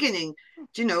at the beginning.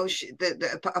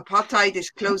 The apartheid is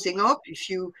closing up. If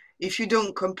you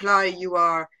don't comply, you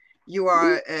are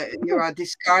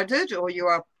discarded, or you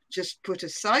are just put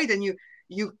aside, and you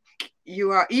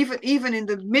are even in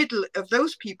the middle of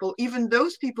those people, even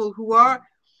those people who are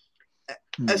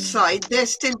aside, they're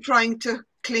still trying to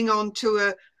cling on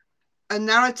to a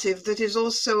narrative that is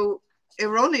also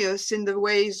erroneous in the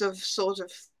ways of sort of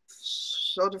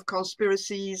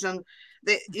conspiracies, and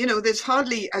there's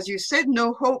hardly, as you said,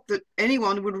 no hope that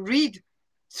anyone would read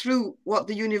through what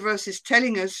the universe is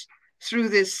telling us through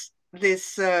this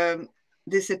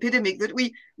epidemic that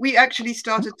we actually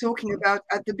started talking about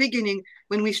at the beginning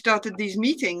when we started these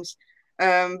meetings.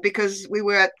 because we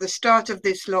were at the start of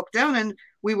this lockdown, and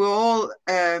we were all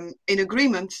in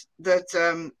agreement that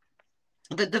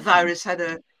that the virus had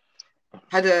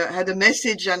a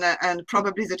message, and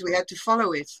probably that we had to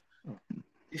follow it,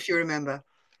 if you remember.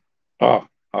 Oh,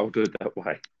 I'll do it that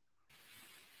way.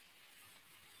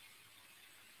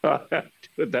 I'll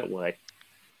do it that way.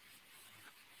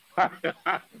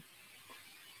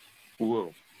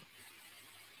 Whoa.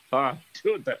 I'll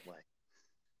do it that way.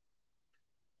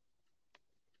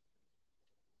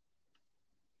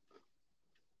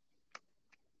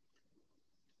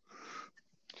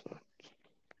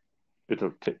 Bit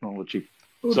of technology.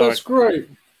 Oh, that's great.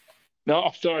 No,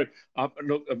 I'm sorry.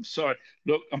 Look, I'm sorry.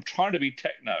 Look, I'm trying to be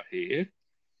techno here,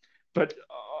 but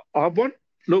I want,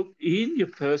 look, in your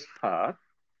first part,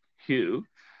 Hugh,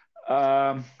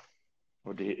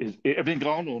 is everything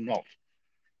gone or not?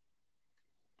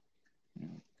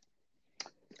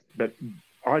 But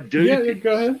I do. Yeah,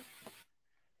 go ahead.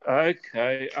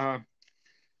 Okay. I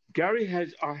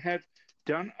have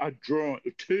done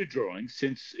two drawings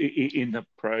since in the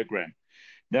program.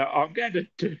 Now I'm going to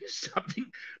do something.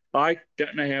 I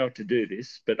don't know how to do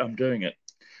this, but I'm doing it.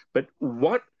 But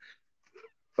what?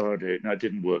 Oh, dude, no, it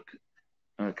didn't work.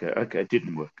 Okay, it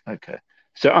didn't work. Okay,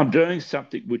 so I'm doing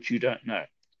something which you don't know.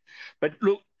 But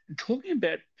look, talking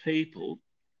about people.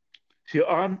 See,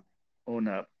 I'm. Oh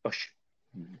no.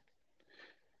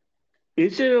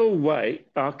 Is there a way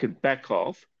I could back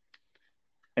off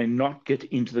and not get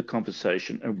into the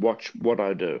conversation and watch what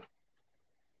I do?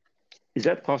 Is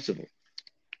that possible?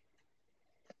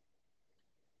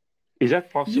 Is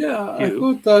that possible? Yeah, Hugh? I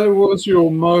thought that was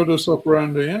your modus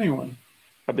operandi anyway.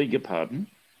 I beg your pardon?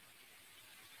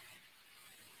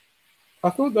 I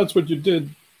thought that's what you did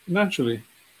naturally.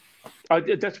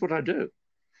 That's what I do.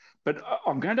 But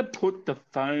I'm going to put the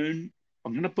phone.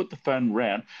 I'm going to put the phone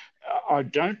round. I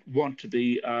don't want to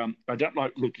be. I don't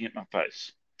like looking at my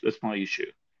face. That's my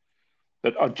issue.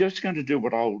 But I'm just going to do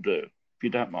what I'll do, if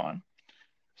you don't mind.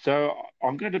 So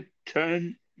I'm going to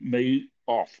turn me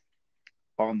off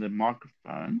on the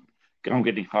microphone. I'm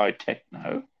getting high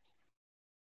techno.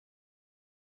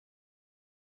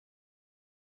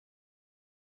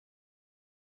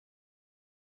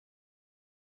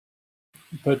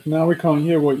 But now we can't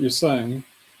hear what you're saying.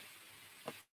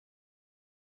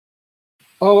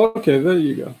 Oh, okay, there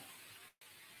you go.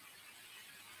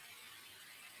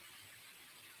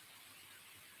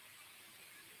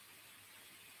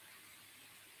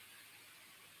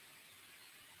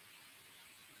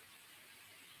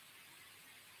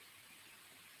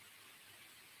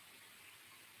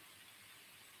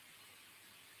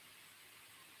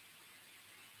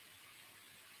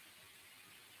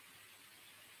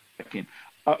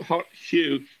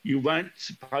 Hugh, you weren't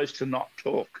supposed to not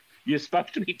talk. You're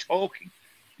supposed to be talking.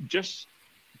 Just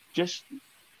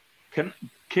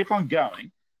keep on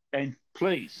going, and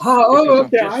please. Oh,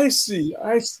 okay. I see.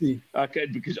 Okay,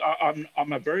 because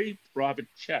I'm a very private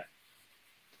chat,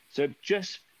 so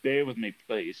just bear with me,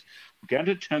 please. I'm going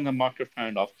to turn the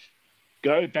microphone off.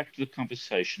 Go back to the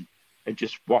conversation and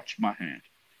just watch my hand.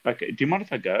 Okay. Do you mind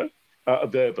if I go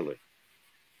verbally?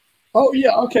 Oh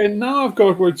yeah. Okay. Now I've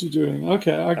got what you're doing.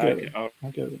 Okay, I get it. I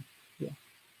get it. Yeah.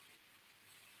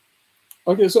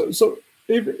 Okay. So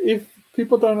if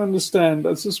people don't understand,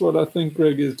 this is what I think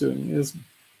Greg is doing. Is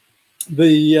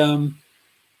the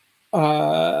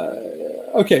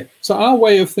okay, so our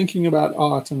way of thinking about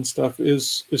art and stuff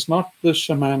is not the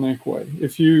shamanic way.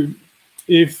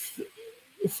 If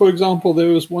for example,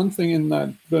 there was one thing in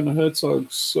that Werner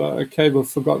Herzog's Cave of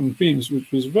Forgotten Dreams, which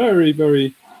was very,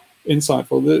 very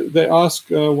insightful. They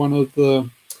asked one of the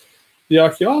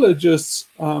archaeologists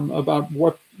about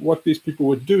what these people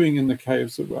were doing in the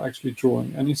caves that were actually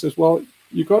drawing, and he says, well,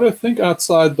 you got to think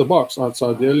outside the box,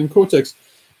 outside the alien cortex.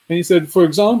 And he said, for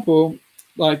example,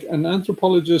 like an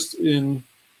anthropologist in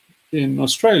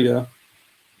Australia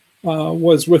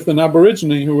was with an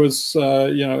Aborigine who was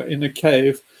in a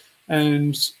cave,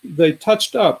 and they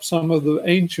touched up some of the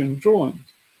ancient drawings.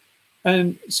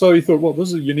 And so he thought, well, this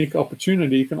is a unique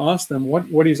opportunity. You can ask them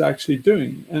what he's actually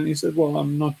doing. And he said, well,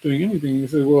 I'm not doing anything. He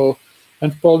said, well,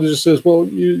 anthropologist says, well,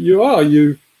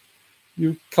 you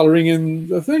coloring in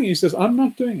the thing. He says, I'm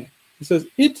not doing it. He says,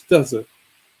 it does it.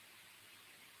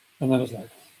 And that was like,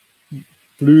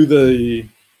 blew the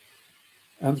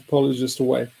anthropologist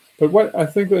away. But what I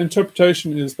think the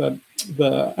interpretation is that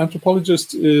the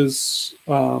anthropologist is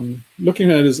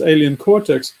looking at his alien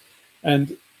cortex,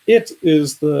 and it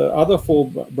is the other four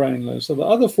brain layers. So the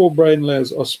other four brain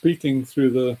layers are speaking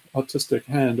through the artistic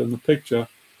hand in the picture.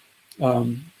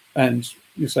 And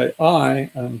you say I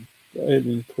and the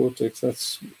alien cortex,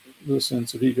 that's the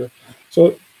sense of ego.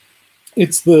 So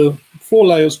it's the 4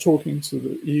 layers talking to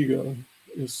the ego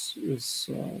is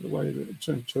the way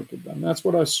to interpret that. And that's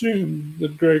what I assume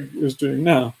that Greg is doing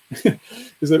now,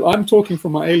 is that I'm talking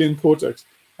from my alien cortex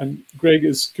and Greg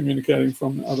is communicating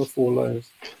from the other 4 layers.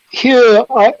 Here,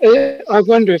 I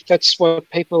wonder if that's what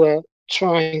people are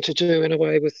trying to do in a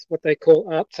way with what they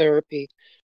call art therapy,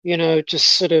 you know,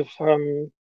 just sort of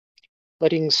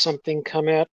letting something come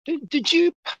out. Did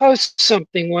you post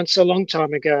something once a long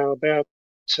time ago about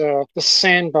the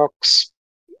sandbox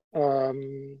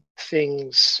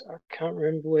things? I can't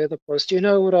remember where that was. Do you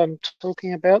know what I'm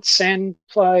talking about? Sand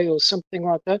play or something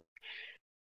like that?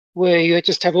 Where you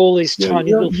just have all these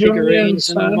tiny little figurines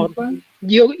and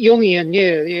Jungian,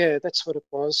 yeah, that's what it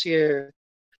was, yeah.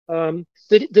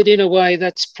 That in a way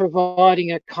that's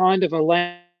providing a kind of a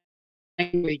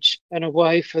language and a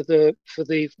way for the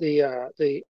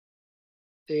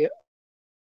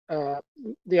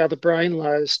other brain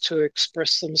layers to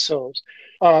express themselves.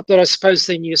 But I suppose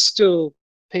then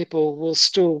people will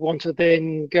still want to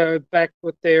then go back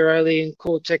with their alien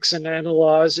cortex and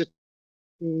analyze it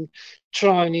and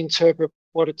try and interpret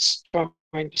what it's trying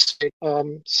to say.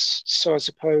 So I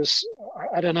suppose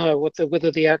I don't know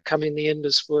whether the outcome in the end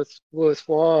is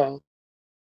worthwhile.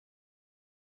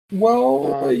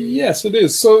 Well, yes, it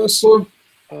is. So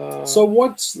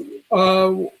what's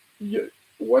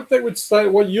what they would say,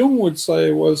 what Jung would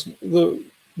say was the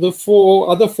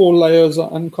other four layers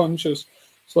are unconscious.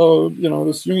 So, you know,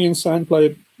 this Jungian sand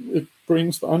play, it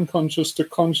brings the unconscious to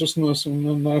consciousness, and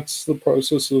then that's the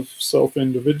process of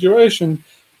self-individuation,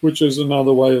 which is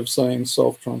another way of saying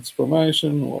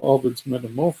self-transformation or Ovid's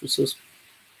metamorphosis.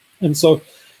 And so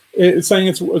it's saying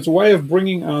it's a way of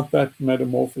bringing out that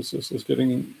metamorphosis, is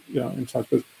getting, you know, in touch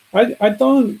with. I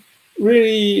don't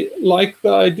really like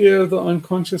the idea of the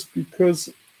unconscious, because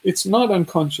it's not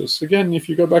unconscious. Again, if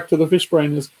you go back to the fish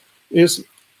brain, is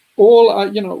all,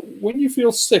 you know, when you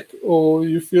feel sick or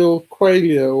you feel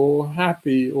qualia or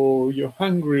happy or you're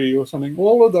hungry or something,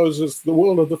 all of those is the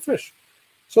world of the fish.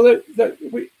 So that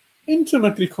we're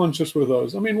intimately conscious with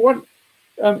those. I mean, what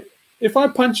if I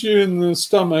punch you in the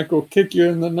stomach or kick you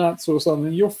in the nuts or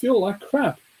something, you'll feel like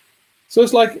crap. So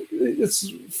it's like,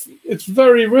 it's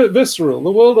very visceral.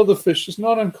 The world of the fish is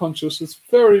not unconscious. It's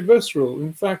very visceral.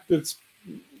 In fact, it's,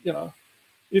 you know,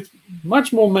 it's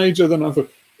much more major than I thought.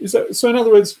 So in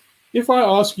other words, if I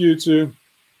ask you to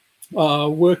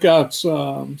work out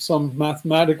some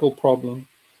mathematical problem,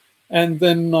 and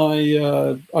then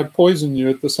I poison you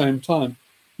at the same time,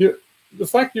 the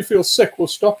fact you feel sick will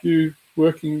stop you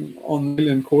working on the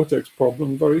alien cortex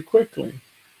problem very quickly,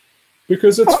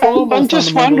 because it's far more. I'm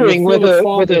just wondering whether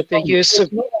the use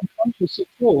of not unconscious at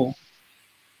all.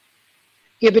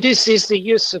 Yeah, but is the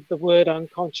use of the word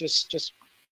unconscious just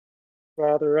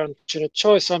rather unfortunate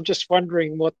choice? I'm just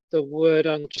wondering what the word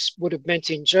unconscious would have meant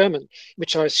in German,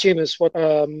 which I assume is what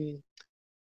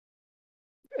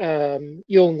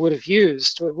Jung would have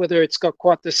used, whether it's got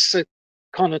quite this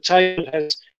connotation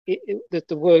as that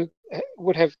the word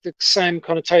would have the same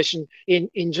connotation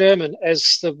in German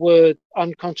as the word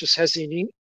unconscious has in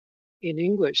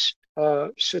English.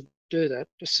 Should do that,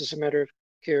 just as a matter of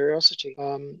curiosity.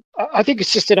 I think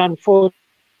it's just an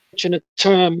unfortunate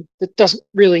term that doesn't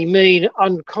really mean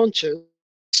unconscious.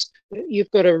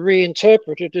 You've got to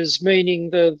reinterpret it as meaning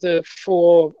the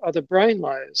four other brain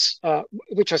layers,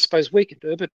 which I suppose we can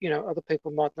do, but you know, other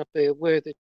people might not be aware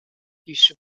that you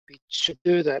should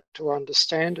do that to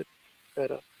understand it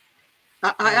better.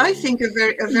 I think a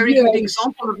very good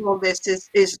example of all this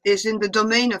is in the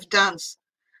domain of dance.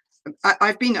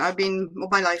 I've been all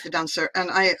my life a dancer, and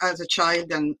I, as a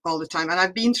child and all the time, and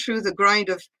I've been through the grind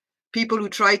of people who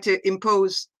try to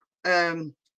impose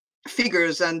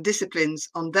figures and disciplines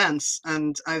on dance,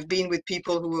 and I've been with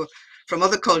people who are from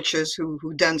other cultures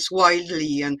who dance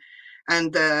wildly, and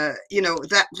you know,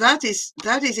 that is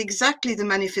exactly the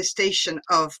manifestation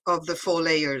of the four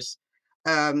layers.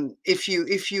 If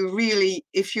you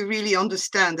really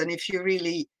understand, and if you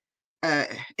really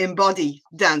embody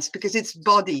dance, because it's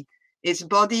body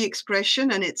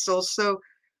expression, and it's also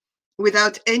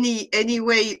without any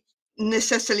way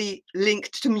necessarily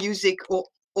linked to music or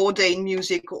ordained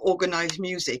music or organized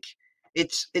music.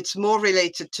 It's more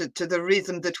related to the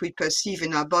rhythm that we perceive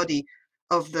in our body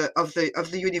of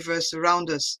the universe around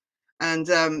us. And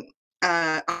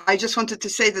I just wanted to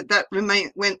say that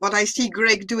when what I see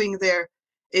Greg doing there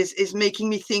is making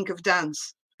me think of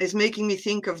dance, is making me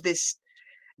think of this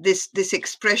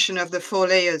expression of the four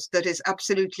layers that is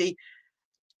absolutely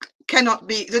cannot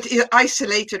be, that is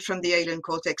isolated from the alien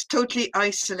cortex, totally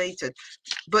isolated.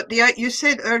 But you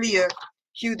said earlier,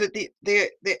 Hugh, that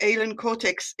the alien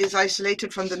cortex is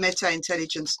isolated from the meta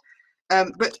intelligence.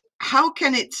 but how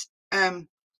can it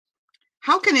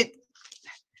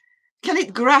can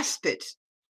it grasp it?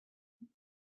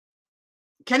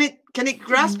 Can it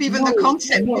grasp even the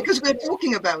concept? No. Because we're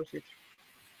talking about it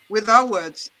with our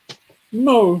words.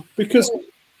 No, because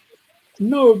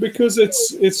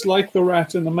it's like the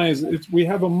rat in the maze. We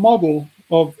have a model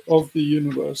of the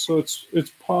universe, so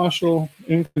it's partial,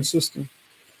 inconsistent.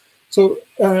 So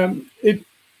it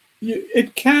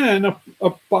can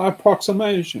by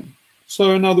approximation.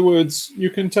 So in other words, you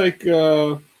can take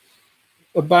a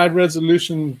bad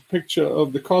resolution picture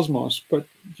of the cosmos, but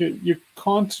you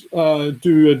can't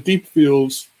do a deep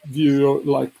field view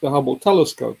like the Hubble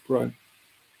telescope, right?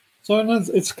 So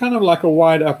it's kind of like a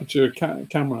wide aperture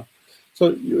camera.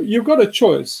 So you've got a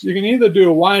choice. You can either do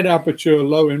a wide aperture,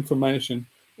 low information,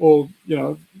 or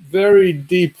very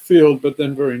deep field, but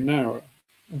then very narrow.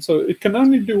 And so it can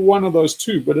only do one of those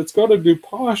two, but it's got to do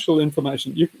partial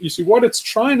information. You see, what it's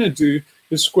trying to do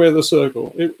is square the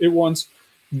circle. It wants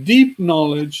deep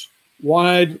knowledge,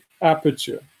 wide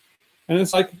aperture. And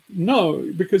it's like,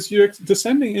 no, because you're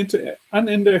descending into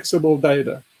unindexable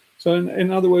data. So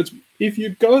in other words, if you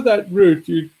go that route,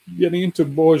 you're getting into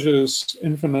Borges'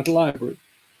 infinite library.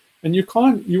 And you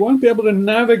won't be able to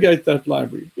navigate that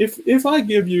library. If I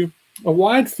give you a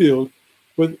wide field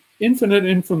with infinite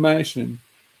information,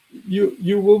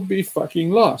 you will be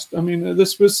fucking lost. I mean,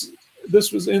 this was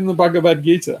in the Bhagavad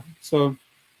Gita. So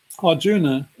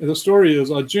Arjuna, the story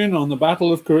is Arjuna on the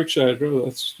battle of Kurukshetra.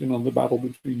 That's the battle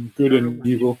between good and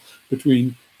evil,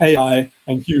 between AI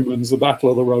and humans, the battle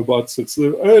of the robots. It's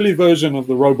the early version of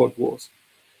the robot wars.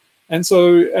 And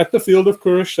so at the field of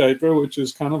Kurukshetra, which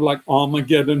is kind of like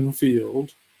Armageddon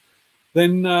field,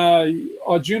 then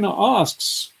Arjuna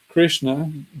asks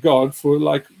Krishna, God, for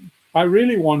I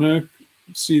really want to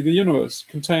see the universe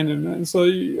contained in it. And so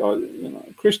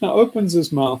Krishna opens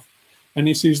his mouth and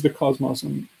he sees the cosmos,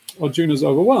 and Arjuna's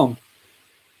overwhelmed.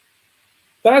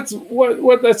 That's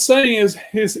what that's saying is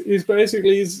he's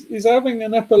basically he's having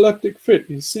an epileptic fit.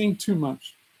 He's seeing too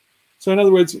much. So in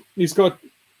other words, he's got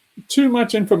too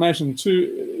much information,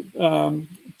 too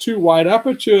wide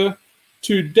aperture,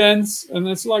 too dense, and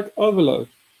it's like overload.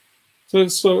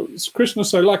 So Krishna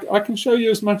say, I can show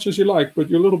you as much as you like, but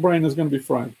your little brain is going to be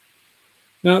fried.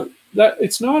 Now, that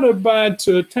it's not a bad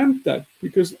to attempt that,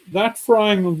 because that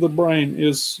frying of the brain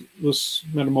is this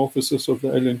metamorphosis of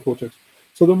the alien cortex.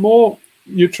 So the more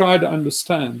you try to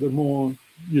understand, the more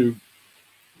you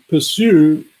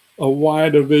pursue a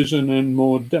wider vision and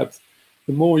more depth,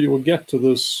 the more you will get to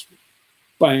this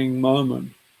bang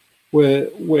moment where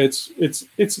it's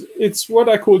what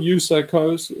I call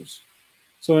eupsychosis.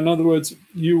 So in other words,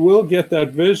 you will get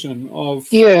that vision of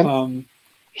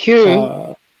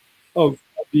of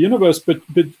the universe, but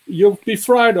you'll be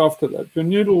fried after that. Your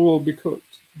noodle will be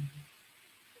cooked,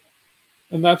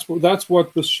 and that's what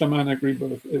the shamanic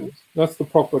rebirth is. That's the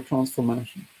proper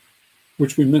transformation,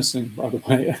 which we're missing, by the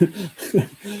way.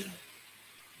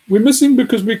 We're missing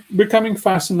because we're becoming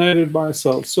fascinated by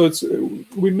ourselves. So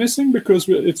we're missing because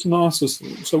it's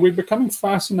narcissism. So we're becoming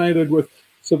fascinated with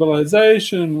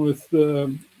civilization,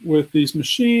 with these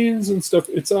machines and stuff.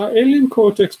 It's our alien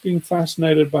cortex being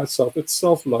fascinated by itself. It's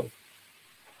self-love.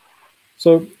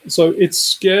 So it's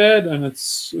scared, and it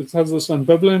has this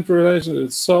ambivalent relation.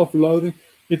 It's self-loathing.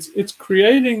 It's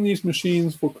creating these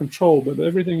machines for control, but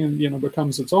everything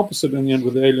becomes its opposite in the end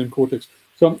with the alien cortex.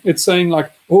 So it's saying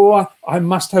oh, I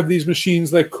must have these machines.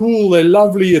 They're cool. They're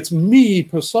lovely. It's me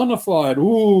personified.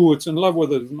 Ooh, it's in love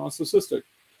with it. It's narcissistic.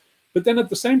 But then at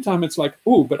the same time, it's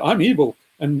ooh, but I'm evil,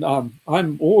 and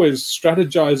I'm always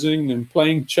strategizing and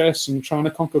playing chess and trying to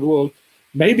conquer the world.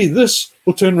 Maybe this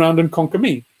will turn around and conquer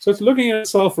me. So it's looking at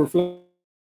itself,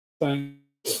 saying,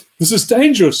 this is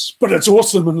dangerous, but it's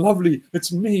awesome and lovely.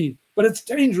 It's me, but it's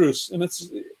dangerous. And it's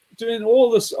doing all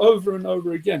this over and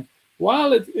over again.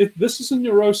 While this is a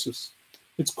neurosis,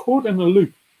 it's caught in a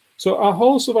loop. So our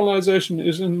whole civilization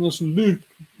is in this loop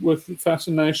with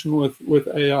fascination with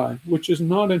AI, which is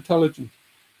not intelligent.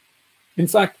 In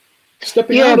fact,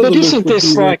 stepping out of the loop. Yeah, but isn't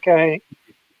this like a...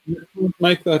 You can't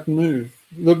make that move.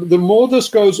 The more this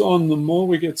goes on, the more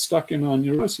we get stuck in our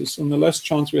neurosis, and the less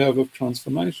chance we have of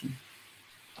transformation.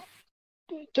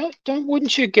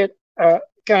 Wouldn't you get,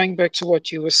 going back to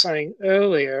what you were saying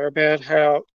earlier about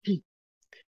how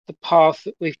the path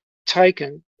that we've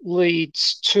taken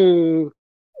leads to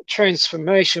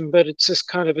transformation, but it's just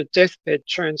kind of a deathbed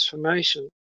transformation.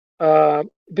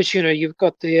 But you've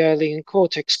got the alien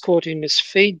cortex caught in this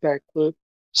feedback loop.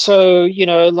 So,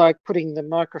 like putting the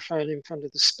microphone in front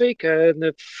of the speaker, and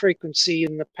the frequency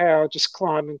and the power just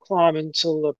climb and climb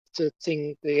until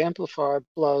the amplifier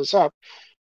blows up.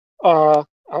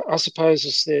 I suppose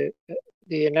is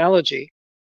the analogy.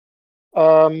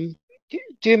 Do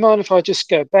you mind if I just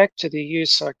go back to the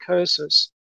eupsychosis?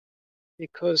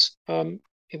 Because in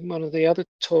one of the other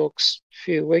talks a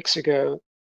few weeks ago,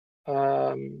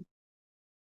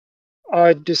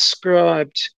 I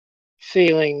described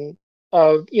feeling,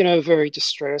 very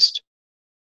distressed.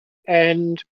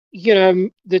 And,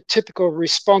 the typical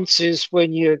response is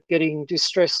when you're getting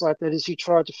distressed like that is you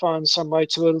try to find some way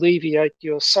to alleviate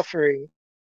your suffering.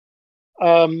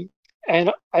 And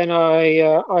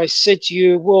I said to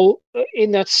you, well,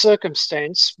 in that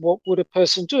circumstance, what would a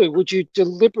person do? Would you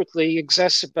deliberately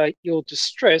exacerbate your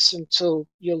distress until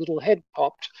your little head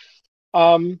popped?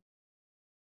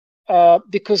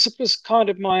 Because it was kind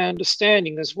of my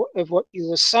understanding of what you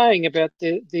were saying about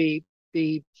the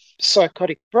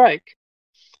psychotic break.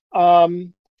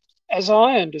 As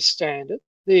I understand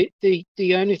it,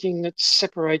 the only thing that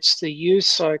separates the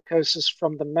eupsychosis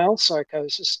from the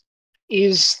malpsychosis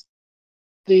is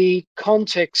the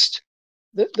context,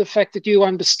 the fact that you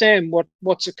understand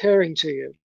what's occurring to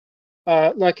you.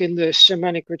 Like in the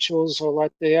shamanic rituals or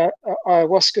like the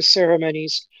ayahuasca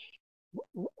ceremonies,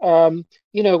 when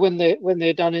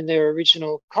they're done in their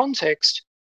original context,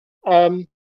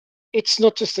 it's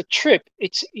not just a trip.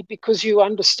 It's because you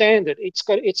understand it. It's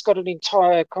got an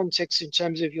entire context in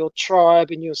terms of your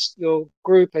tribe and your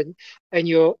group and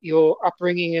your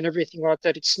upbringing and everything like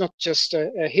that. It's not just a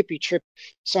hippie trip,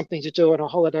 something to do on a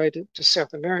holiday to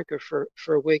South America for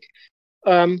a week.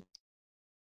 So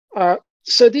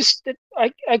this,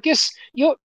 I guess,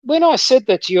 when I said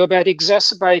that to you about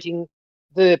exacerbating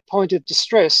the point of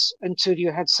distress until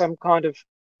you had some kind of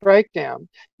breakdown,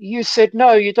 you said,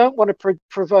 no, you don't want to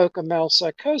provoke a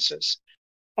malpsychosis.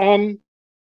 No.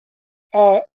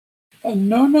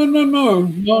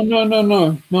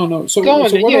 So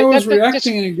what I was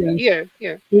reacting against,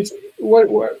 is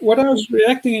what I was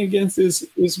reacting against is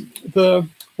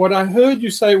what I heard you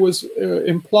say was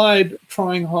implied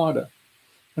trying harder.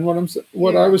 And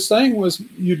what I was saying was,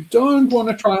 you don't want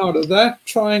to try harder. That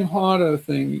trying harder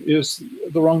thing is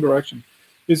the wrong direction.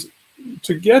 Is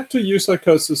to get to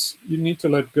eupsychosis, you need to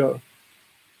let go.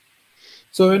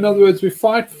 So in other words, we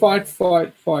fight.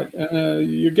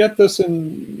 You get this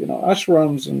in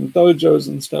ashrams and dojos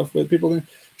and stuff where people think,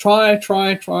 try, and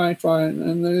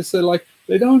they say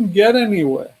they don't get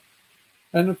anywhere.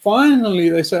 And finally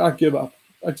they say, I give up.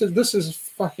 This is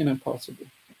fucking impossible.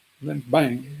 And then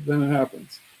bang, then it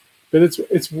happens. But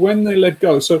it's when they let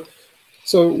go. So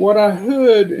what I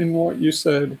heard in what you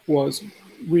said was,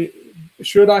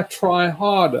 should I try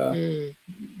harder,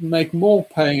 make more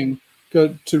pain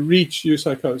to reach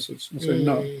eupsychosis? And say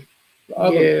no.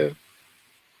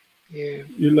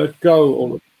 You let go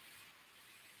all of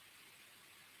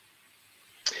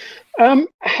it.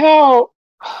 How?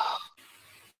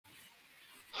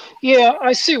 Yeah,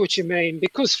 I see what you mean.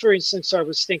 Because, for instance, I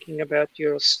was thinking about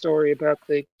your story about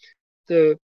the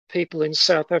people in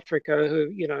South Africa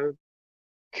who,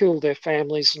 killed their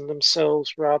families and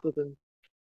themselves rather than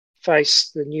face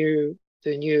the new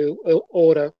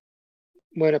order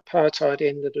when apartheid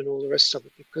ended and all the rest of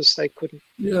it, because they couldn't.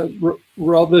 Yeah,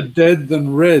 rather dead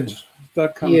than red,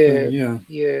 that kind of thing.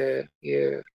 Yeah.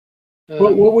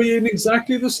 Well, we're in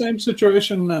exactly the same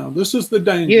situation now. This is the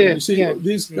danger. You see,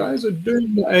 these guys are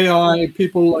doing the AI,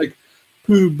 people like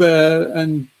Pooh Bear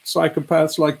and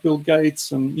psychopaths like Bill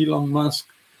Gates and Elon Musk.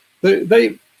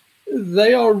 They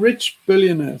are rich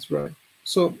billionaires, right?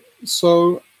 So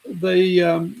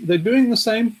they're doing the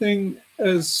same thing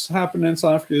as happened in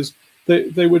South Africa. Is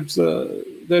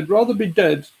they'd rather be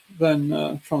dead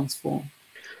than transform.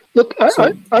 Look, that's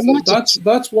why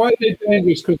they're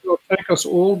dangerous, because they'll take us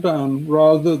all down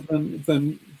rather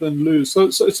than lose. So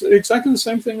it's exactly the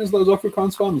same thing as those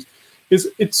Afrikaans farmers.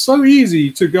 It's so easy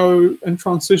to go and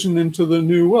transition into the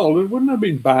new world. It wouldn't have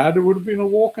been bad. It would have been a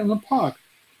walk in the park.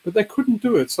 But they couldn't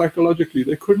do it psychologically.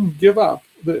 They couldn't give up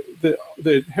their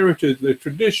heritage, their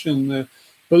tradition, their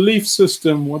belief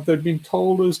system, what they'd been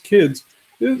told as kids.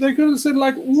 They could have said,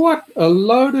 what a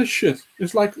load of shit.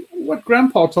 It's like what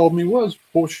Grandpa told me was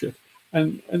horseshit.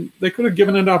 And they could have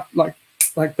given it up like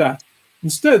that.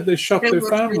 Instead, they shut their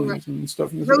families and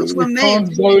stuff. And Those were we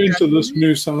can't go into this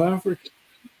new South Africa.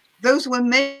 Those were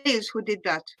males who did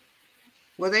that,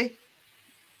 were they?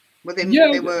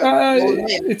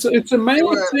 It's a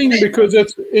male thing because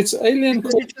it's alien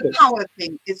cortex. It's a power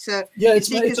thing. It's a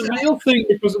male thing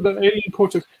because of the alien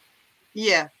cortex.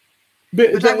 Yeah.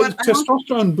 But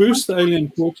testosterone boosts the alien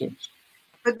cortex.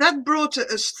 But that brought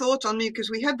a thought on me,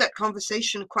 because we had that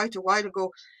conversation quite a while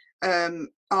ago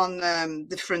on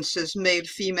differences male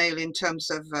female in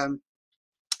terms of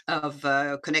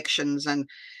connections and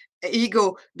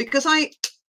ego, because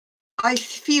I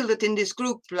feel that in this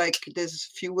group, like there's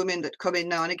a few women that come in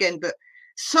now and again, but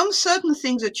some certain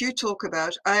things that you talk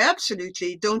about, I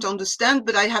absolutely don't understand,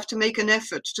 but I have to make an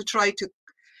effort to try to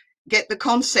get the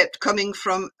concept coming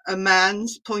from a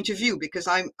man's point of view, because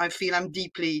I feel I'm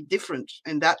deeply different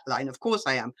in that line. Of course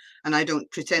I am, and I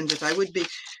don't pretend that I would be.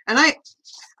 And I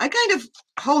kind of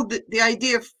hold the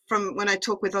idea from when I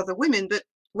talk with other women that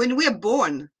when we're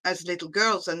born as little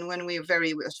girls, and when we're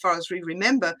very, as far as we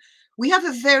remember, we have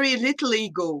a very little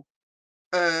ego.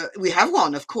 We have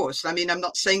one, of course. I mean, I'm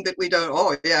not saying that we don't,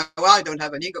 oh yeah, well, I don't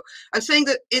have an ego. I'm saying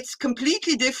that it's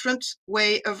completely different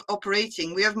way of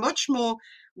operating. We have much more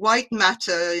white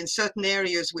matter in certain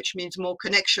areas, which means more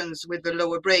connections with the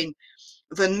lower brain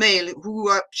than male, who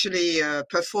actually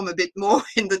perform a bit more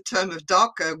in the term of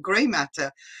darker gray matter.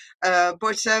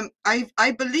 But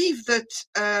I believe that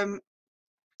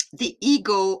the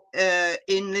ego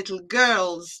in little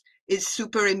girls is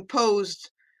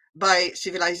superimposed by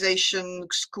civilization,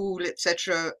 school,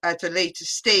 etc., at a later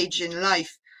stage in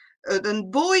life.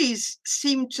 Then boys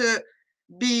seem to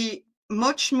be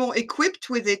much more equipped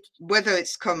with it, whether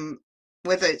it's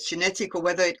genetic or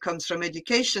whether it comes from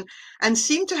education, and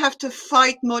seem to have to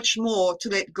fight much more to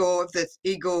let go of this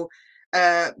ego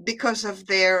because of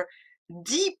their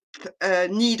deep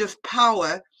need of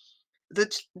power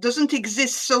that doesn't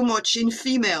exist so much in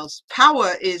females.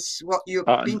 Power is what you've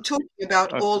been talking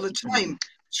about all the time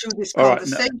through this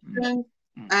conversation. Right,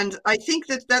 and I think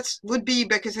that would be,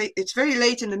 because it's very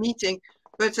late in the meeting,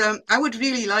 but I would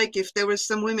really like if there were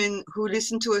some women who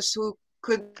listen to us who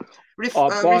could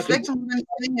reflect on what I'm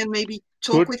saying and maybe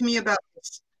talk with me about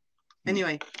this.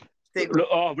 Anyway. Look,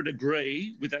 I would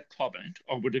agree with that comment.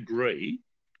 I would agree.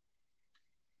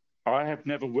 I have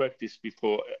never worked this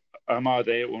before. Am I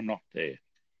there or not there?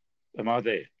 Am I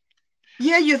there?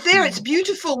 Yeah, you're there. It's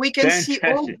beautiful. We can see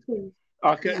all the things.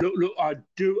 Okay, yeah. Look, I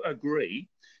do agree.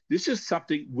 This is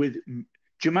something with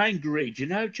Germaine Greer. Do you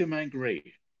know Germaine Greer?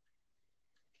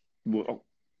 Well,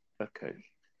 okay.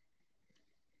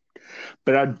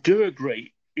 But I do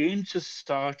agree, in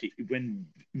society, when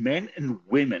men and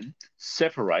women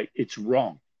separate, it's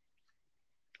wrong.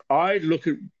 I look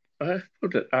at,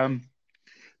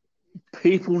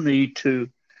 people need to,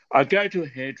 I go to a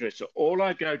hairdresser.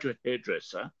 I go to a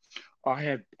hairdresser,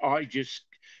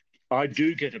 I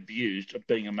do get abused of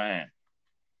being a man.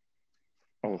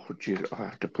 Oh, geez, I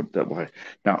have to put it that way.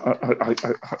 Now,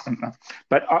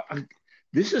 but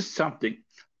this is something,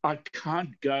 I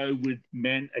can't go with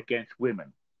men against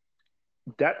women.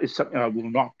 That is something I will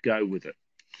not go with it.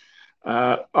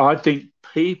 I think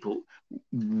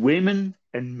women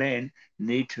and men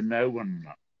need to know one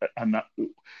another.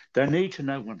 They need to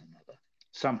know one another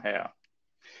somehow.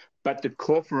 But the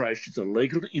corporations, the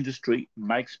legal industry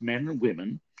makes men and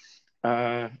women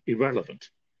irrelevant.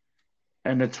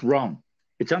 And it's wrong.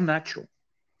 It's unnatural.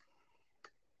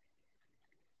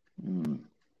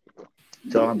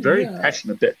 So I'm very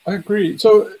passionate about. I agree.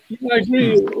 So I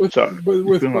agree with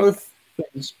both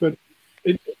things, but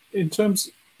in terms,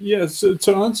 so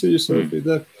to answer you, Sophie,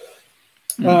 that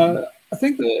I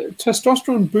think the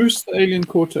testosterone boosts the alien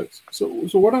cortex. So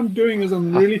what I'm doing is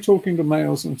I'm really talking to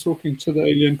males and talking to the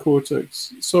alien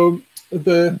cortex. So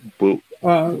the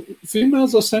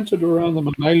females are centered around the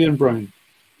mammalian brain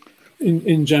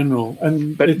in general,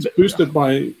 and it's boosted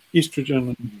by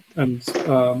estrogen and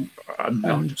the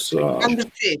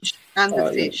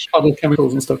fish other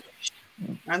chemicals and stuff,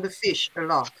 and the fish a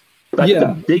lot. But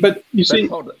you see,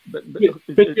 but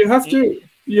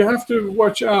you have to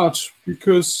watch out,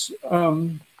 because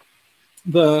in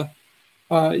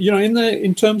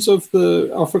terms of the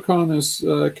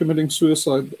Afrikaners committing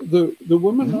suicide, the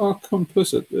women are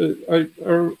complicit.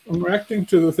 I'm reacting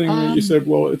to the thing that you said.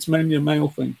 Well, it's mainly a male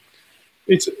thing.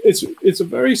 It's a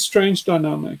very strange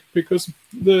dynamic, because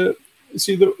the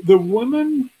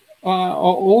women are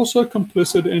also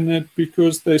complicit in it,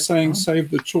 because they're saying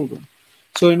save the children.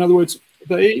 So in other words,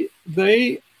 they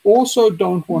also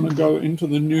don't want to go into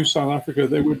the new South Africa.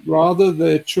 They would rather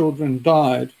their children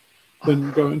died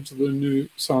than go into the new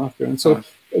South Africa. And so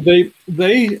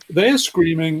they're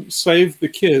screaming, save the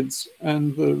kids.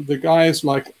 And the guy is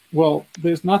like, well,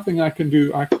 there's nothing I can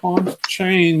do. I can't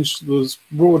change those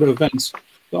broader events.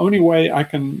 The only way I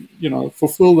can,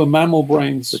 fulfill the mammal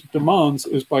brain's demands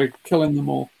is by killing them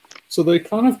all. So they're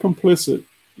kind of complicit.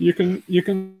 You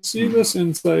can see this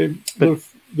in, say, the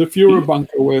Führer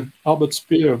bunker, where Albert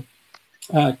Speer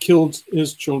killed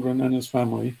his children and his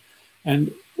family,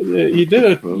 and he did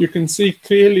it. You can see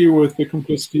clearly with the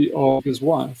complicity of his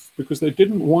wife, because they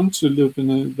didn't want to live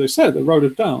they said, they wrote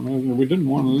it down. We didn't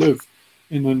want to live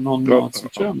in a non-Nazi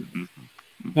Germany.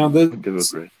 Now,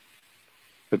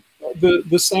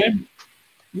 the same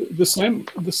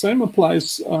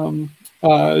applies. To,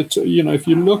 you know, if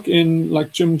you look in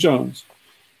like Jim Jones,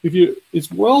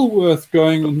 it's well worth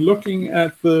going and looking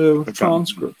at the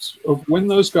transcripts of when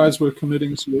those guys were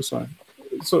committing suicide.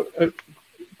 So,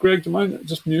 Greg, do you mind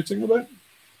just muting a bit?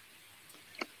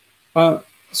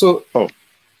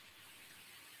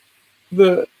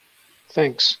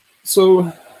 Thanks.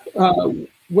 So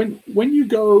when you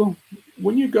go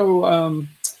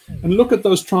and look at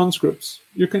those transcripts,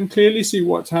 you can clearly see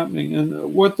what's happening,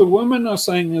 and what the women are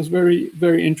saying is very,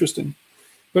 very interesting.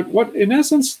 But what, in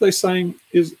essence, they're saying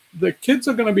is the kids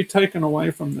are going to be taken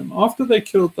away from them after they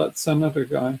killed that senator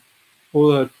guy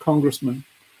or that congressman.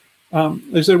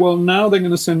 They said, well, now they're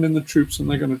going to send in the troops and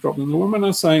they're going to drop them. The women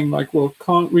are saying, like, well,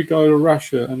 can't we go to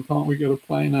Russia and can't we get a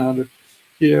plane out of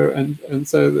here? And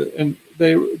so and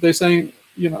they're saying,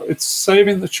 you know, it's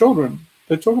saving the children.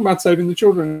 They're talking about saving the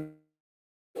children.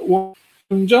 What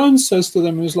Jones says to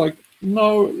them is like,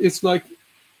 no, it's like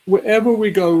wherever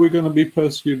we go, we're going to be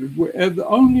persecuted. The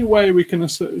only way we can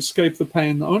escape the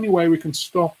pain, the only way we can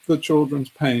stop the children's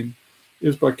pain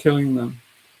is by killing them.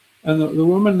 And the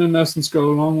women, in essence,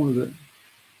 go along with it.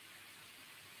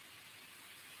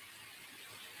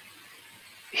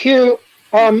 Hugh,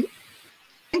 Thank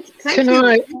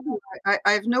you. I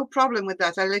have no problem with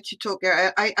that. I'll let you talk.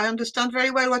 I understand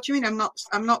very well what you mean. I'm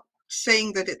not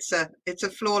saying that it's a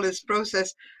flawless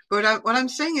process, but what I'm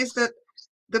saying is that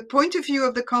the point of view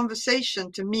of the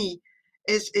conversation to me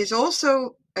is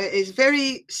also is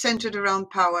very centered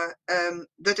around power.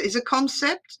 That is a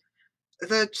concept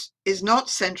that is not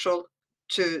central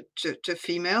to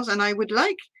females, and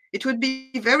it would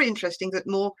be very interesting that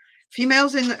more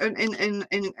females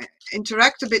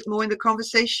interact a bit more in the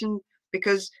conversation,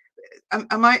 because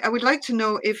I would like to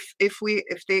know if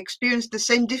they experience the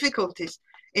same difficulties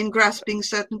in grasping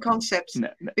certain concepts,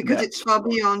 because it's far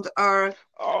beyond our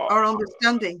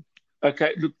understanding.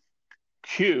 Okay, look,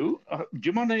 Hugh, do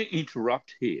you want to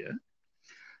interrupt here?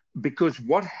 Because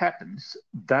what happens,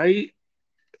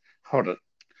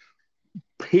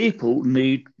 people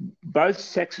need, both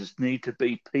sexes need to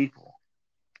be people.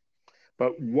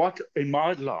 But what, in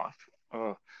my life,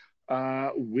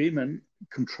 women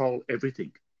control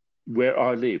everything where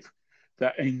I live.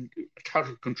 They're in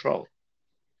total control.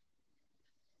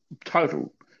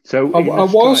 Total. So I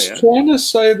was trying to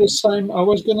say the same. I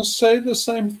was going to say the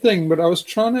same thing, but I was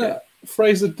trying to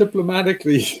phrase it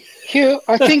diplomatically. Hugh,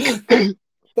 I think.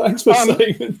 Thanks for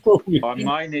saying it for me. I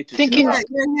might need to. Yeah.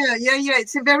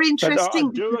 It's a very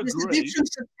interesting. There's a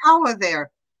difference of power there.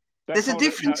 There's a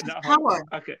difference of power.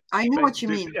 Okay. I know what you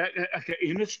mean. Okay.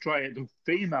 In Australia, the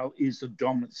female is the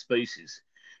dominant species.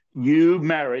 You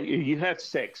marry, you have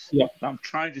sex. Yeah. I'm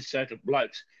trying to say to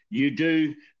blokes, you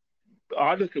do.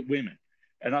 I look at women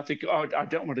and I think, oh, I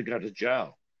don't want to go to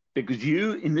jail, because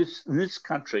you in this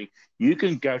country, you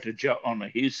can go to jail on a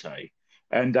hearsay,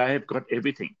 and they have got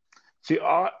everything. See,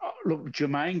 look,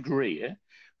 Germaine Greer.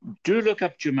 Do look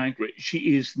up Germaine Greer.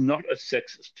 She is not a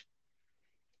sexist,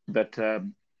 but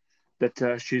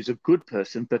she's a good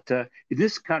person. But in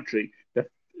this country, the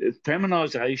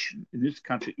feminisation in this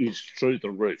country is through the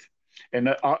roof, and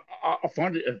I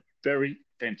find it very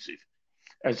offensive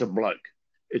as a bloke.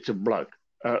 It's a bloke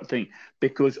thing,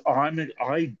 because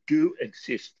I do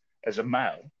exist as a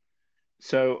male,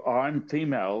 so I'm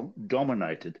female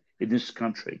dominated in this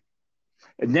country,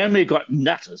 and then we've got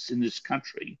nutters in this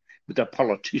country with the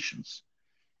politicians,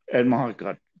 and my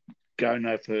God, go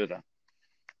no further.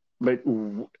 But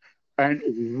and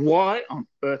why on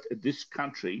earth in this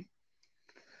country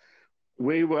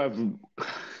we were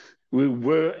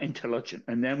intelligent,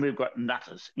 and then we've got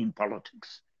nutters in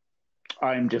politics.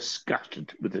 I am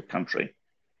disgusted with the country.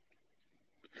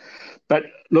 But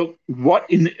look, what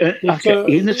in the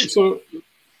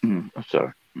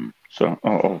sorry.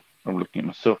 I'm looking at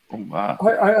myself.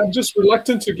 I'm just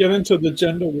reluctant to get into the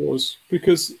gender wars,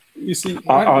 because you see,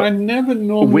 I never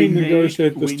normally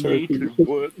negotiate this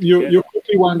territory. You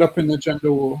quickly wind up in the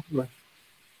gender war. Right?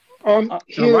 I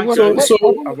won't go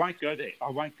there. I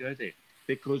won't go there,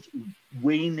 because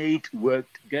we need to work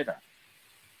together.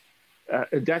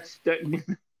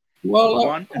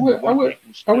 Well,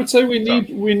 I would say we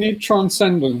need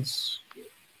transcendence.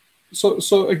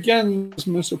 So again, it's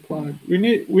misapplied. We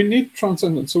need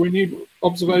transcendence. So we need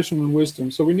observation and wisdom.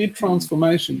 So we need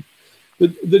transformation.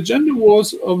 The gender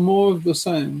wars are more of the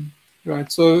same,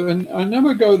 right? So, and I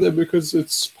never go there because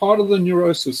it's part of the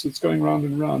neurosis. It's going round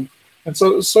and round. And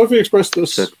so Sophie expressed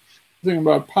this thing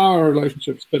about power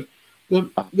relationships, but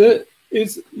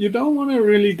you don't want to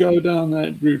really go down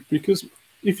that route, because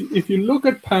if you look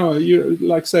at power, you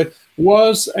like say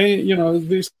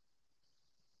these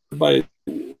by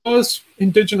were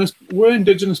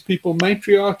indigenous people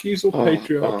matriarchies or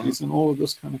patriarchies and all of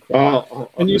this kind of crap.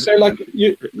 And you say, like,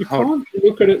 you can't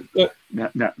look at it that.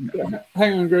 No.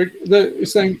 Hang on, Greg. You're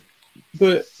saying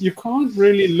that you can't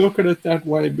really look at it that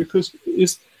way, because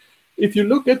if you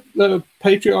look at the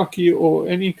patriarchy or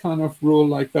any kind of rule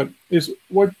like that, is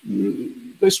what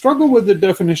they struggle with the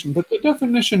definition, but the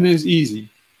definition is easy.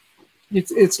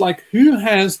 It's like, who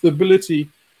has the ability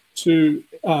to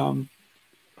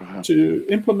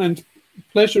implement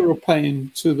pleasure or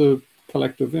pain to the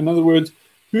collective. In other words,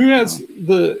 who has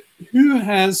the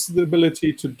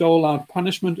ability to dole out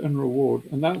punishment and reward,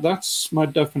 and that's my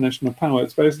definition of power.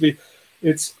 It's basically,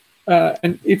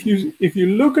 and if you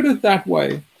look at it that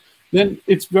way, then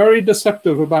it's very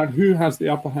deceptive about who has the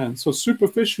upper hand. So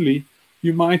superficially,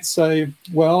 you might say,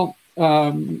 well,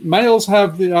 males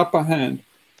have the upper hand.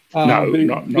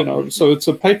 No. So it's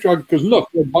a patriarchy because, look,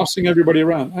 they're bossing everybody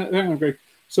around. Hang on, Greg.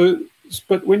 So,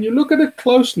 but when you look at it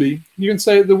closely, you can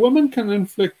say the woman can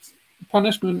inflict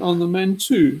punishment on the men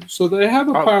too. So they have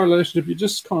a power relationship. You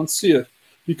just can't see it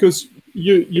because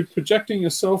you're projecting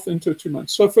yourself into it too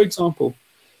much. So, for example,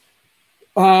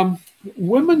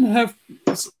 women have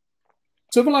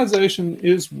civilization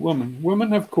is women.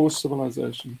 Women have caused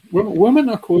civilization. Women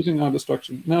are causing our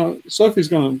destruction. Now, Sophie's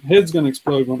head's gonna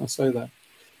explode when I say that.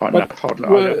 But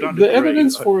the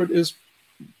evidence for it is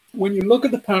when you look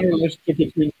at the power relationship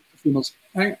between females.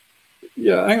 Hang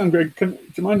on, Greg. Do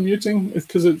you mind muting? It's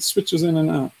because it switches in and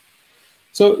out.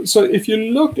 So if you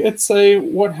look at, say,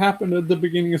 what happened at the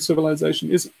beginning of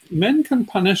civilization, is men can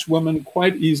punish women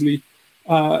quite easily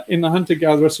in the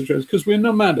hunter-gatherer situation because we're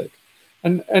nomadic,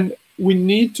 and we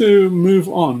need to move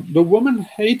on. The women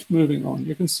hate moving on.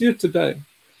 You can see it today.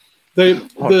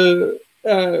 The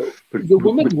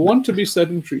women want to be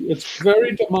sedentary. It's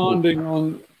very demanding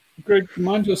on. Greg, do you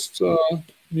mind just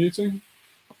muting?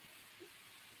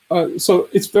 So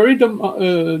it's very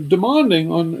demanding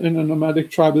in a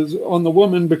nomadic tribe on the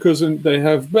woman because they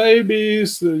have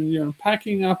babies,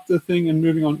 packing up the thing and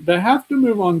moving on. They have to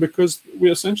move on because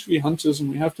we're essentially hunters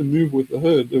and we have to move with the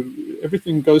herd.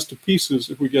 Everything goes to pieces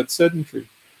if we get sedentary.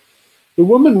 The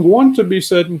women want to be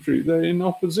sedentary. They're in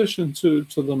opposition to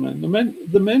the men.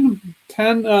 The men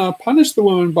can punish the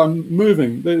woman by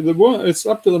moving. It's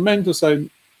up to the men to say,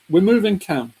 we're moving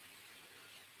camp.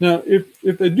 Now,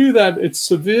 if they do that,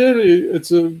 it's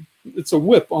a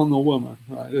whip on the woman,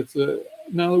 right?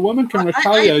 Now the woman can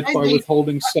retaliate by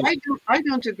withholding sex. I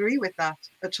don't agree with that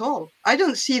at all. I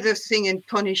don't see this thing in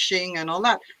punishing and all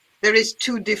that. There is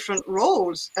two different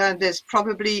roles, and there's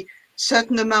probably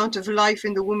certain amount of life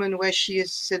in the woman where she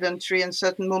is sedentary and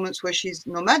certain moments where she's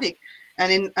nomadic.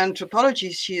 And in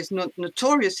anthropology, she is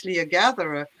notoriously a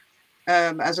gatherer,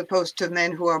 as opposed to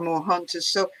men who are more hunters.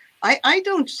 So I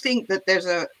don't think that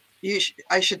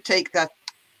I should take that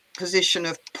position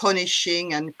of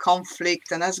punishing and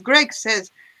conflict. And as Greg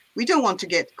says, we don't want to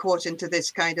get caught into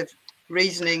this kind of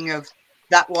reasoning of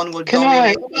that one will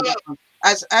dominate.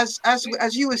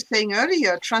 As you were saying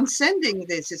earlier, transcending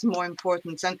this is more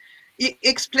important, and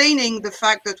explaining the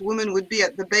fact that women would be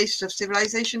at the base of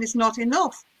civilization is not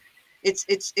enough.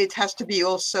 It has to be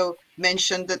also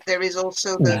mentioned that there is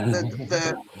also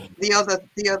the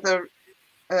other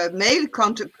male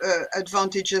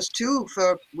advantages too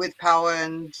with power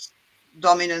and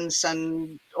dominance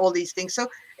and all these things. So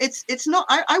it's not.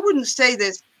 I wouldn't say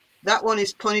that one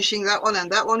is punishing that one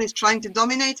and that one is trying to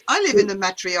dominate. I live in a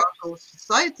matriarchal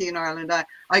society in Ireland.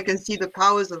 I can see the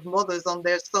powers of mothers on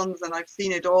their sons, and I've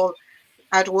seen it all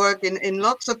at work in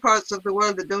lots of parts of the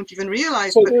world that don't even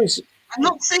realize. But I'm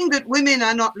not saying that women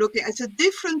are not looking. It's a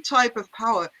different type of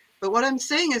power. But what I'm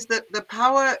saying is that the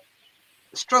power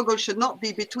struggle should not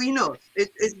be between us.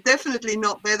 It's definitely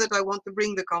not there that I want to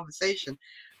bring the conversation.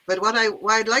 But what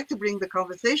I'd like to bring the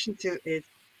conversation to is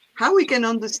how we can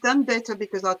understand better,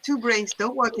 because our two brains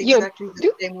don't work exactly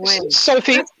the same way.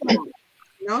 Sophie,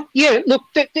 yeah, look,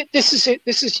 this is it.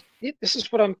 This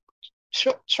is what I'm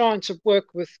trying to work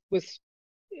with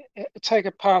take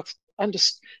apart.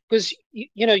 Because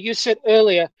you said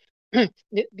earlier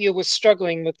you were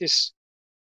struggling with this.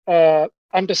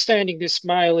 Understanding this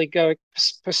male egoic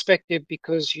perspective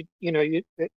because you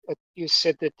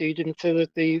said that you didn't feel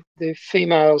that the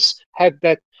females had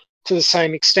that to the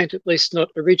same extent, at least not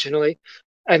originally,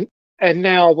 and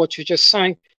now what you're just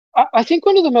saying. I think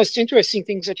one of the most interesting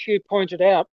things that Hugh pointed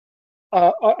out,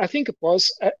 I think it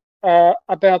was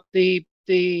about the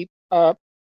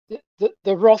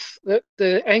wrath,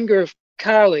 the anger of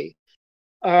Kali,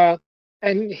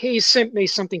 and he sent me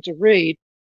something to read.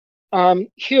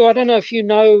 Hugh, I don't know if you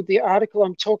know the article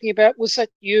I'm talking about. Was that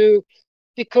you?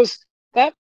 Because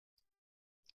that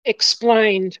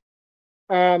explained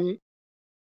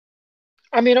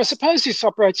I mean, I suppose this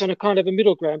operates on a kind of a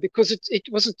middle ground, because it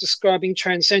wasn't describing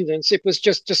transcendence. It was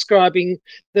just describing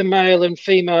the male and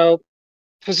female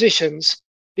positions,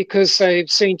 because they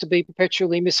seem to be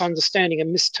perpetually misunderstanding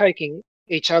and mistaking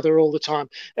each other all the time.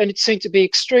 And it seemed to be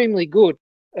extremely good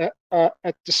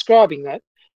at describing that.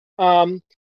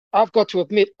 I've got to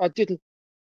admit,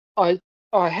 I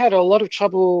had a lot of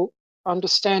trouble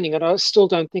understanding it. I still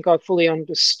don't think I fully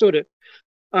understood it.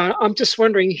 I'm just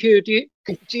wondering, Hugh, do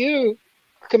you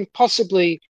can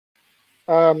possibly,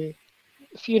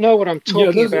 if you know what I'm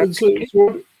talking about.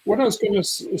 What I was going to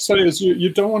say is you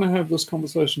don't want to have this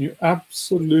conversation. You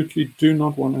absolutely do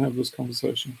not want to have this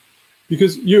conversation,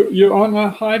 because you're on a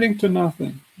hiding to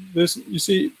nothing. You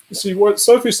see what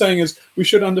Sophie's saying is we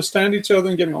should understand each other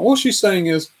and get along. All she's saying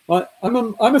is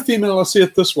I'm a female, I see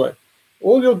it this way.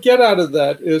 All you'll get out of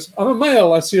that is I'm a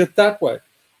male, I see it that way.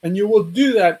 And you will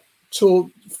do that till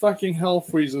fucking hell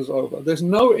freezes over. There's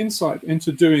no insight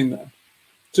into doing that.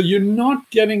 So you're not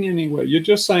getting anywhere. You're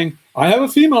just saying, I have a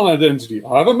female identity,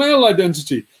 I have a male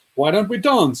identity. Why don't we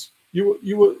dance?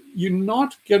 You're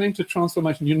not getting to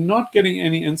transformation. You're not getting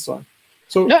any insight.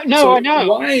 So I know.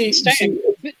 Why?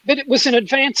 But it was an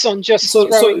advance on just so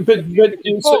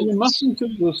you mustn't do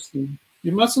this thing.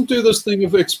 You mustn't do this thing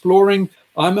of exploring.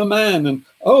 I'm a man, and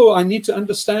I need to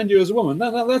understand you as a woman.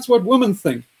 No, that's what women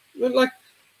think. Like,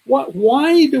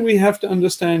 why do we have to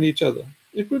understand each other?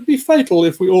 It would be fatal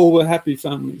if we all were happy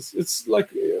families. It's like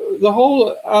the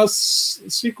whole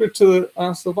secret to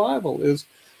our survival is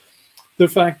the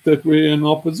fact that we're in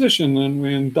opposition and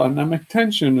we're in dynamic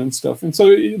tension and stuff. And so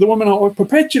the women are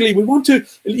perpetually, we want to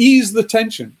ease the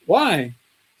tension. Why?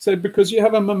 So because you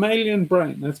have a mammalian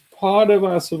brain. That's part of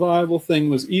our survival thing,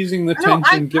 was easing the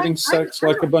tension, giving sex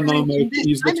like a bonomo to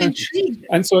ease the tension. Intrigued.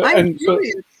 And so,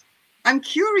 I'm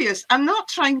curious. I'm not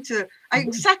trying to. I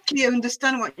exactly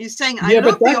understand what you're saying.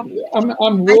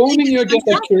 I'm warning you against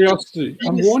that curiosity.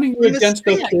 I'm warning you against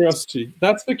that curiosity.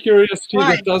 That's the curiosity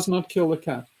that does not kill the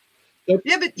cat. That's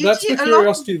the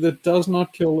curiosity that does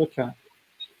not kill the cat.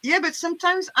 Yeah, but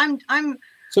sometimes I'm.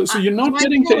 So you're not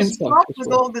getting to insight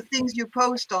with all the things you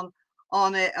post on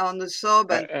the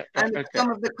sub and some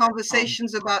of the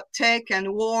conversations about tech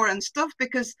and war and stuff,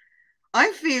 because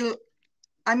I feel.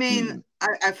 I mean,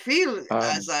 I feel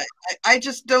as I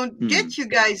just don't get you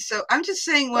guys. So I'm just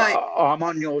saying, like, I'm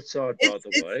on your side, by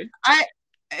the way.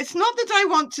 It's not that I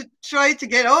want to try to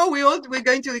get. We're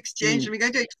going to exchange. We're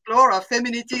going to explore our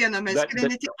femininity and our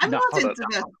masculinity. I'm not into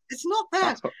that. It's not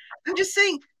that. I'm just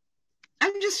saying.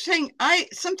 I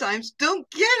sometimes don't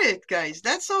get it, guys.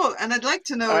 That's all. And I'd like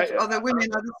to know if other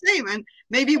women are the same. And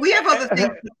maybe we have other things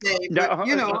to say. But,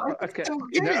 okay.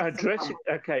 Address it.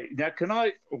 Okay. Now, can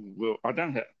I? Well, I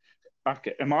don't have.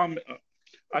 Okay.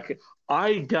 Okay.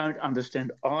 I don't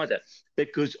understand either,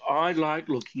 because I like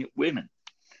looking at women.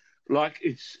 Like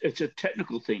it's a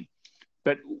technical thing.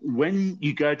 But when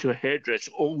you go to a hairdresser,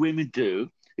 all women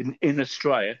do in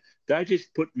Australia, they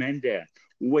just put men down.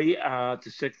 We are the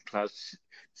second-class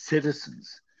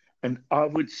citizens, and I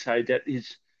would say that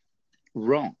is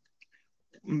wrong.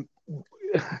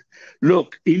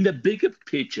 Look, in the bigger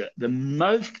picture, the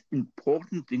most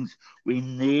important things we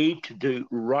need to do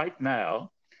right now,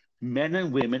 men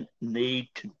and women need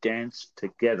to dance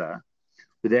together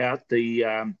without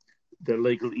the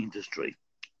legal industry,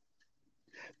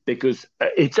 because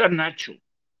it's unnatural.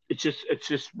 It's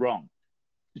just wrong.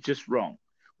 It's just wrong.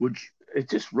 It's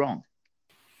just wrong.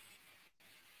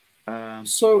 Oh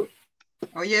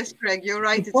yes, Greg, you're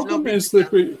right. The problem is that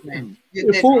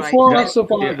for our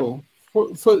survival,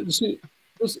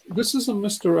 this is a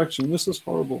misdirection. This is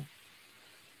horrible.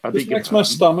 This makes my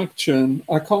stomach churn.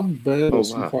 I can't bear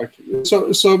this. In fact, so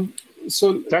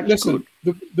listen.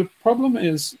 The problem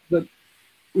is that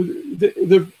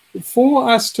for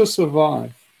us to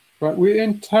survive, right? We're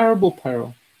in terrible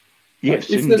peril. Yes,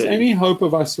 if there's any hope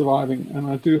of us surviving, and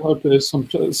I do hope there's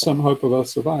some hope of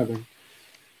us surviving,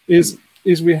 is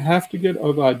we have to get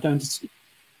over identity.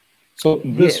 So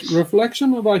this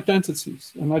reflection of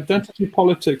identities and identity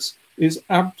politics is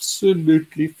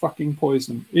absolutely fucking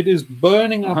poison. It is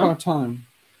burning up our time.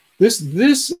 This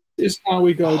is how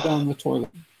we go down the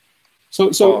toilet. So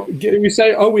we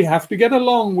say, we have to get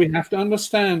along, we have to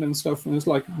understand and stuff, and it's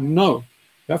like, no,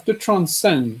 you have to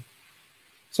transcend.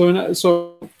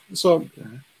 So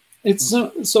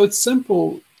it's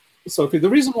simple, Sophie. The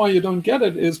reason why you don't get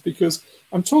it is because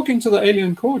I'm talking to the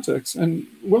alien cortex, and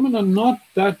women are not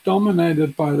that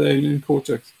dominated by the alien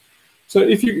cortex. So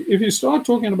if you start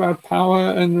talking about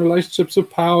power and relationships of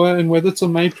power and whether it's a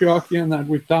matriarchy and that,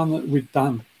 we're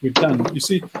done. You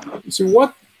see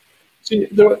See,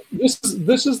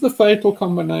 this is the fatal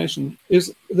combination.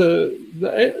 Is the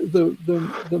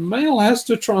male has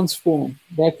to transform,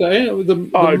 right? The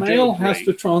male has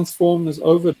to transform this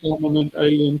over dominant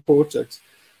alien cortex,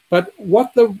 but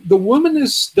what the woman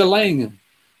is delaying him.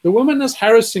 The woman is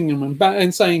harassing him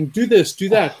and saying, "Do this, do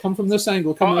that, come from this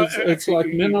angle." It's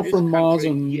like men are from Mars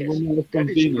and women are from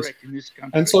Venus,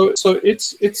 and so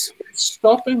it's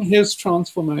stopping his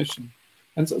transformation.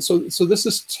 And so this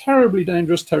is terribly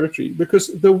dangerous territory because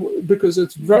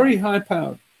it's very high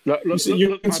powered.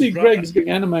 You can see Greg's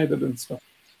getting animated and stuff,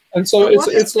 and so what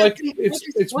is stopping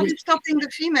the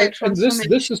female transformation?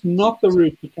 And this is not the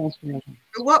route to transformation.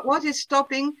 What is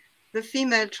stopping the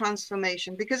female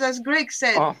transformation? Because as Greg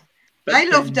said, I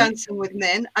love dancing with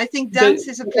men. I think dance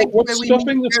is a place where we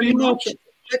meet very much.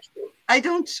 But I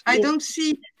don't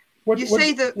see. You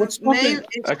say the male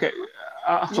is. Okay.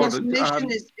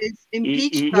 Transmission is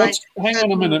impeached by. Hang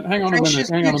on a minute.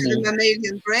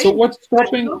 Mammalian brain. So what's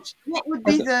stopping? What would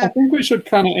be I think we should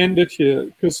kind of end it here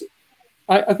because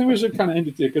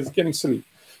it's getting silly.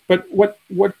 But what's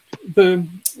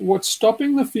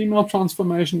stopping the female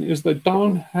transformation is they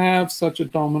don't have such a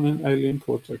dominant alien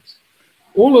cortex.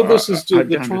 All of this is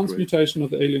the transmutation of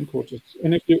the alien cortex.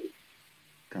 And if you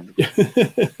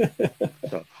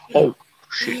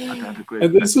shit, I don't agree.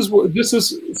 And this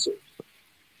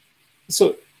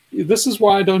is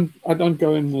why I don't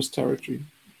go in this territory,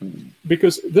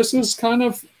 because this is kind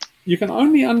of, you can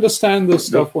only understand this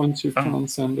stuff once you've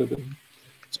transcended it.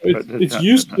 So it's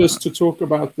useless to talk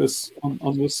about this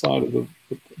on this side of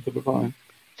the divine.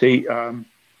 See,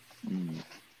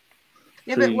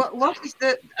 but what is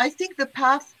I think the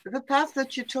path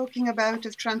that you're talking about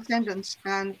of transcendence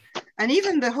and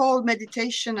even the whole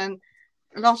meditation and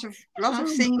a lot of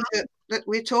things that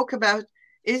we talk about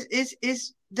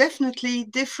is definitely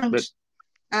different,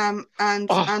 and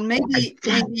maybe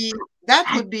that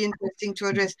would be interesting to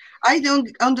address. I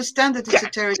don't understand that it's a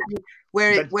territory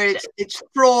where it's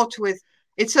fraught with.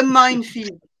 It's a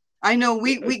minefield. I know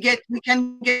we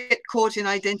can get caught in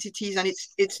identities, and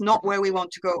it's not where we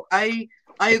want to go. I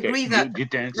agree that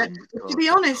to be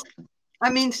honest, I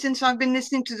mean, since I've been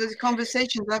listening to the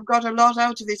conversations, I've got a lot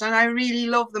out of it, and I really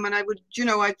love them. And I would,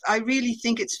 I really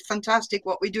think it's fantastic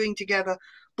what we're doing together.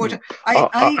 But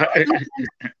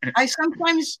I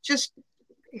sometimes just,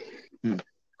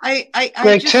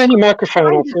 Greg, turn your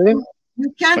microphone off, will you?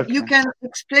 You can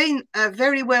explain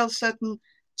very well certain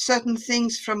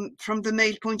things from the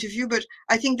male point of view, but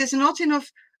I think there's not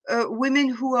enough women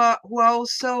who are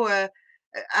also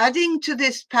adding to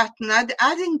this pattern,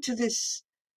 adding to this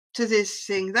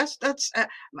thing. That's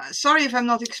sorry if I'm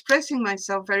not expressing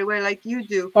myself very well like you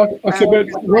do. Okay,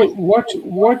 but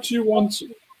what you want?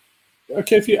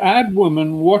 Okay, if you add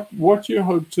women, what you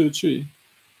hope to achieve?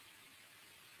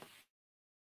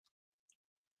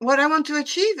 What I want to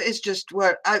achieve is just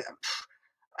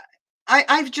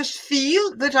I just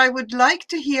feel that I would like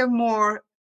to hear more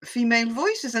female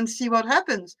voices and see what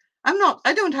happens. I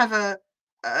don't have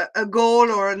a goal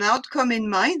or an outcome in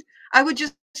mind. I would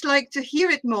just like to hear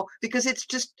it more, because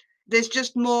there's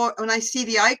just more. When I see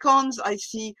the icons, I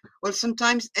see, well,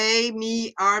 sometimes A,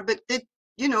 me, R, but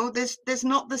there's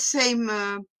not the same.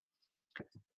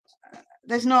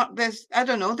 There's not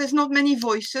many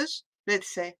voices.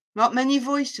 Let's say not many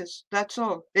voices. That's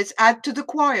all. Let's add to the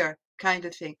choir, kind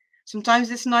of thing. Sometimes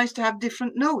it's nice to have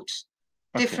different notes,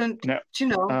 different,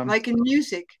 like in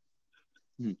music.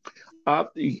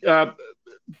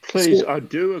 Please, I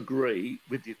do agree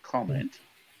with your comment,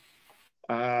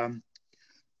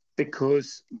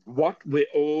 because what we're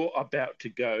all about to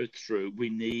go through, we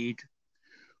need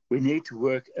to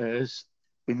work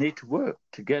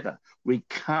together. We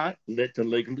can't let the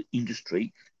legal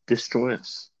industry destroy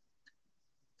us.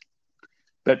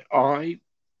 But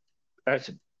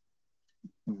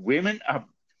women are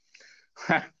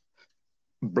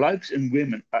blokes and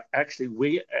women are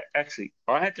actually,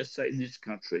 I have to say in this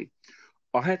country,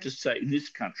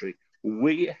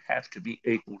 we have to be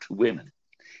equal to women.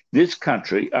 This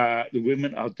country, the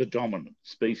women are the dominant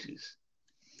species.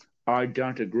 I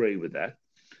don't agree with that.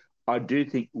 I do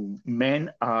think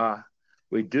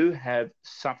we do have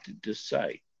something to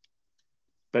say.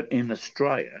 But in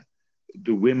Australia,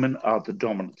 the women are the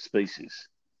dominant species.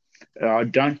 I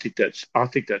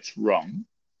think that's wrong.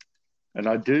 And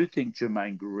I do think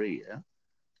Germaine Greer,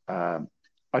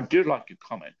 I do like your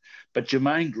comment, but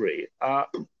Germaine Greer,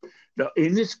 now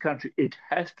in this country, it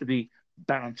has to be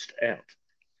balanced out.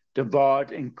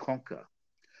 Divide and conquer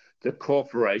the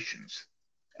corporations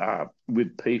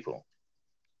with people.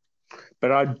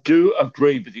 But I do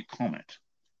agree with your comment.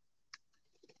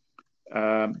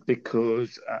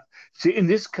 Because, see, in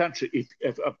this country,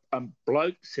 if a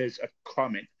bloke says a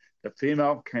comment, the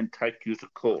female can take you to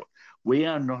court. We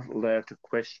are not allowed to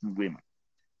question women.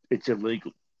 It's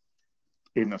illegal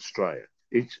in Australia.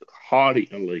 It's highly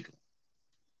illegal.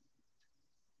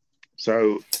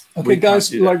 So, okay,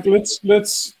 guys, like let's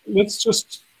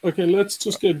just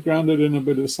get grounded in a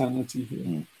bit of sanity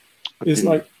here. Okay. It's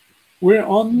like we're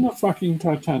on the fucking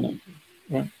Titanic,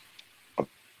 right?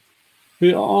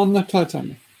 We are on the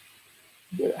Titanic.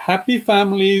 Happy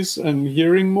families and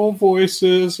hearing more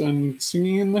voices and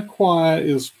singing in the choir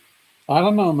is, I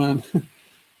don't know, man.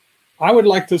 I would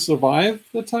like to survive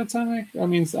the Titanic. I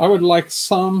mean, I would like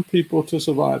some people to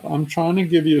survive. I'm trying to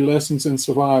give you lessons in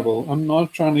survival. I'm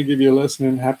not trying to give you a lesson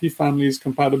in happy families,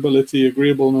 compatibility,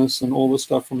 agreeableness, and all the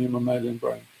stuff from your mammalian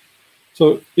brain.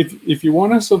 So if you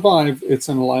want to survive, it's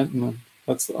enlightenment.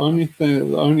 That's the only thing.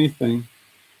 The only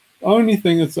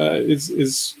thing is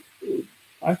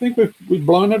I think we've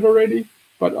blown it already.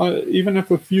 But even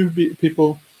if a few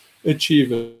people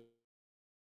achieve it,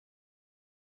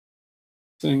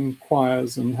 sing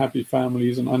choirs and happy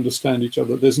families and understand each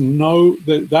other, there's no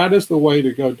that is the way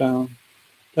to go down.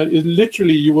 That is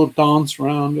literally, you will dance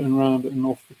round and round and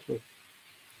off the cliff.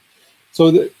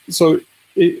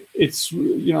 It's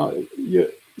you know,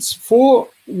 it's for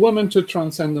women to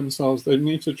transcend themselves. They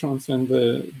need to transcend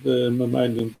the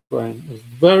mammalian brain. It's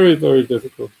very, very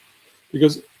difficult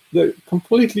because they're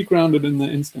completely grounded in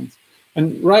their instincts.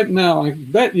 And right now, I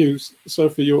bet you,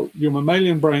 Sophie, your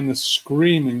mammalian brain is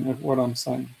screaming at what I'm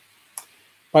saying.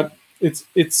 But it's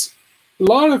a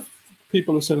lot of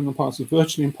people have said in the past it's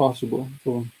virtually impossible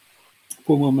for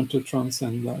women to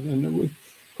transcend that, and it would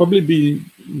probably be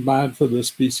bad for the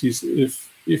species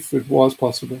if it was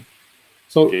possible.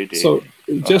 So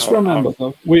just remember,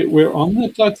 though, we're on the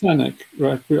Titanic,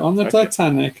 right? We're on the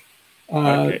Titanic.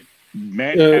 Don't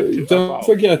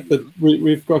forget that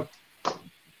we've got.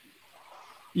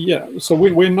 Yeah, so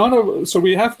we're not. So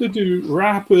we have to do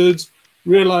rapid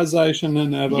realization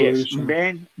and evolution.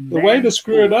 Yes, the way to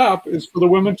screw it up is for the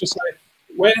women to say,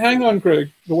 "Wait, hang on, Greg."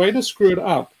 The way to screw it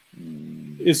up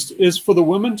is for the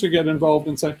women to get involved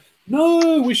and say,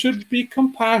 "No, we should be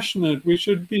compassionate. We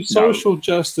should be social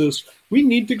justice. We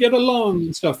need to get along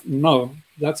and stuff." No,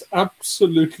 that's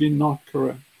absolutely not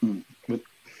correct.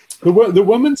 The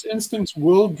woman's instincts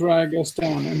will drag us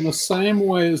down in the same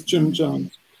way as Jim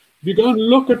Jones. If you go and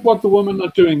look at what the women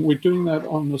are doing, we're doing that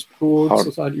on this broad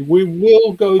society. We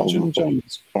will go Jim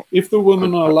Jones if the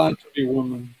women are allowed to be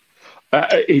women.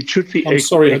 It should be. I'm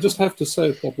sorry, I just have to say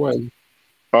it that way.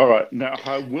 All right, now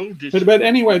I will just. But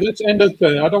anyway, let's end it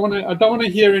there. I don't want to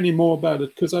hear any more about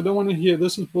it because I don't want to hear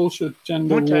this is bullshit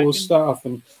gender war stuff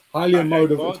and highly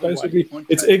emotive. It's basically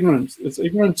it's ignorant. It's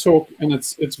ignorant talk, and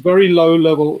it's very low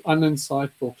level,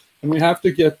 uninsightful. And we have to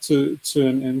get to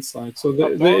an insight. So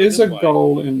there is a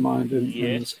goal in mind in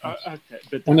this.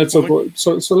 Okay, and it's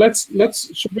so let's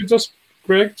should we just,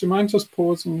 Greg, do you mind just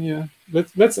pausing here?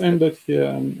 Let's end it here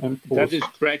and pause. That is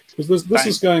correct. Because this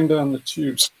is going down the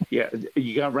tubes. Yeah,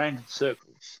 you go around in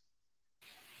circles.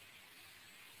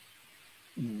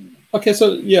 Okay, so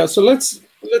let's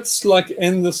like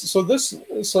end this. So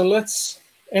let's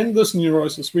end this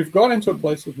neurosis. We've got into a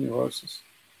place of neurosis.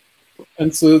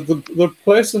 And so the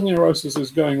place of neurosis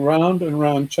is going round and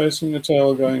round, chasing the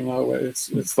tail, going nowhere. It's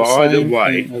the same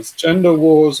thing as gender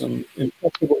wars and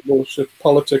impossible bullshit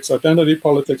politics, identity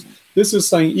politics. This is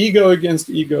saying ego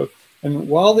against ego, and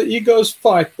while the egos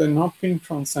fight, they're not being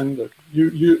transcended.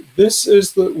 You're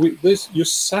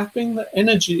sapping the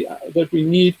energy that we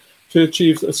need to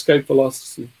achieve escape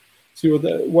velocity. So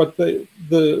what the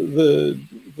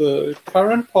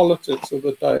current politics of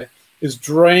the day is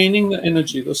draining the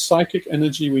energy, the psychic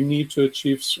energy we need to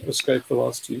achieve escape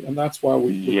velocity, and that's why we're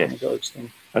going to go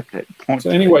extinct. Okay. So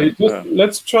anyway,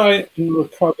 let's try and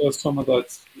recover some of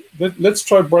that. Let's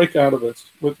try break out of it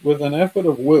with an effort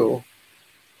of will.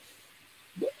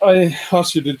 I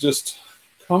ask you to just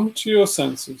come to your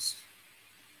senses.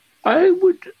 I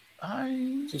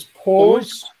just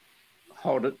pause.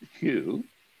 Hold it, Hugh.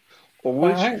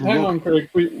 Hang on,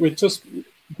 Greg.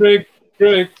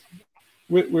 Greg.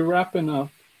 We're wrapping up.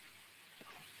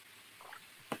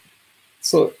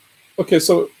 So, okay,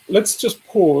 so let's just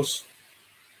pause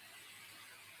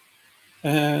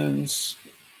and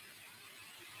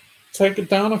take it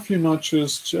down a few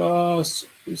notches. Just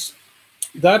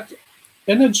that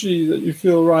energy that you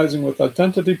feel rising with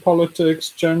identity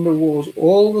politics, gender wars,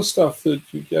 all the stuff that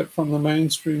you get from the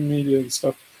mainstream media and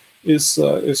stuff is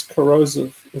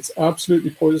corrosive. It's absolutely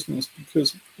poisonous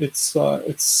because it's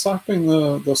sapping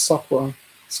the sattva.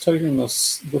 It's taking the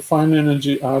fine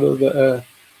energy out of the air,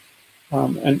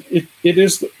 And it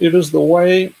is the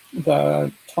way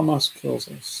that tamas kills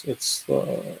us. It's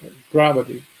the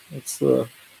gravity. It's that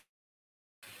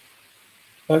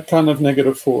kind of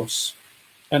negative force.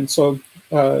 And so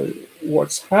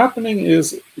what's happening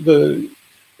is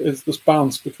this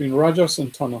balance between rajas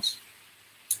and tamas.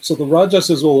 So the rajas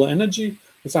is all energy.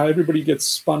 It's how everybody gets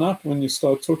spun up when you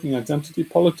start talking identity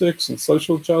politics and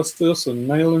social justice and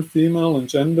male and female and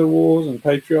gender wars and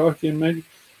patriarchy and maybe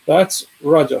that's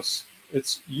rajas.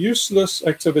 It's useless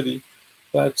activity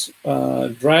that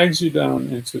drags you down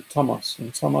into tamas.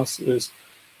 And tamas is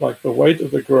like the weight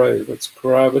of the grave. It's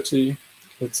gravity.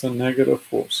 It's a negative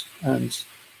force. And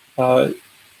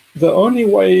the only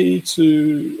way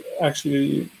to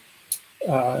actually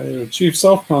achieve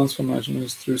self-transformation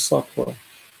is through sattva.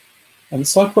 And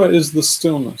sattva is the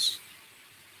stillness.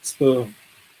 It's the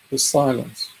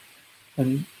silence.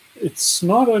 And it's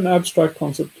not an abstract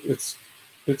concept.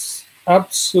 It's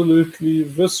absolutely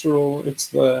visceral. It's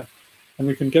there. And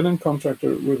we can get in contact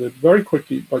with it very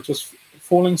quickly by just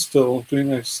falling still,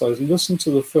 doing exercise. Listen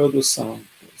to the furthest sound.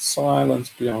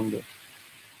 Silence beyond it.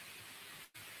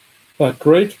 That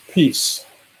great peace.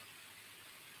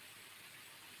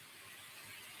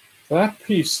 That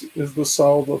peace is the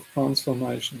salve of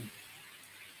transformation.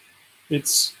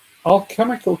 It's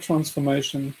alchemical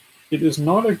transformation. It is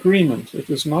not agreement. It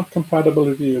is not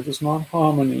compatibility. It is not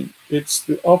harmony. It's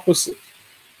the opposite.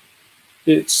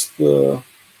 It's the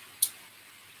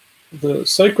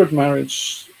sacred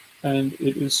marriage, and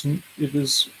it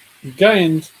is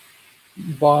gained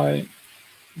by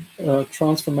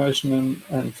transformation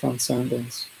and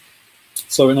transcendence.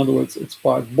 So in other words, it's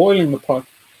by boiling the pot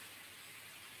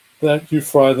that you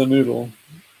fry the noodle.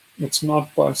 It's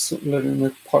not by letting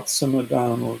the pot simmer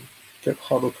down or get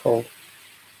hot or cold.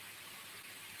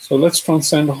 So let's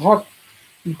transcend hot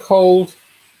and cold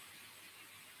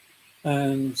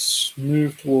and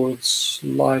move towards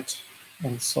light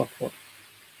and sattva.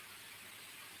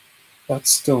 That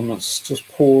stillness, just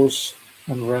pause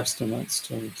and rest in that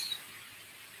stillness.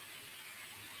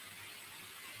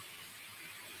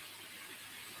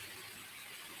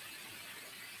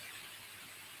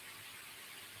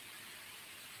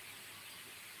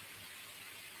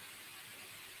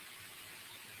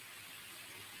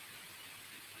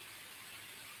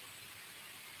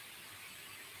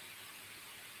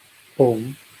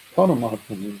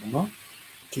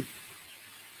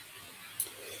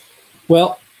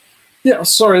 Well, yeah,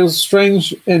 sorry, it was a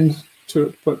strange end to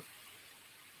it, but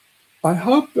I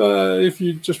hope if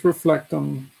you just reflect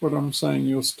on what I'm saying,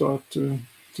 you'll start to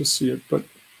see it. But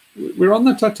we're on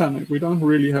the Titanic. We don't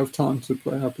really have time to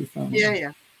play Happy Family.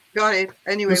 Yeah. Got it.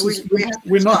 Anyway,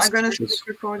 we're not. I'm going to stop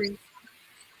recording.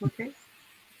 Okay.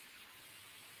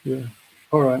 Yeah.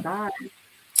 All right. Bye.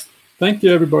 Thank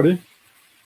you, everybody.